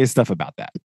there is stuff about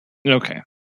that. Okay.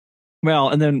 Well,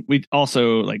 and then we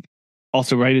also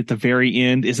right at the very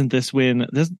end, isn't this when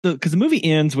because the movie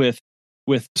ends with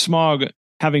Smog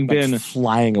having been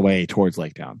flying away towards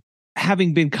Lake Town,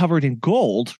 having been covered in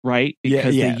gold, right?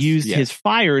 Because they used his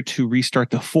fire to restart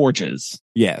the forges.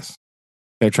 Yes.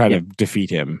 They're trying to defeat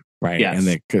him, right? Yes.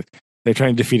 And they're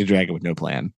trying to defeat a dragon with no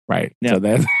plan, right? Yeah. So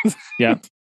that's yeah.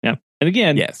 And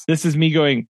again, this is me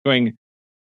going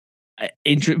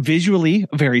visually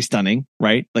very stunning,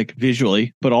 right? Like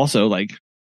visually, but also like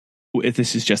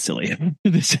this is just silly.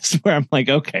 This is where I'm like,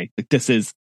 okay, this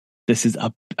is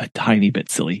a tiny bit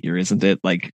silly here, isn't it?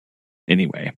 Like,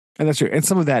 anyway, and that's true. And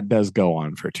some of that does go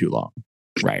on for too long,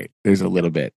 right? There's a little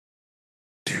bit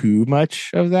too much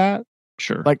of that.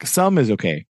 Sure, like some is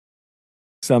okay.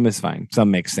 Some is fine. Some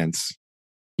makes sense.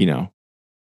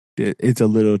 It's a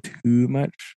little too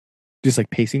much, just like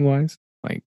pacing wise.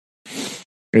 Like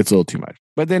it's a little too much.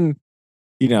 But then,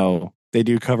 they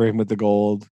do cover him with the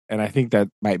gold, and I think that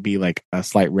might be like a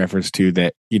slight reference to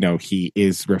that. He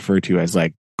is referred to as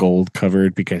like gold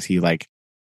covered because he like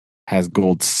has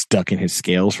gold stuck in his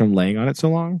scales from laying on it so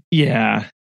long. Yeah.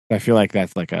 I feel like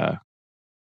that's like a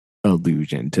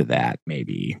allusion to that,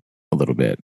 maybe a little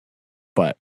bit.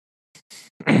 But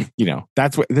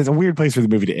there's a weird place for the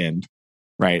movie to end,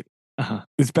 right?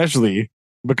 Especially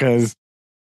because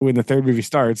when the third movie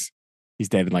starts, he's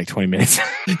dead in like 20 minutes.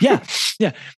 Yeah.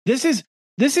 This is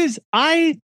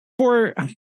for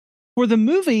the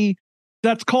movie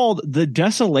that's called The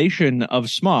Desolation of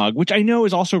Smog, which I know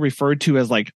is also referred to as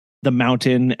like the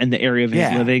mountain and the area of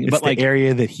his living, but like the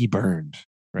area that he burned.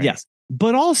 Right? Yes,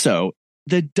 but also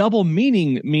the double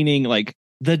meaning like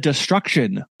the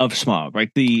destruction of Smog,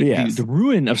 right? The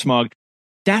ruin of Smog.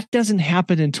 That doesn't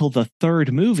happen until the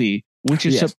third movie, which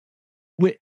is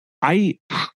I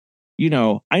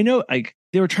know like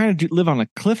they were trying to live on a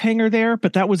cliffhanger there,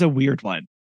 but that was a weird one.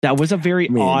 That was a very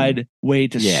odd way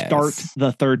to start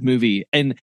the third movie.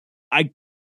 And I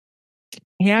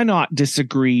cannot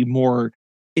disagree more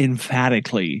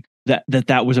emphatically that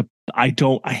was I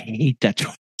hate that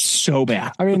so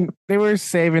bad. I mean, they were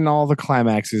saving all the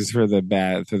climaxes for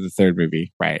the third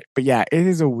movie, right? But yeah,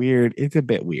 it's a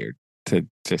bit weird to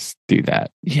just do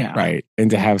that. Yeah. Right. And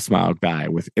to have Smile die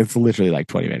it's literally like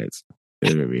 20 minutes in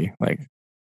the movie. Like,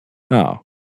 oh,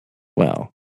 well.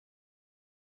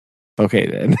 Okay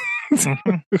then.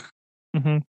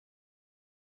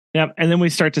 Yep. And then we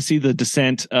start to see the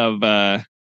descent of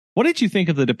what did you think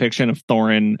of the depiction of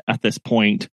Thorin at this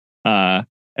point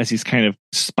as he's kind of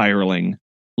spiraling,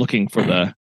 looking for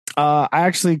the I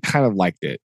actually kind of liked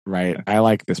it, right? I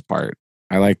like this part.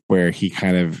 I like where he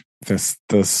kind of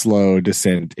the slow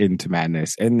descent into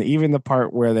madness. And even the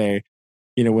part where they,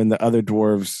 when the other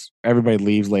dwarves, everybody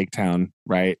leaves Lake Town,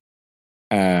 right?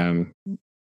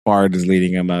 Bard is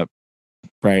leading them up,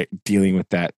 right? Dealing with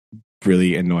that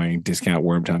really annoying discount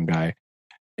Wormtongue guy.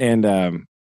 And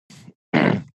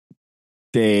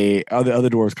the other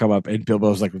dwarves come up and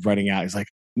Bilbo's like running out. He's like,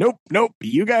 nope,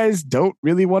 you guys don't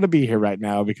really want to be here right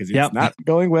now because it's not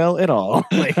going well at all.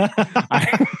 Like,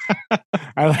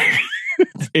 I like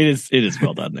it is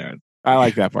well done there. I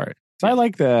like that part. So I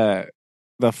like the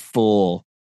full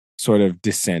sort of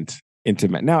descent into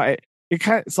now it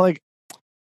kind of, it's like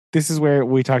this is where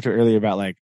we talked earlier about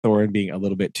like Thorin being a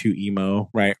little bit too emo,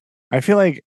 right? I feel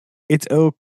like it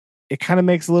kind of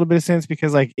makes a little bit of sense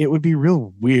because like it would be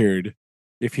real weird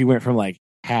if he went from like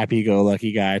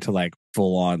happy-go-lucky guy to like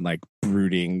full-on like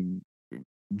brooding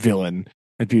villain.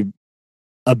 It'd be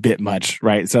a bit much,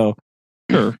 right? So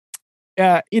sure,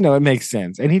 yeah, it makes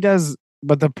sense, and he does.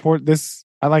 But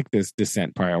I like this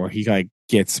descent part where he like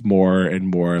gets more and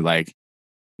more like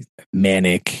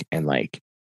manic and like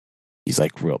he's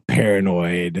like real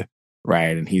paranoid,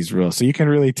 right? And he's real, so you can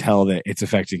really tell that it's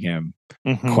affecting him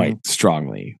quite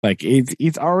strongly. Like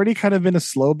it's already kind of been a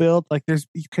slow build. Like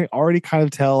you can already kind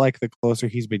of tell like the closer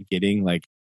he's been getting, like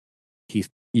he's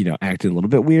acting a little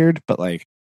bit weird, but like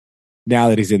now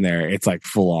that he's in there, it's like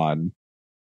full on,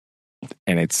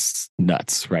 and it's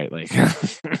nuts, right? Like,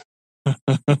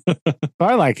 but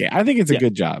I like it. I think it's a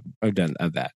good job of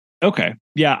that. Okay,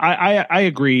 yeah, I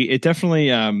agree. It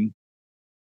definitely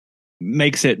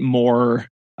makes it more.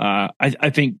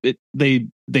 I think they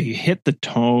hit the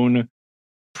tone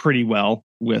pretty well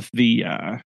with the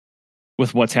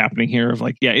with what's happening here. Of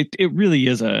like, yeah, it really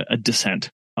is a descent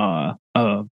of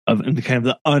and kind of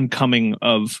the uncoming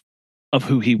of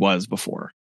who he was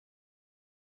before.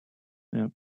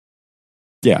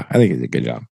 Yeah, I think it's a good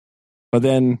job. But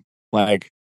then like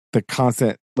the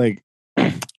constant like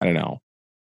I don't know,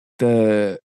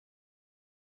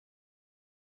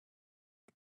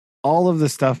 all of the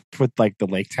stuff with like the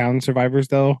Lake Town survivors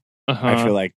though, I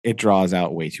feel like it draws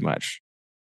out way too much.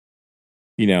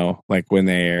 Like when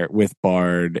they're with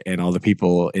Bard and all the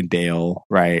people in Dale,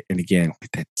 right? And again,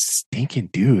 with that stinking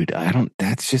dude,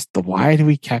 that's just why do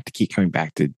we have to keep coming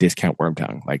back to discount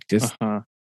Wormtongue? Like just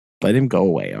let him go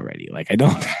away already. Like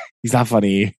he's not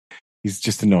funny. He's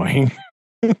just annoying.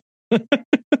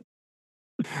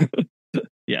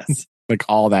 Yes. Like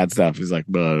all that stuff is like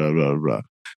blah, blah, blah,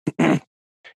 blah.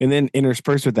 And then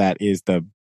interspersed with that is the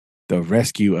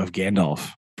rescue of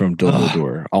Gandalf from Dol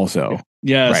Guldur also.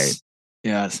 Yes. Right.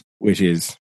 Yes. Which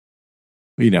is,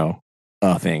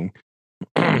 a thing.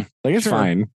 Like it's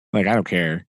fine. Like I don't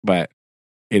care. But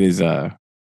it is again,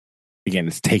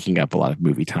 it's taking up a lot of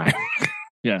movie time.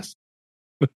 Yes.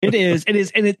 It is.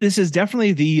 And this is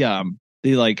definitely the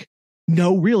like,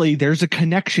 no, really, there's a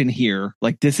connection here.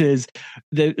 Like this is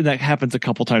that happens a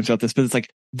couple times throughout this, but it's like,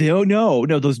 no,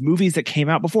 those movies that came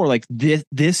out before, like this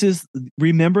is,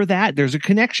 remember that there's a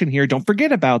connection here. Don't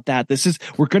forget about that.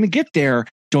 We're going to get there.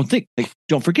 Don't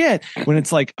forget when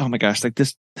it's like, oh my gosh, like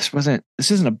this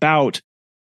isn't about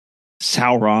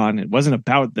Sauron. It wasn't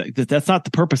about that's not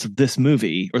the purpose of this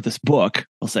movie or this book.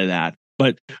 I'll say that,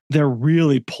 but they're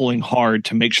really pulling hard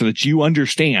to make sure that you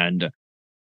understand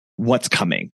what's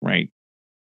coming, right?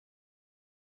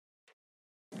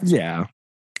 Yeah,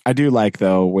 I do like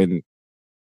though when.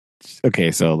 Okay,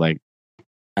 so like,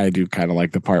 I do kind of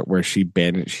like the part where she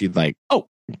like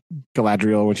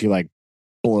Galadriel when she like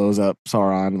blows up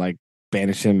Sauron, like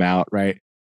banish him out, right?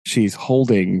 She's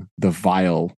holding the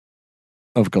vial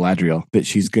of Galadriel that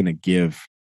she's gonna give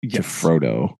to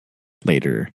Frodo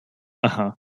later.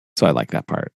 So I like that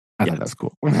part. I thought that's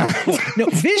cool. No,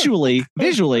 visually,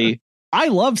 I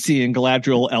love seeing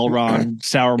Galadriel, Elrond,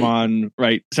 Saruman,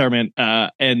 right? Saruman,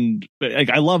 and like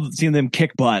I love seeing them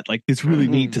kick butt. Like it's really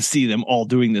neat to see them all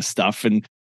doing this stuff and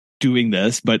doing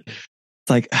this, but it's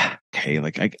like, okay,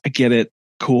 like I get it.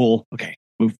 Cool. Okay.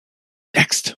 Move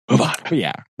on. But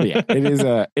yeah.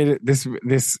 It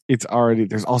is it's already,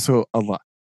 there's also a lot.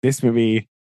 This movie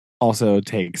also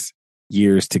takes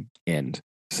years to end.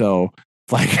 So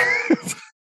like,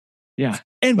 yeah.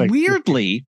 And like,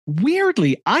 weirdly,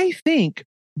 I think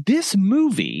this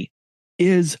movie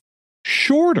is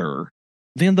shorter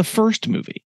than the first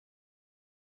movie.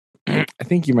 I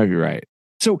think you might be right.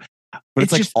 So, but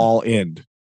it's like just all end.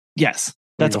 Yes.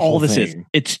 That's all this is.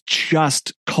 It's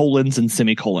just colons and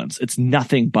semicolons. It's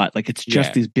nothing but like, it's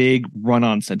just these big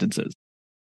run-on sentences.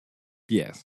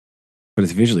 Yes. But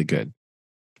it's visually good.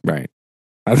 Right.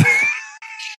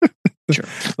 Sure.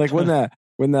 Like when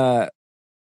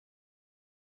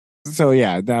so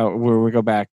yeah, now when we go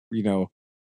back, you know,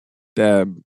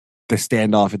 the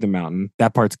standoff at the mountain,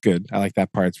 that part's good. I like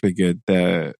that part. It's pretty good.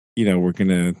 We're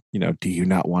gonna, do you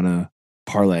not want to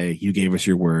parlay? You gave us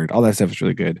your word. All that stuff is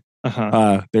really good.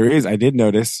 I did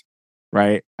notice,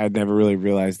 right? I'd never really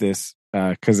realized this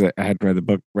because I hadn't read the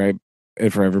book, right, in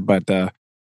forever. But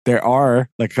there are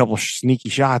like a couple sneaky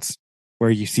shots where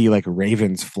you see like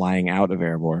ravens flying out of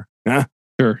Erebor.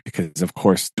 Sure. Because of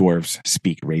course dwarves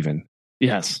speak raven.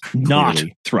 Yes. Not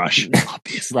thrush.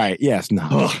 Obviously. Right. Yes.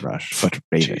 Not thrush, but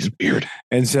raven. Jeez, weird.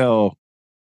 And so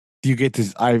you get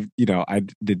this. I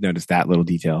did notice that little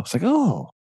detail. It's like, oh,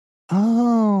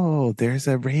 there's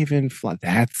a raven fly.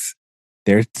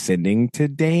 They're sending to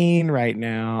Dane right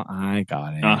now. I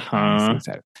got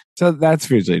it. So that's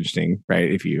visually interesting,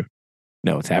 right? If you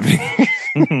know what's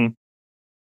happening.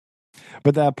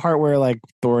 But that part where like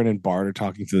Thorin and Bard are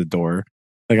talking to the door,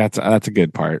 like that's a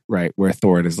good part, right? Where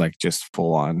Thorin is like just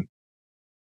full on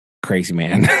crazy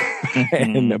man,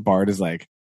 and Bard is like,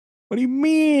 "What do you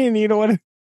mean? You know what?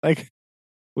 Like,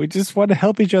 we just want to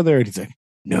help each other." And he's like,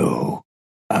 "No,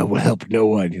 I will help no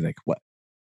one." He's like, "What?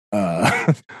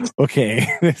 Okay,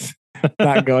 it's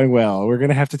not going well. We're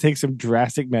gonna have to take some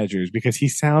drastic measures because he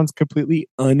sounds completely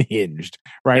unhinged,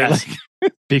 right? Yes.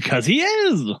 Like, because he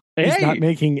is. He's not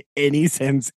making any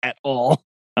sense at all."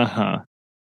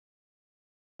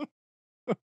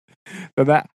 So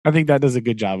that, I think that does a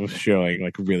good job of showing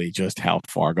like really just how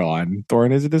far gone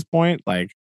Thorin is at this point.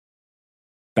 Like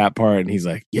that part, and he's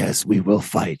like, "Yes, we will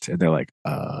fight," and they're like,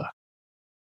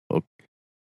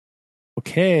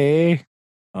 "Okay,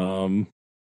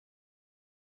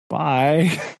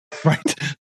 bye." Right.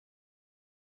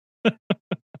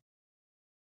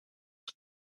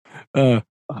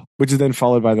 Which is then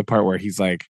followed by the part where he's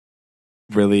like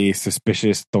really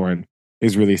suspicious. Thorin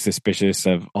is really suspicious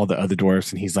of all the other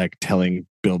dwarfs, and he's like telling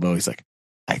Bilbo, he's like,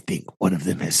 "I think one of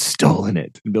them has stolen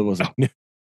it." And Bilbo's like,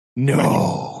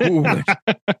 "No,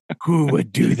 who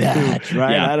would do that?"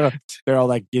 Right? Yeah. I don't know. They're all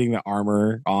like getting the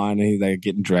armor on, and he's like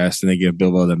getting dressed, and they give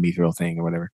Bilbo the mithril thing or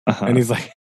whatever. And he's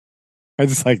like, I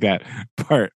just like that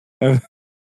part.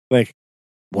 Like,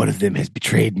 one of them has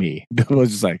betrayed me.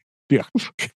 Bilbo's just like, yeah.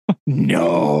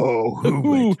 No,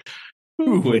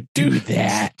 who would do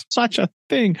that? Such a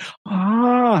thing.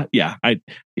 Yeah.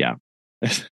 There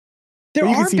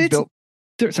are bits.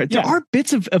 There are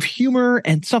bits of humor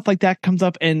and stuff like that comes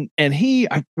up, and he,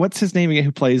 what's his name again?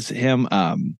 Who plays him?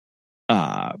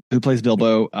 Who plays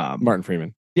Bilbo? Martin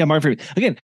Freeman. Yeah, Martin Freeman.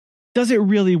 Again, does it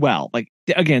really well. Like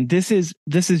again, this is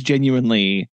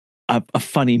genuinely a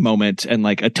funny moment and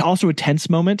like also a tense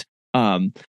moment.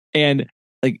 And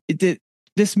like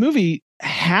this movie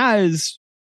has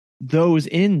those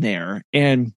in there,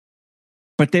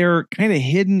 but they're kind of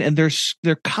hidden, and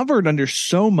they're covered under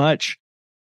so much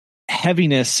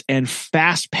heaviness and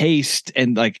fast paced,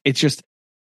 and like it's just,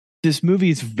 this movie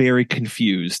is very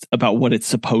confused about what it's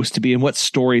supposed to be and what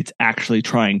story it's actually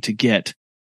trying to get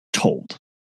told.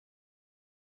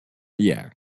 Yeah,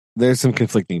 there's some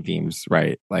conflicting themes,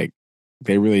 right? Like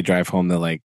they really drive home the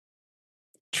like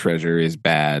treasure is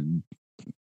bad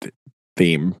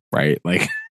theme, right? Like,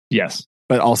 yes,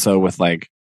 but also with like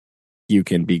you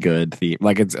can be good theme.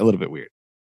 Like it's a little bit weird.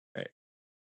 Right.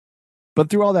 But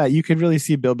through all that, you can really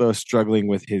see Bilbo struggling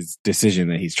with his decision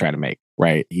that he's trying to make,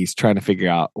 right? He's trying to figure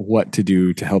out what to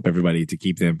do to help everybody to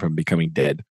keep them from becoming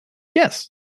dead. Yes.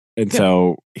 And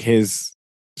so his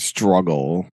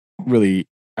struggle really,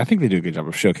 I think they do a good job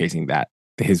of showcasing that,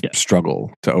 his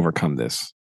struggle to overcome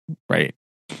this, right?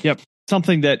 Yep.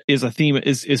 Something that is a theme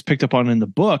is picked up on in the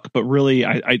book, but really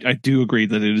I do agree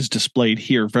that it is displayed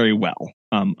here very well,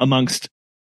 amongst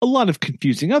a lot of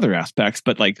confusing other aspects.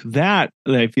 But like that,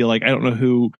 I feel like I don't know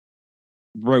who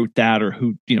wrote that or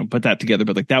who put that together,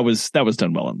 but like that was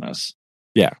done well in this.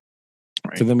 Yeah.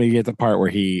 Right. So then we get the part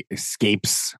where he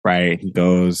escapes, right? He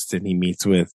goes and he meets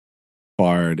with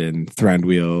Bard and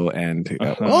Thranduil and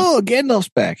Gandalf's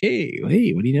back. Hey, what do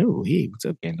you know? Hey, what's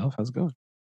up, Gandalf? How's it going?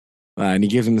 And he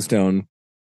gives him the stone,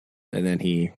 and then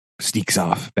he sneaks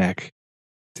off back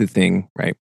to the thing,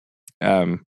 right?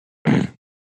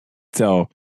 So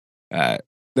that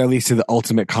leads to the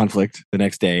ultimate conflict the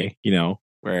next day,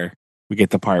 where we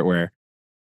get the part where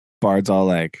Bard's all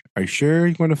like, "Are you sure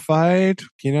you want to fight?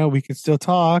 We can still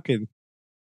talk." And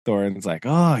Thorin's like,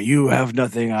 "Oh, you have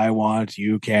nothing I want.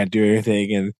 You can't do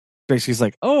anything." And basically he's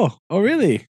like, "Oh,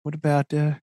 really? What about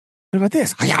this?"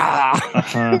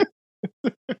 Uh-huh.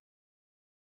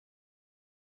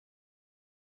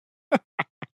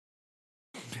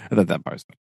 I thought that part was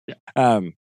fun. Yeah.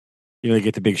 They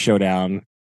get the big showdown,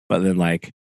 but then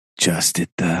like just at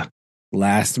the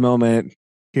last moment,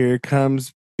 here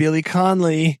comes Billy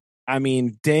Connolly. I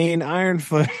mean, Dane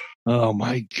Ironfoot. Oh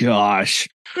my gosh.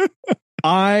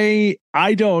 I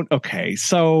don't. Okay.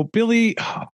 So Billy,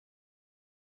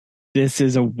 this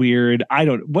is a weird,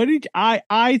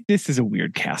 this is a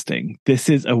weird casting. This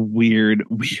is a weird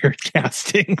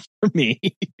casting for me.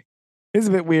 It's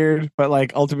a bit weird, but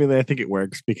like ultimately I think it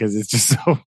works because it's just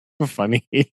so funny.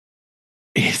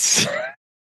 It's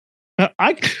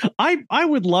I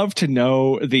would love to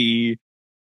know the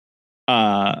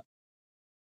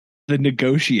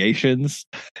negotiations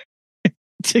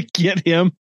to get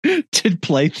him to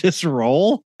play this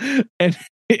role, and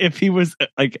if he was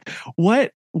like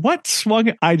what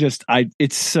swung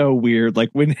it's so weird.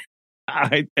 Like when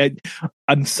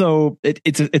I'm so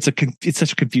it's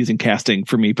such a confusing casting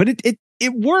for me, but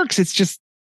it works. It's just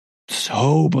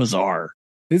so bizarre.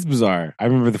 It's bizarre. I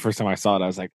remember the first time I saw it, I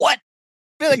was like, "What,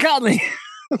 Billy Connolly?"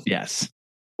 Yes.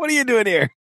 What are you doing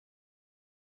here?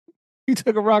 You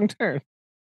took a wrong turn.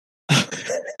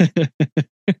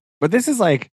 But this is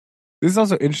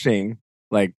also interesting,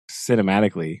 like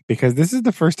cinematically, because this is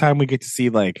the first time we get to see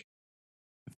like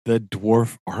the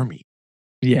dwarf army.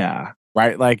 Yeah.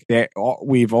 Right. Like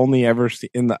we've only ever seen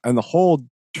in the whole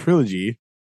trilogy,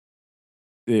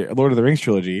 the Lord of the Rings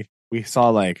trilogy, we saw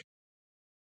like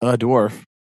a dwarf.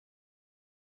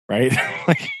 Right.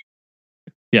 Like,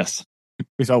 yes,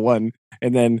 we saw one,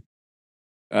 and then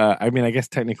I guess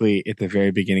technically at the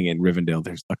very beginning in Rivendell,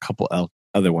 there's a couple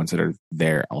other ones that are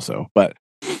there also, but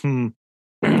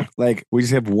like we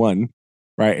just have one,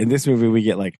 right? In this movie, we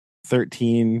get like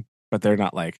 13, but they're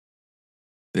not like,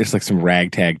 there's like some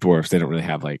ragtag dwarfs. They don't really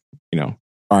have like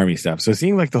army stuff. So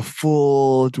seeing like the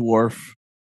full dwarf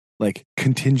like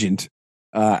contingent,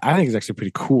 I think is actually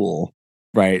pretty cool,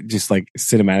 right? Just like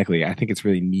cinematically, I think it's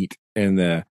really neat, and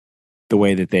the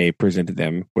way that they presented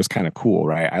them was kind of cool,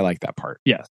 right? I like that part.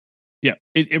 Yes. Yeah,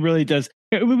 it really does.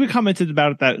 We commented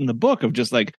about that in the book of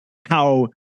just like how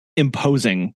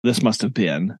imposing this must have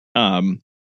been, and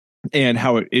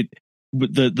how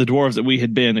the dwarves that we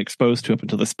had been exposed to up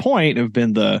until this point have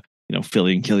been the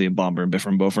Philly and Killian Bomber and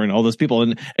Bifrin Bofer and all those people,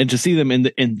 and to see them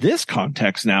in this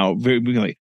context now, very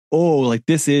like, oh, like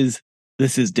this is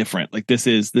different. Like this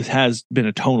has been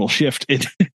a tonal shift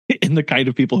in the kind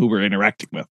of people who we're interacting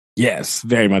with. Yes,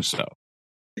 very much so.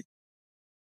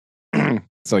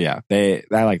 So yeah, I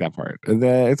like that part.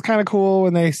 It's kind of cool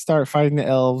when they start fighting the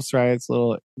elves, right? It's a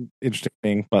little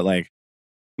interesting, but like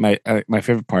my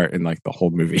favorite part in like the whole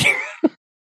movie,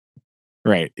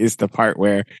 right, is the part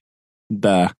where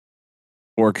the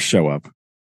orcs show up,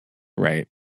 right?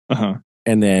 And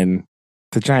then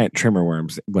the giant trimmer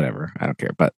worms, whatever, I don't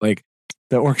care, but like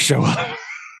the orcs show up,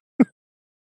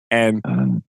 and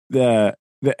the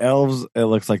elves, it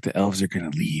looks like the elves are gonna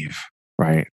leave,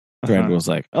 right? Thranduil's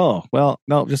like, "Oh, well,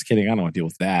 no, just kidding. I don't want to deal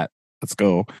with that. Let's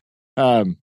go."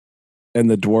 And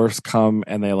the dwarfs come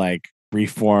and they like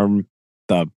reform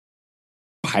the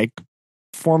pike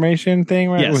formation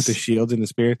thing, right? Yes. With the shields and the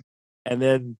spears. And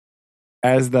then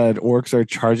as the orcs are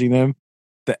charging them,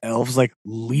 the elves like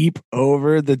leap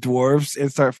over the dwarfs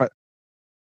and start fighting.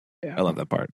 Yeah, I love that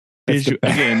part.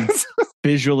 Again,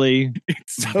 visually,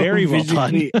 it's so very well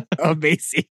done.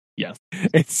 amazing. Yes.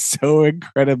 It's so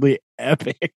incredibly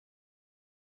epic.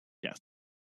 Yes.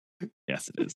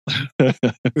 Yes, it is.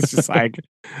 It's just like,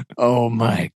 oh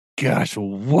my gosh,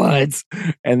 what?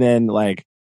 And then like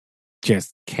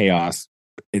just chaos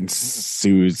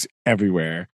ensues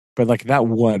everywhere. But like that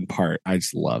one part, I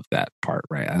just love that part,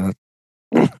 right?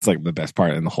 It's like the best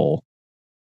part in the whole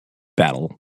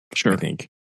battle. Sure. I think.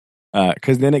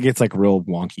 Because then it gets like real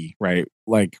wonky, right?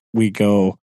 Like we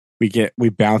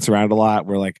bounce around a lot.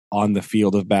 We're like on the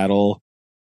field of battle.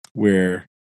 We're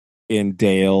in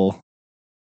Dale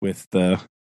with the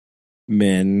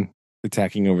men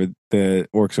attacking over the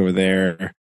orcs over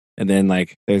there. And then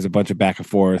like there's a bunch of back and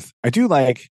forth. I do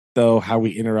like though how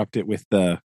we interrupt it with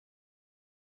the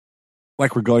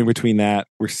like we're going between that.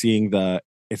 We're seeing the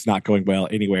it's not going well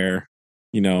anywhere,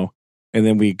 and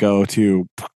then we go to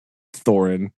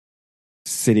Thorin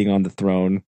sitting on the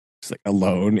throne, just like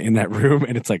alone in that room,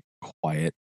 and it's like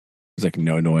quiet. There's like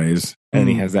no noise, and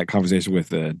he has that conversation with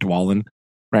Dwalin,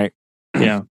 right?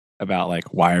 Yeah, about like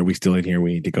why are we still in here?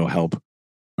 We need to go help.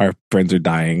 Our friends are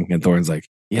dying, and Thorin's like,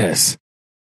 yes,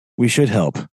 we should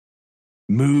help.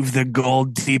 Move the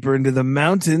gold deeper into the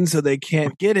mountain so they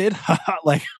can't get it.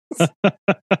 Like,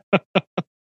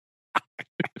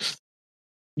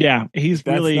 yeah, he's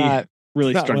really not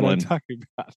struggling. What I'm talking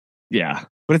about. Yeah,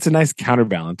 but it's a nice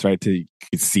counterbalance, right? To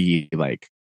see like,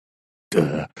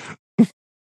 duh.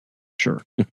 Sure,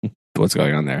 what's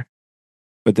going on there.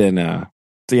 But then,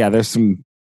 so yeah, there's some,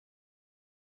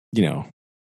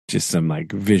 just some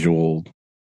like visual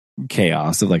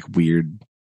chaos of like weird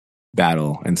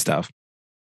battle and stuff.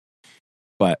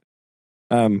 But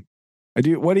I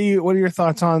do. What are your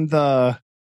thoughts on the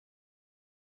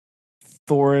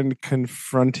Thorin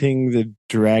confronting the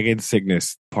dragon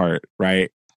sickness part,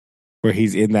 right? Where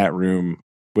he's in that room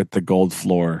with the gold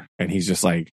floor and he's just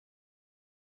like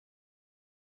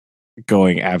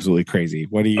going absolutely crazy.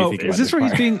 What do you think? Is this where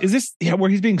he's being? Is this where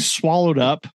he's being swallowed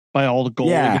up by all the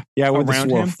gold? Yeah, around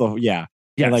him. Yeah,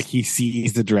 yes. And like he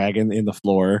sees the dragon in the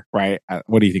floor, right?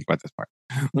 What do you think about this part?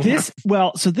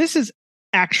 So this is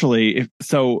actually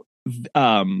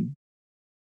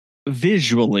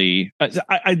visually,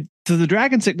 so the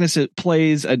dragon sickness, it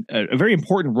plays a very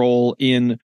important role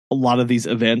in a lot of these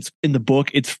events. In the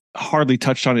book, it's hardly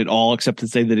touched on at all, except to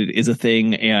say that it is a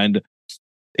thing and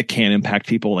it can impact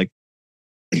people. Like,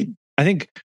 I think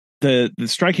the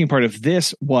striking part of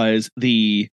this was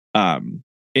the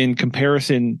in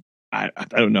comparison. I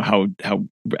don't know how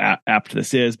apt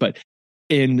this is, but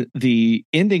in the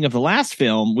ending of the last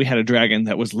film, we had a dragon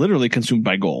that was literally consumed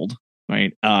by gold,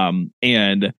 right?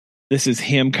 And this is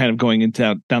him kind of going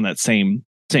down that same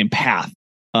path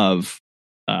of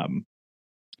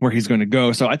where he's going to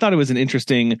go. So I thought it was an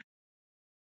interesting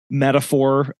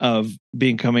metaphor of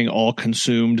becoming all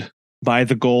consumed by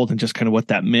the gold and just kind of what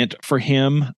that meant for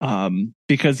him.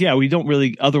 Because we don't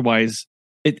really otherwise.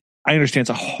 I understand it's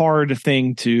a hard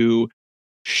thing to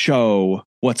show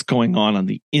what's going on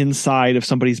the inside of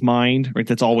somebody's mind, right?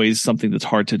 That's always something that's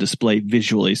hard to display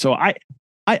visually. So I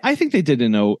think they did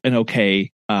an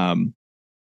okay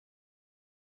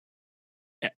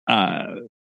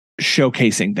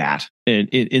showcasing that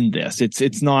in this.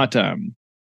 It's not. I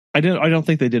don't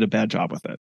think they did a bad job with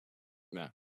it. No,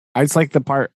 I just like the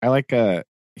part. I like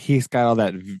he's got all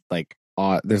that like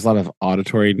there's a lot of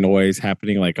auditory noise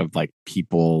happening, like of like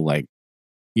people like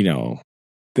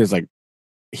there's like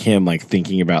him like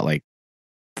thinking about like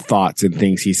thoughts and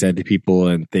things he said to people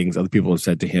and things other people have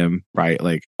said to him, right?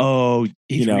 Like,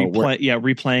 he's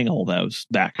replaying all those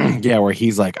back. Where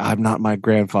he's like, I'm not my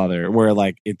grandfather. Where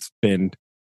like it's been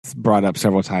brought up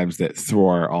several times that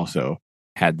Thror also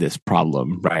had this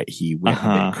problem, right? He went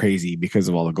a bit crazy because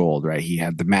of all the gold, right? He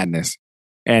had the madness,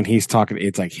 and he's talking.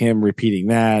 It's like him repeating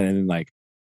that, and then like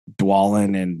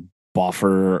Dwalin and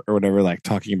Boffer or whatever, like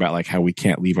talking about like how we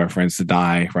can't leave our friends to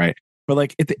die, right? But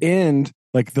like at the end,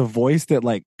 like the voice that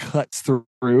like cuts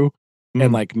through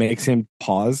and like makes him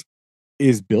pause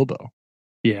is Bilbo.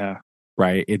 Yeah.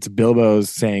 Right? It's Bilbo's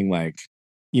saying like,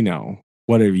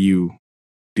 what are you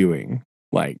doing?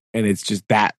 Like, and it's just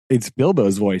that it's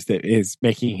Bilbo's voice that is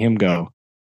making him go,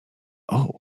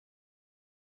 oh,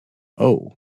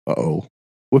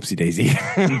 whoopsie daisy.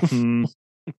 Mm-hmm.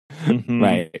 Mm-hmm.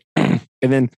 Right. And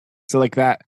then, so like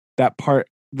that part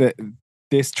that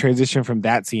this transition from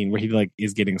that scene where he like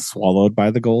is getting swallowed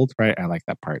by the gold, right? I like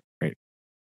that part, right?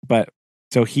 But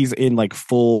so he's in like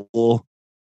full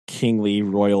kingly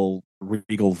royal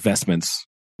regal vestments,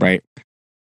 right?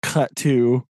 Cut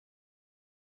to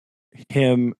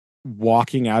him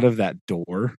walking out of that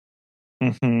door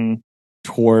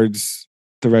towards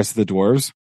the rest of the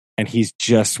dwarves, and he's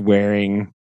just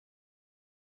wearing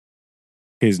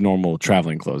his normal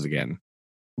traveling clothes again.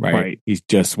 Right. He's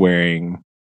just wearing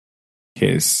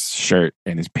his shirt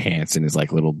and his pants and his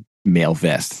like little male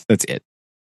vest. That's it.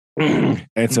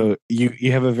 And so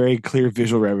you have a very clear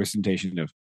visual representation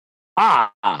of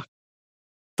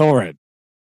Thorin.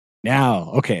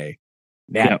 Now, okay.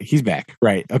 Now he's back.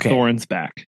 Right. Okay. Thorin's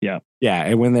back. Yeah. Yeah.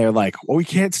 And when they're like, well, we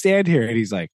can't stand here. And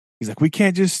he's like, we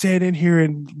can't just stand in here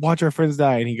and watch our friends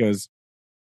die. And he goes,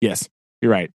 yes,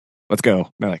 you're right. Let's go. And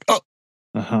they're like, oh.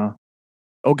 Uh-huh.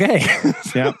 Okay.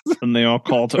 Yeah. And they all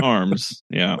call to arms.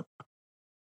 Yeah.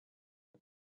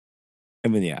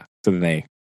 And then, so then they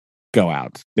go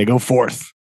out. They go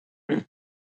forth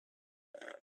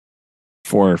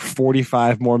for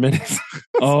 45 more minutes.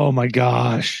 Oh my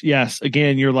gosh. Yes.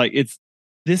 Again, you're like, it's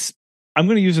this. I'm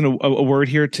going to use a word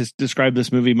here to describe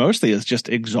this movie mostly as just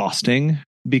exhausting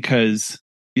because,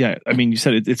 I mean, you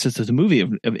said it's just a movie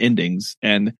of endings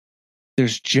and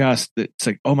it's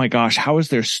like, oh my gosh, how is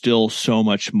there still so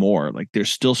much more? Like there's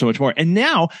still so much more. And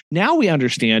now we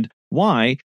understand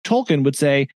why Tolkien would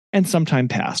say, and sometime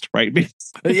past, right?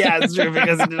 Yeah, it's true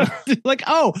because like,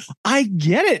 oh, I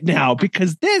get it now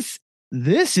because this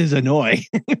is annoying.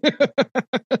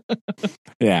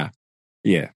 Yeah.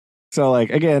 So like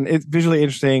again, it's visually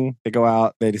interesting. They go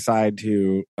out, they decide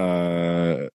to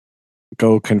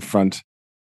go confront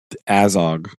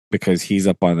Azog because he's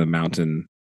up on the mountain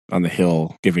on the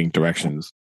hill giving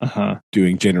directions,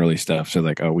 doing generally stuff. So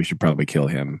like, oh, we should probably kill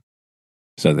him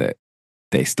so that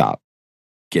they stop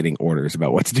getting orders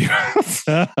about what to do.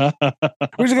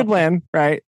 Which is a good plan,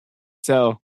 right?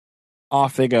 So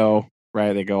off they go,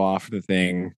 right? They go off the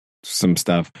thing, some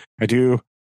stuff. I do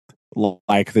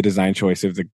like the design choice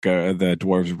of the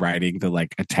dwarves riding the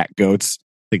like attack goats.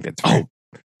 I think that's very,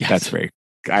 that's very.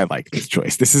 I like this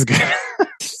choice. This is good.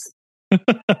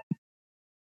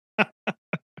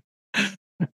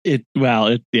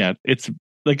 It's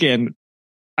again,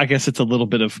 I guess it's a little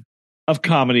bit of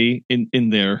comedy in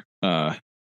there.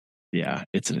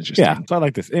 It's an interesting. Yeah, so I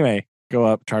like this. Anyway, go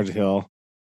up, charge the hill,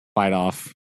 fight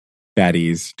off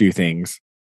baddies, do things.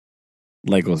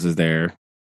 Legolas is there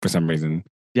for some reason.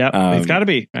 Yeah, it's got to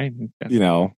be. You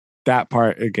know, that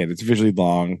part again, it's visually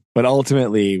long, but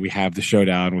ultimately we have the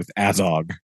showdown with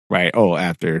Azog, right? Oh,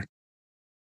 after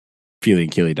Feely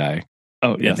and Keely die.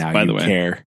 Oh, yes, by the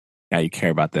way. Now you care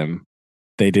about them.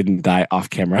 They didn't die off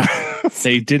camera.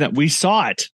 They didn't. We saw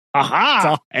it.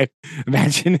 Aha!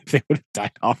 Imagine if they would have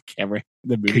died off camera in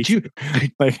the movie. Could you?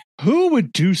 Like, who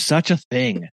would do such a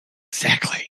thing?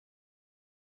 Exactly.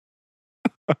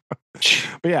 But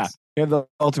yeah, you have the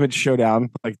ultimate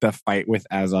showdown, like the fight with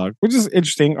Azog, which is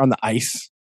interesting on the ice,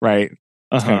 right?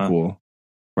 It's kind of cool,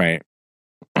 right?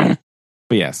 But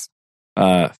yes,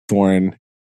 Thorin,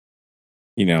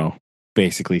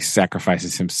 basically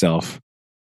sacrifices himself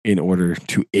in order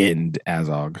to end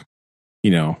Azog.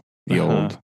 The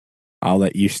old, I'll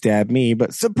let you stab me,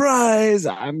 but surprise,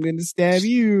 I'm going to stab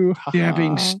you.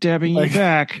 Stabbing you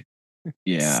back.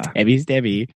 Yeah.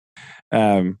 Stabby.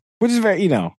 Which is very,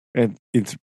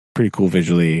 it's pretty cool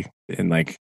visually and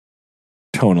like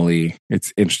tonally.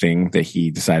 It's interesting that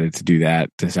he decided to do that,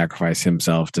 to sacrifice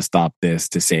himself, to stop this,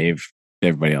 to save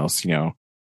everybody else,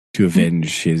 to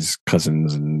avenge his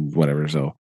cousins and whatever.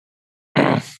 So,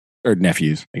 or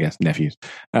nephews, I guess, nephews.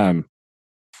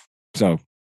 So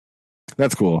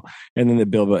that's cool. And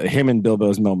then him and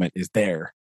Bilbo's moment is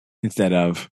there instead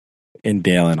of in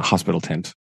Dale in a hospital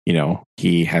tent.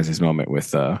 He has his moment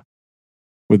with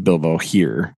Bilbo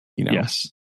here,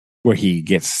 yes, where he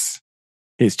gets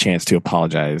his chance to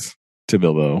apologize to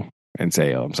Bilbo and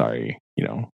say, "Oh, I'm sorry,"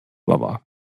 blah blah.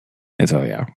 And so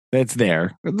yeah, it's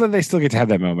there. But they still get to have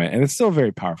that moment, and it's still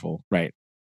very powerful, right?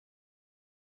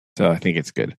 So I think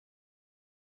it's good.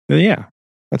 But yeah,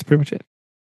 that's pretty much it,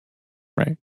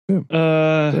 right? Boom.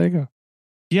 There you go.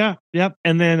 Yeah, yep.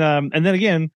 And then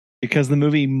again, because the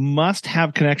movie must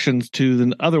have connections to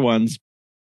the other ones,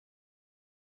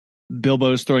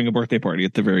 Bilbo's throwing a birthday party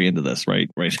at the very end of this, right?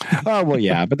 Right. Oh well,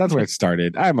 yeah, but that's where it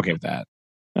started. I'm okay with that.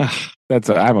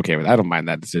 I'm okay with. I don't mind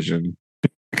that decision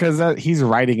because he's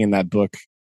writing in that book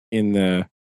in the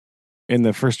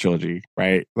first trilogy,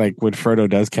 right? Like when Frodo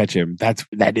does catch him,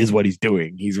 that is what he's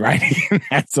doing. He's writing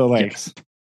that. So like, yes.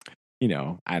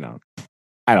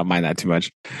 I don't mind that too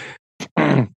much.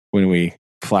 When we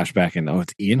flash back and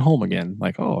it's Ian Holm again,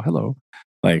 like, oh, hello.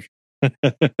 Like,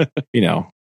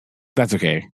 that's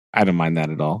okay. I don't mind that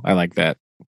at all. I like that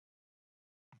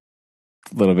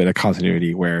little bit of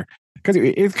continuity because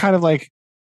it's kind of like,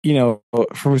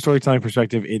 from a storytelling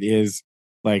perspective, it is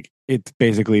like, it's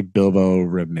basically Bilbo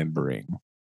remembering.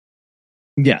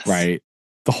 Yes. Right.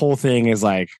 The whole thing is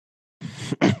like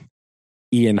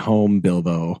Ian Holm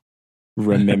Bilbo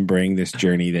remembering this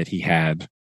journey that he had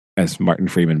as Martin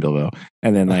Freeman Bilbo,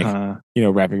 and then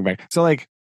wrapping back. So like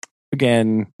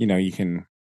again, you can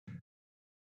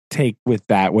take with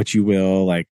that what you will,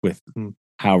 like with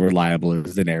how reliable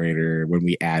is the narrator when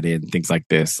we add in things like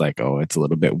this, like, oh, it's a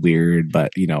little bit weird,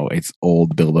 but it's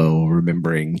old Bilbo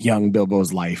remembering young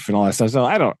Bilbo's life and all that stuff. So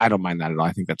I don't mind that at all.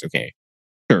 I think that's okay.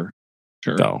 Sure.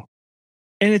 So,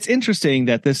 and it's interesting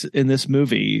that in this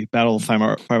movie, Battle of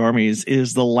Five Armies,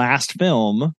 is the last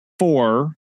film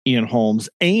for Ian Holmes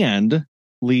and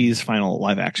Lee's final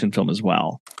live action film as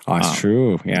well. Oh, that's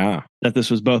true. Yeah, that this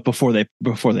was both before they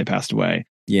passed away.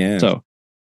 Yeah. So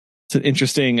it's an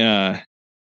interesting.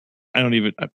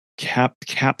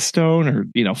 Capstone or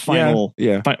final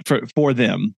for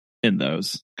them in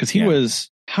those, because he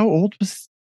was, how old was?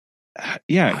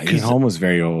 Ian Holmes was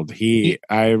very old.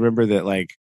 I remember that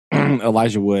like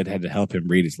Elijah Wood had to help him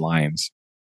read his lines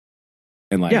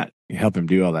and help him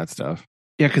do all that stuff.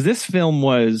 Yeah, because this film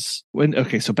was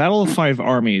so Battle of Five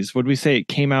Armies, would we say it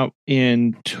came out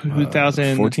in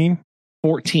 2014?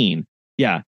 14.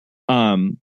 Yeah.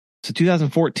 So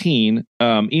 2014,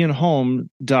 Ian Holm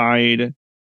died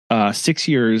 6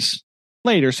 years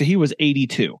later, so he was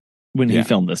 82 when he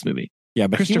filmed this movie. Yeah,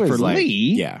 but Christopher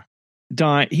Lee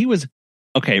died. He was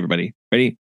everybody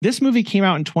ready? This movie came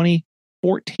out in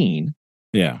 2014.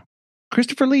 Yeah.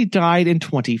 Christopher Lee died in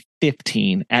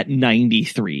 2015 at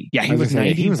 93. Yeah, he was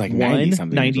 90. He was like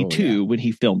 92 when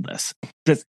he filmed this.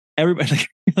 That's everybody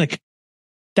like.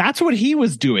 That's what he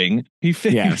was doing. He was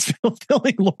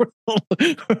filming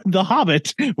The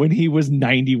Hobbit when he was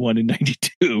 91 and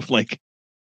 92. Like,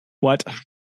 what?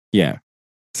 Yeah.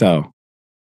 So,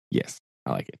 yes,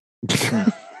 I like it.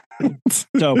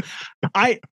 So,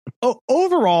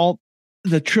 overall,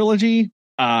 the trilogy,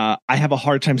 I have a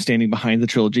hard time standing behind the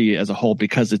trilogy as a whole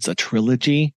because it's a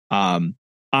trilogy.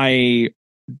 I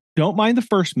don't mind the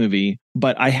first movie,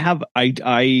 but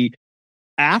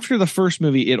after the first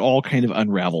movie, it all kind of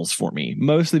unravels for me,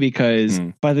 mostly because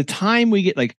by the time we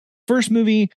get first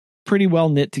movie, pretty well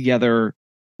knit together,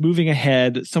 moving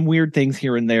ahead, some weird things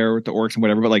here and there with the orcs and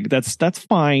whatever, but that's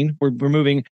fine. We're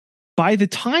moving. By the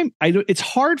time it's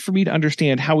hard for me to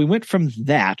understand how we went from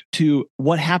that to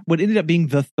what ended up being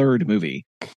the third movie,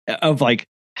 of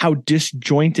how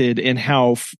disjointed and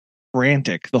how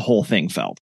frantic the whole thing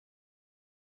felt.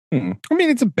 I mean,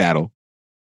 it's a battle.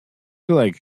 So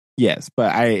yes,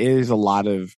 but it is a lot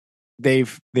of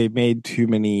they've made too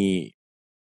many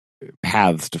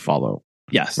paths to follow.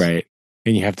 Yes, right,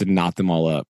 and you have to knot them all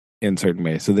up in certain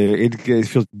ways. So it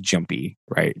feels jumpy,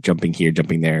 right? Jumping here,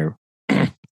 jumping there,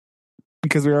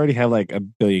 because we already have a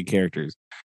billion characters,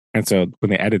 and so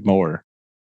when they added more,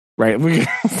 right?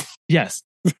 Yes,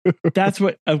 that's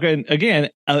what again.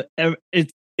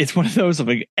 It's one of those of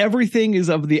everything is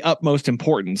of the utmost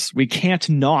importance. We can't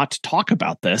not talk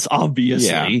about this, obviously.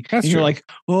 Yeah, that's and you're true. like,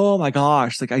 oh my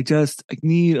gosh, I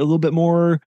need a little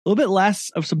bit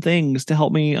less of some things to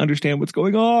help me understand what's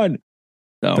going on.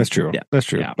 So, that's true. Yeah. That's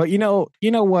true. Yeah. But you know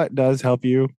what does help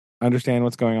you understand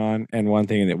what's going on? And one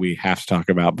thing that we have to talk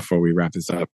about before we wrap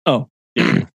this up. Oh,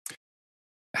 yeah.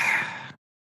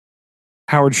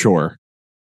 Howard Shore.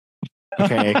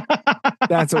 Okay.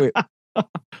 That's what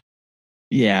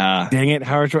yeah. Dang it,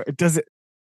 Howard Shore. The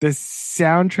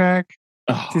soundtrack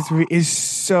is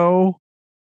so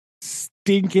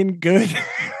stinking good.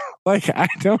 I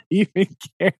don't even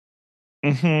care.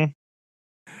 Mm-hmm.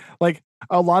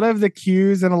 A lot of the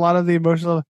cues and a lot of the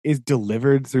emotional is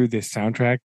delivered through this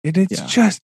soundtrack. And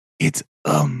it's it's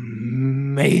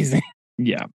amazing.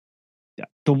 Yeah. Yeah.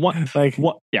 The one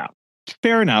yeah.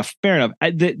 Fair enough.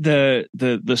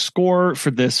 The score for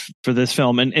this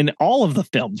film and all of the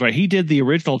films, right? He did the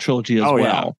original trilogy as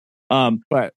well. Yeah.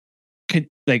 But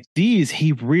these,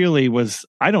 he really was.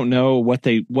 I don't know what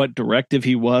directive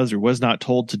he was or was not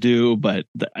told to do, but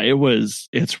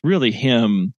it's really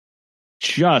him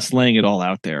just laying it all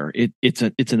out there. It's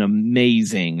an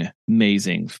amazing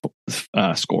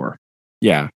score.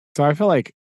 Yeah. So I feel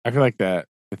like that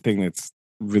the thing that's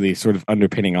really sort of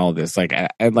underpinning all of this,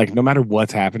 no matter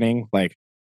what's happening,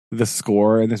 the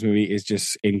score in this movie is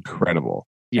just incredible.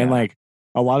 Yeah. And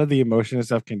a lot of the emotion and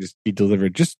stuff can just be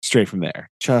delivered just straight from there.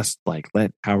 Just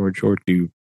let Howard Shore do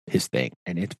his thing,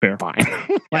 and it's fine.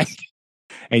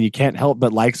 And you can't help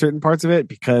but like certain parts of it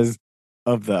because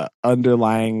of the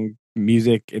underlying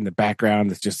music in the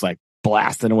background that's just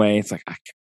blasting away. It's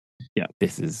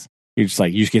this is, you're just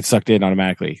you just get sucked in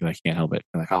automatically. You can't help it.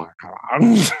 You're oh, come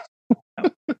on.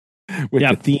 With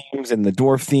the themes and the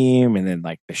dwarf theme and then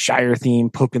the Shire theme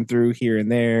poking through here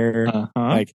and there.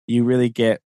 You really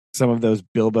get some of those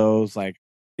Bilbos.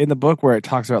 in the book where it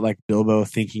talks about like Bilbo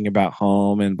thinking about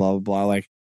home and blah blah blah, like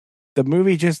the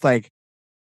movie just like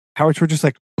Howard Shore just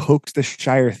like pokes the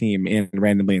Shire theme in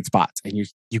randomly in spots, and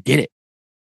you get it,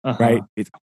 right? It's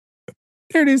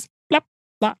there, it is, blah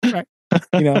blah, right?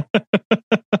 You know,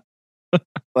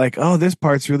 like, oh, this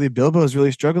part's really Bilbo's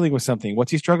really struggling with something.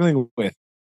 What's he struggling with?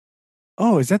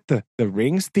 Oh, is that the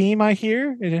Rings theme I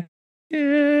hear?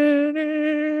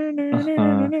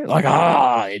 Like,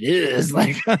 it is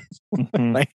like,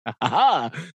 like,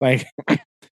 like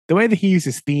the way that he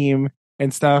uses theme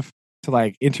and stuff to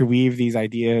like interweave these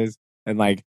ideas and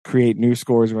like create new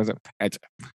scores. It's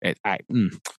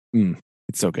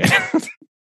so good.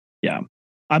 Yeah.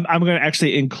 I'm going to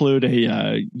actually include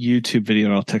a YouTube video,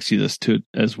 and I'll text you this too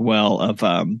as well, of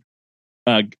a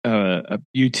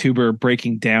YouTuber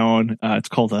breaking down. It's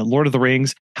called Lord of the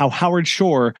Rings: How Howard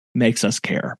Shore Makes Us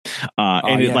Care.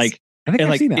 And it like, I think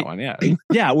I've seen that it, one. Yeah,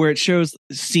 yeah, where it shows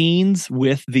scenes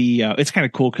with the. It's kind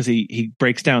of cool because he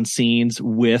breaks down scenes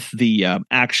with the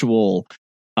actual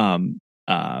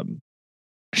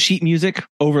sheet music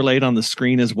overlaid on the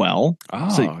screen as well.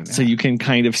 So you can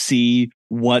kind of see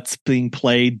what's being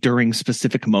played during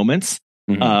specific moments,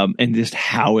 and just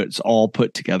how it's all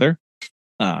put together.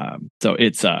 So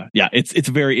it's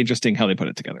very interesting how they put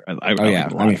it together.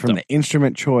 I mean, from the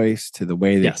instrument choice to the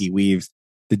way that he weaves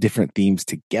the different themes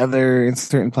together in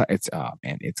certain it's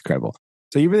incredible.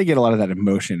 So you really get a lot of that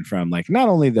emotion from like not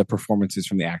only the performances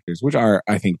from the actors, which are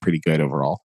I think pretty good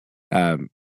overall, and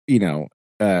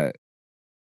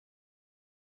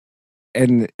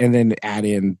then add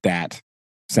in that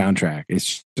soundtrack.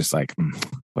 It's just like,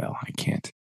 well, I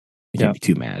can't be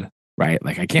too mad, right?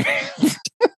 Like I can't.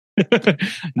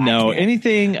 No,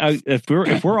 anything. If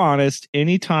we're honest,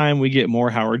 anytime we get more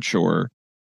Howard Shore,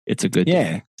 it's a good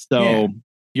thing. So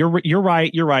you're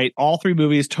right. You're right. All three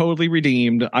movies totally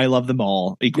redeemed. I love them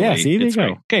all equally. Yeah, see, there you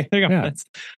go. Okay, there you go.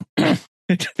 Yeah.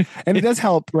 And it does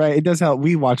help, right? It does help.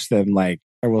 We watched them like,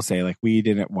 I will say, like we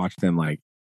didn't watch them like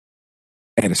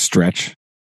at a stretch,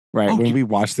 right? When we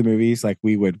watched the movies, like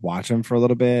we would watch them for a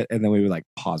little bit, and then we would like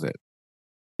pause it,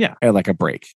 at like a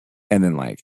break, and then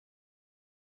like.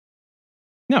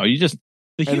 No, you just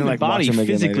the human body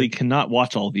physically cannot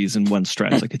watch all these in one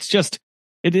stretch. Like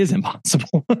it is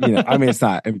impossible. I mean, it's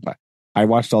not. I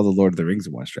watched all the Lord of the Rings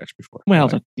in one stretch before. Well,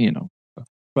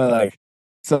 but like,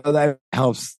 so that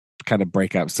helps kind of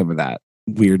break up some of that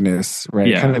weirdness, right?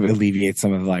 Yeah. It kind of alleviates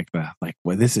some of like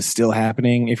well, this is still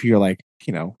happening. If you're like,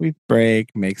 we break,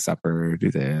 make supper, do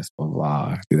this, blah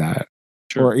blah, do that,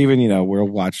 or even we'll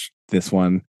watch this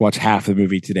one, watch half the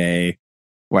movie today.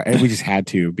 Well, and we just had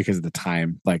to because of the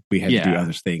time. Like we had to do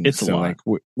other things. It's so like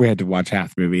we had to watch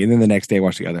half the movie, and then the next day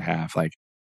watch the other half. Like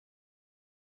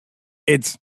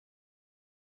it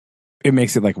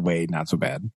makes it like way not so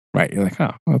bad, right? You're like,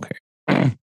 oh, okay.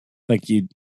 Like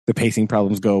the pacing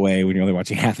problems go away when you're only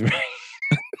watching half the movie.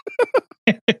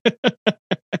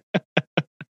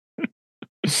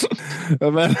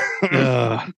 But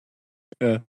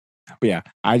yeah,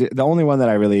 the only one that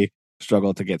I really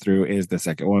struggle to get through is the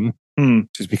second one,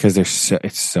 just because it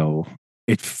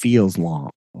feels long.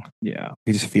 Yeah,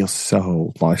 it just feels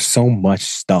so long. There's so much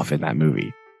stuff in that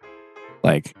movie.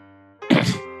 Like,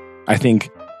 I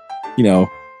think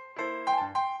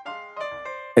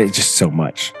it's just so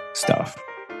much stuff,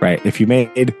 right? If you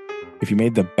made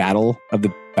the battle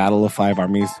of Five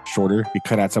Armies shorter, you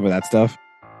cut out some of that stuff,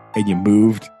 and you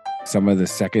moved some of the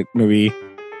second movie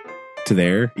to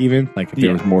there, even like if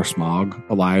there was more smog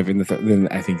alive in then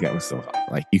I think that was still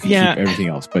like you can keep everything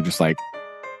else, but just like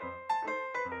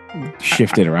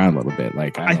shift it around a little bit.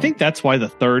 Like I think that's why the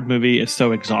third movie is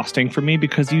so exhausting for me,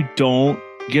 because you don't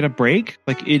get a break.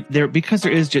 Like because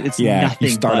there is just nothing. You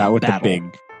start out with battle. the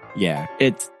big. Yeah,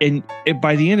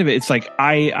 by the end of it, it's like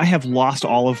I have lost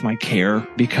all of my care,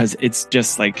 because it's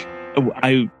just like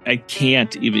I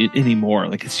can't even anymore.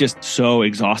 Like it's just so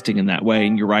exhausting in that way.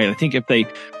 And you're right. I think if they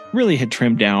really had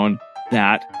trimmed down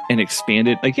that and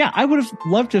expanded, I would have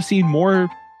loved to have seen more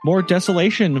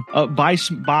desolation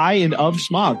by and of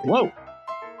smog. Whoa! All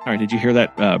right, did you hear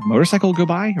that motorcycle go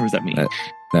by, or was that me? No,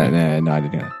 I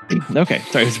didn't hear that. Okay,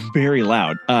 sorry, it's very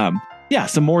loud.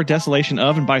 Some more desolation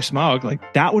of and by smog.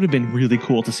 Like that would have been really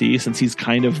cool to see, since he's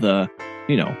kind of the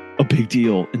a big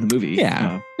deal in the movie.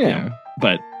 Yeah.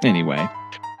 But anyway.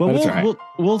 Well,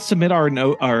 we'll submit our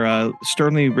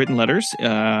sternly written letters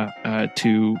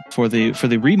for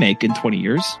the remake in 20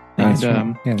 years.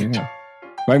 And,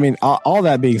 But I mean, all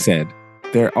that being said,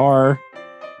 there are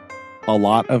a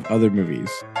lot of other movies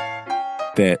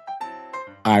that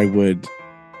I would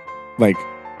like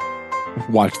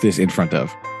watch this in front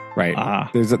of. Right?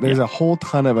 There's a whole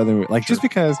ton of other movies. Like just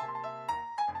because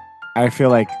I feel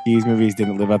like these movies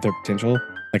didn't live up their potential.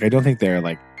 Like, I don't think they're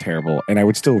like terrible, and I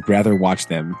would still rather watch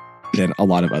them than a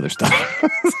lot of other stuff.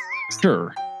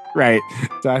 Sure. Right.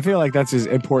 So I feel like that's an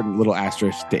important little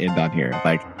asterisk to end on here.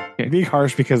 Like, being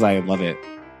harsh because I love it,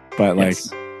 but like,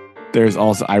 there's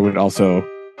also I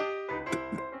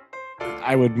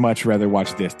would much rather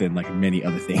watch this than like many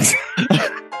other things.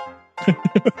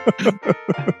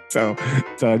 so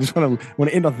I just want to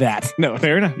end on that. No,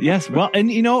 fair enough. Yes. Well,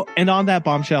 and on that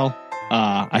bombshell,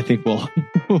 I think we'll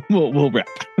wrap.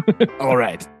 All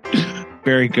right.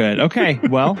 Very good. Okay.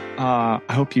 Well, I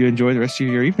hope you enjoy the rest of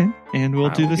your evening, and we'll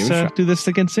do this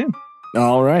again soon.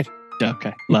 All right.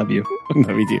 Okay. Love you.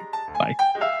 Love you too. Bye.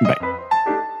 Bye.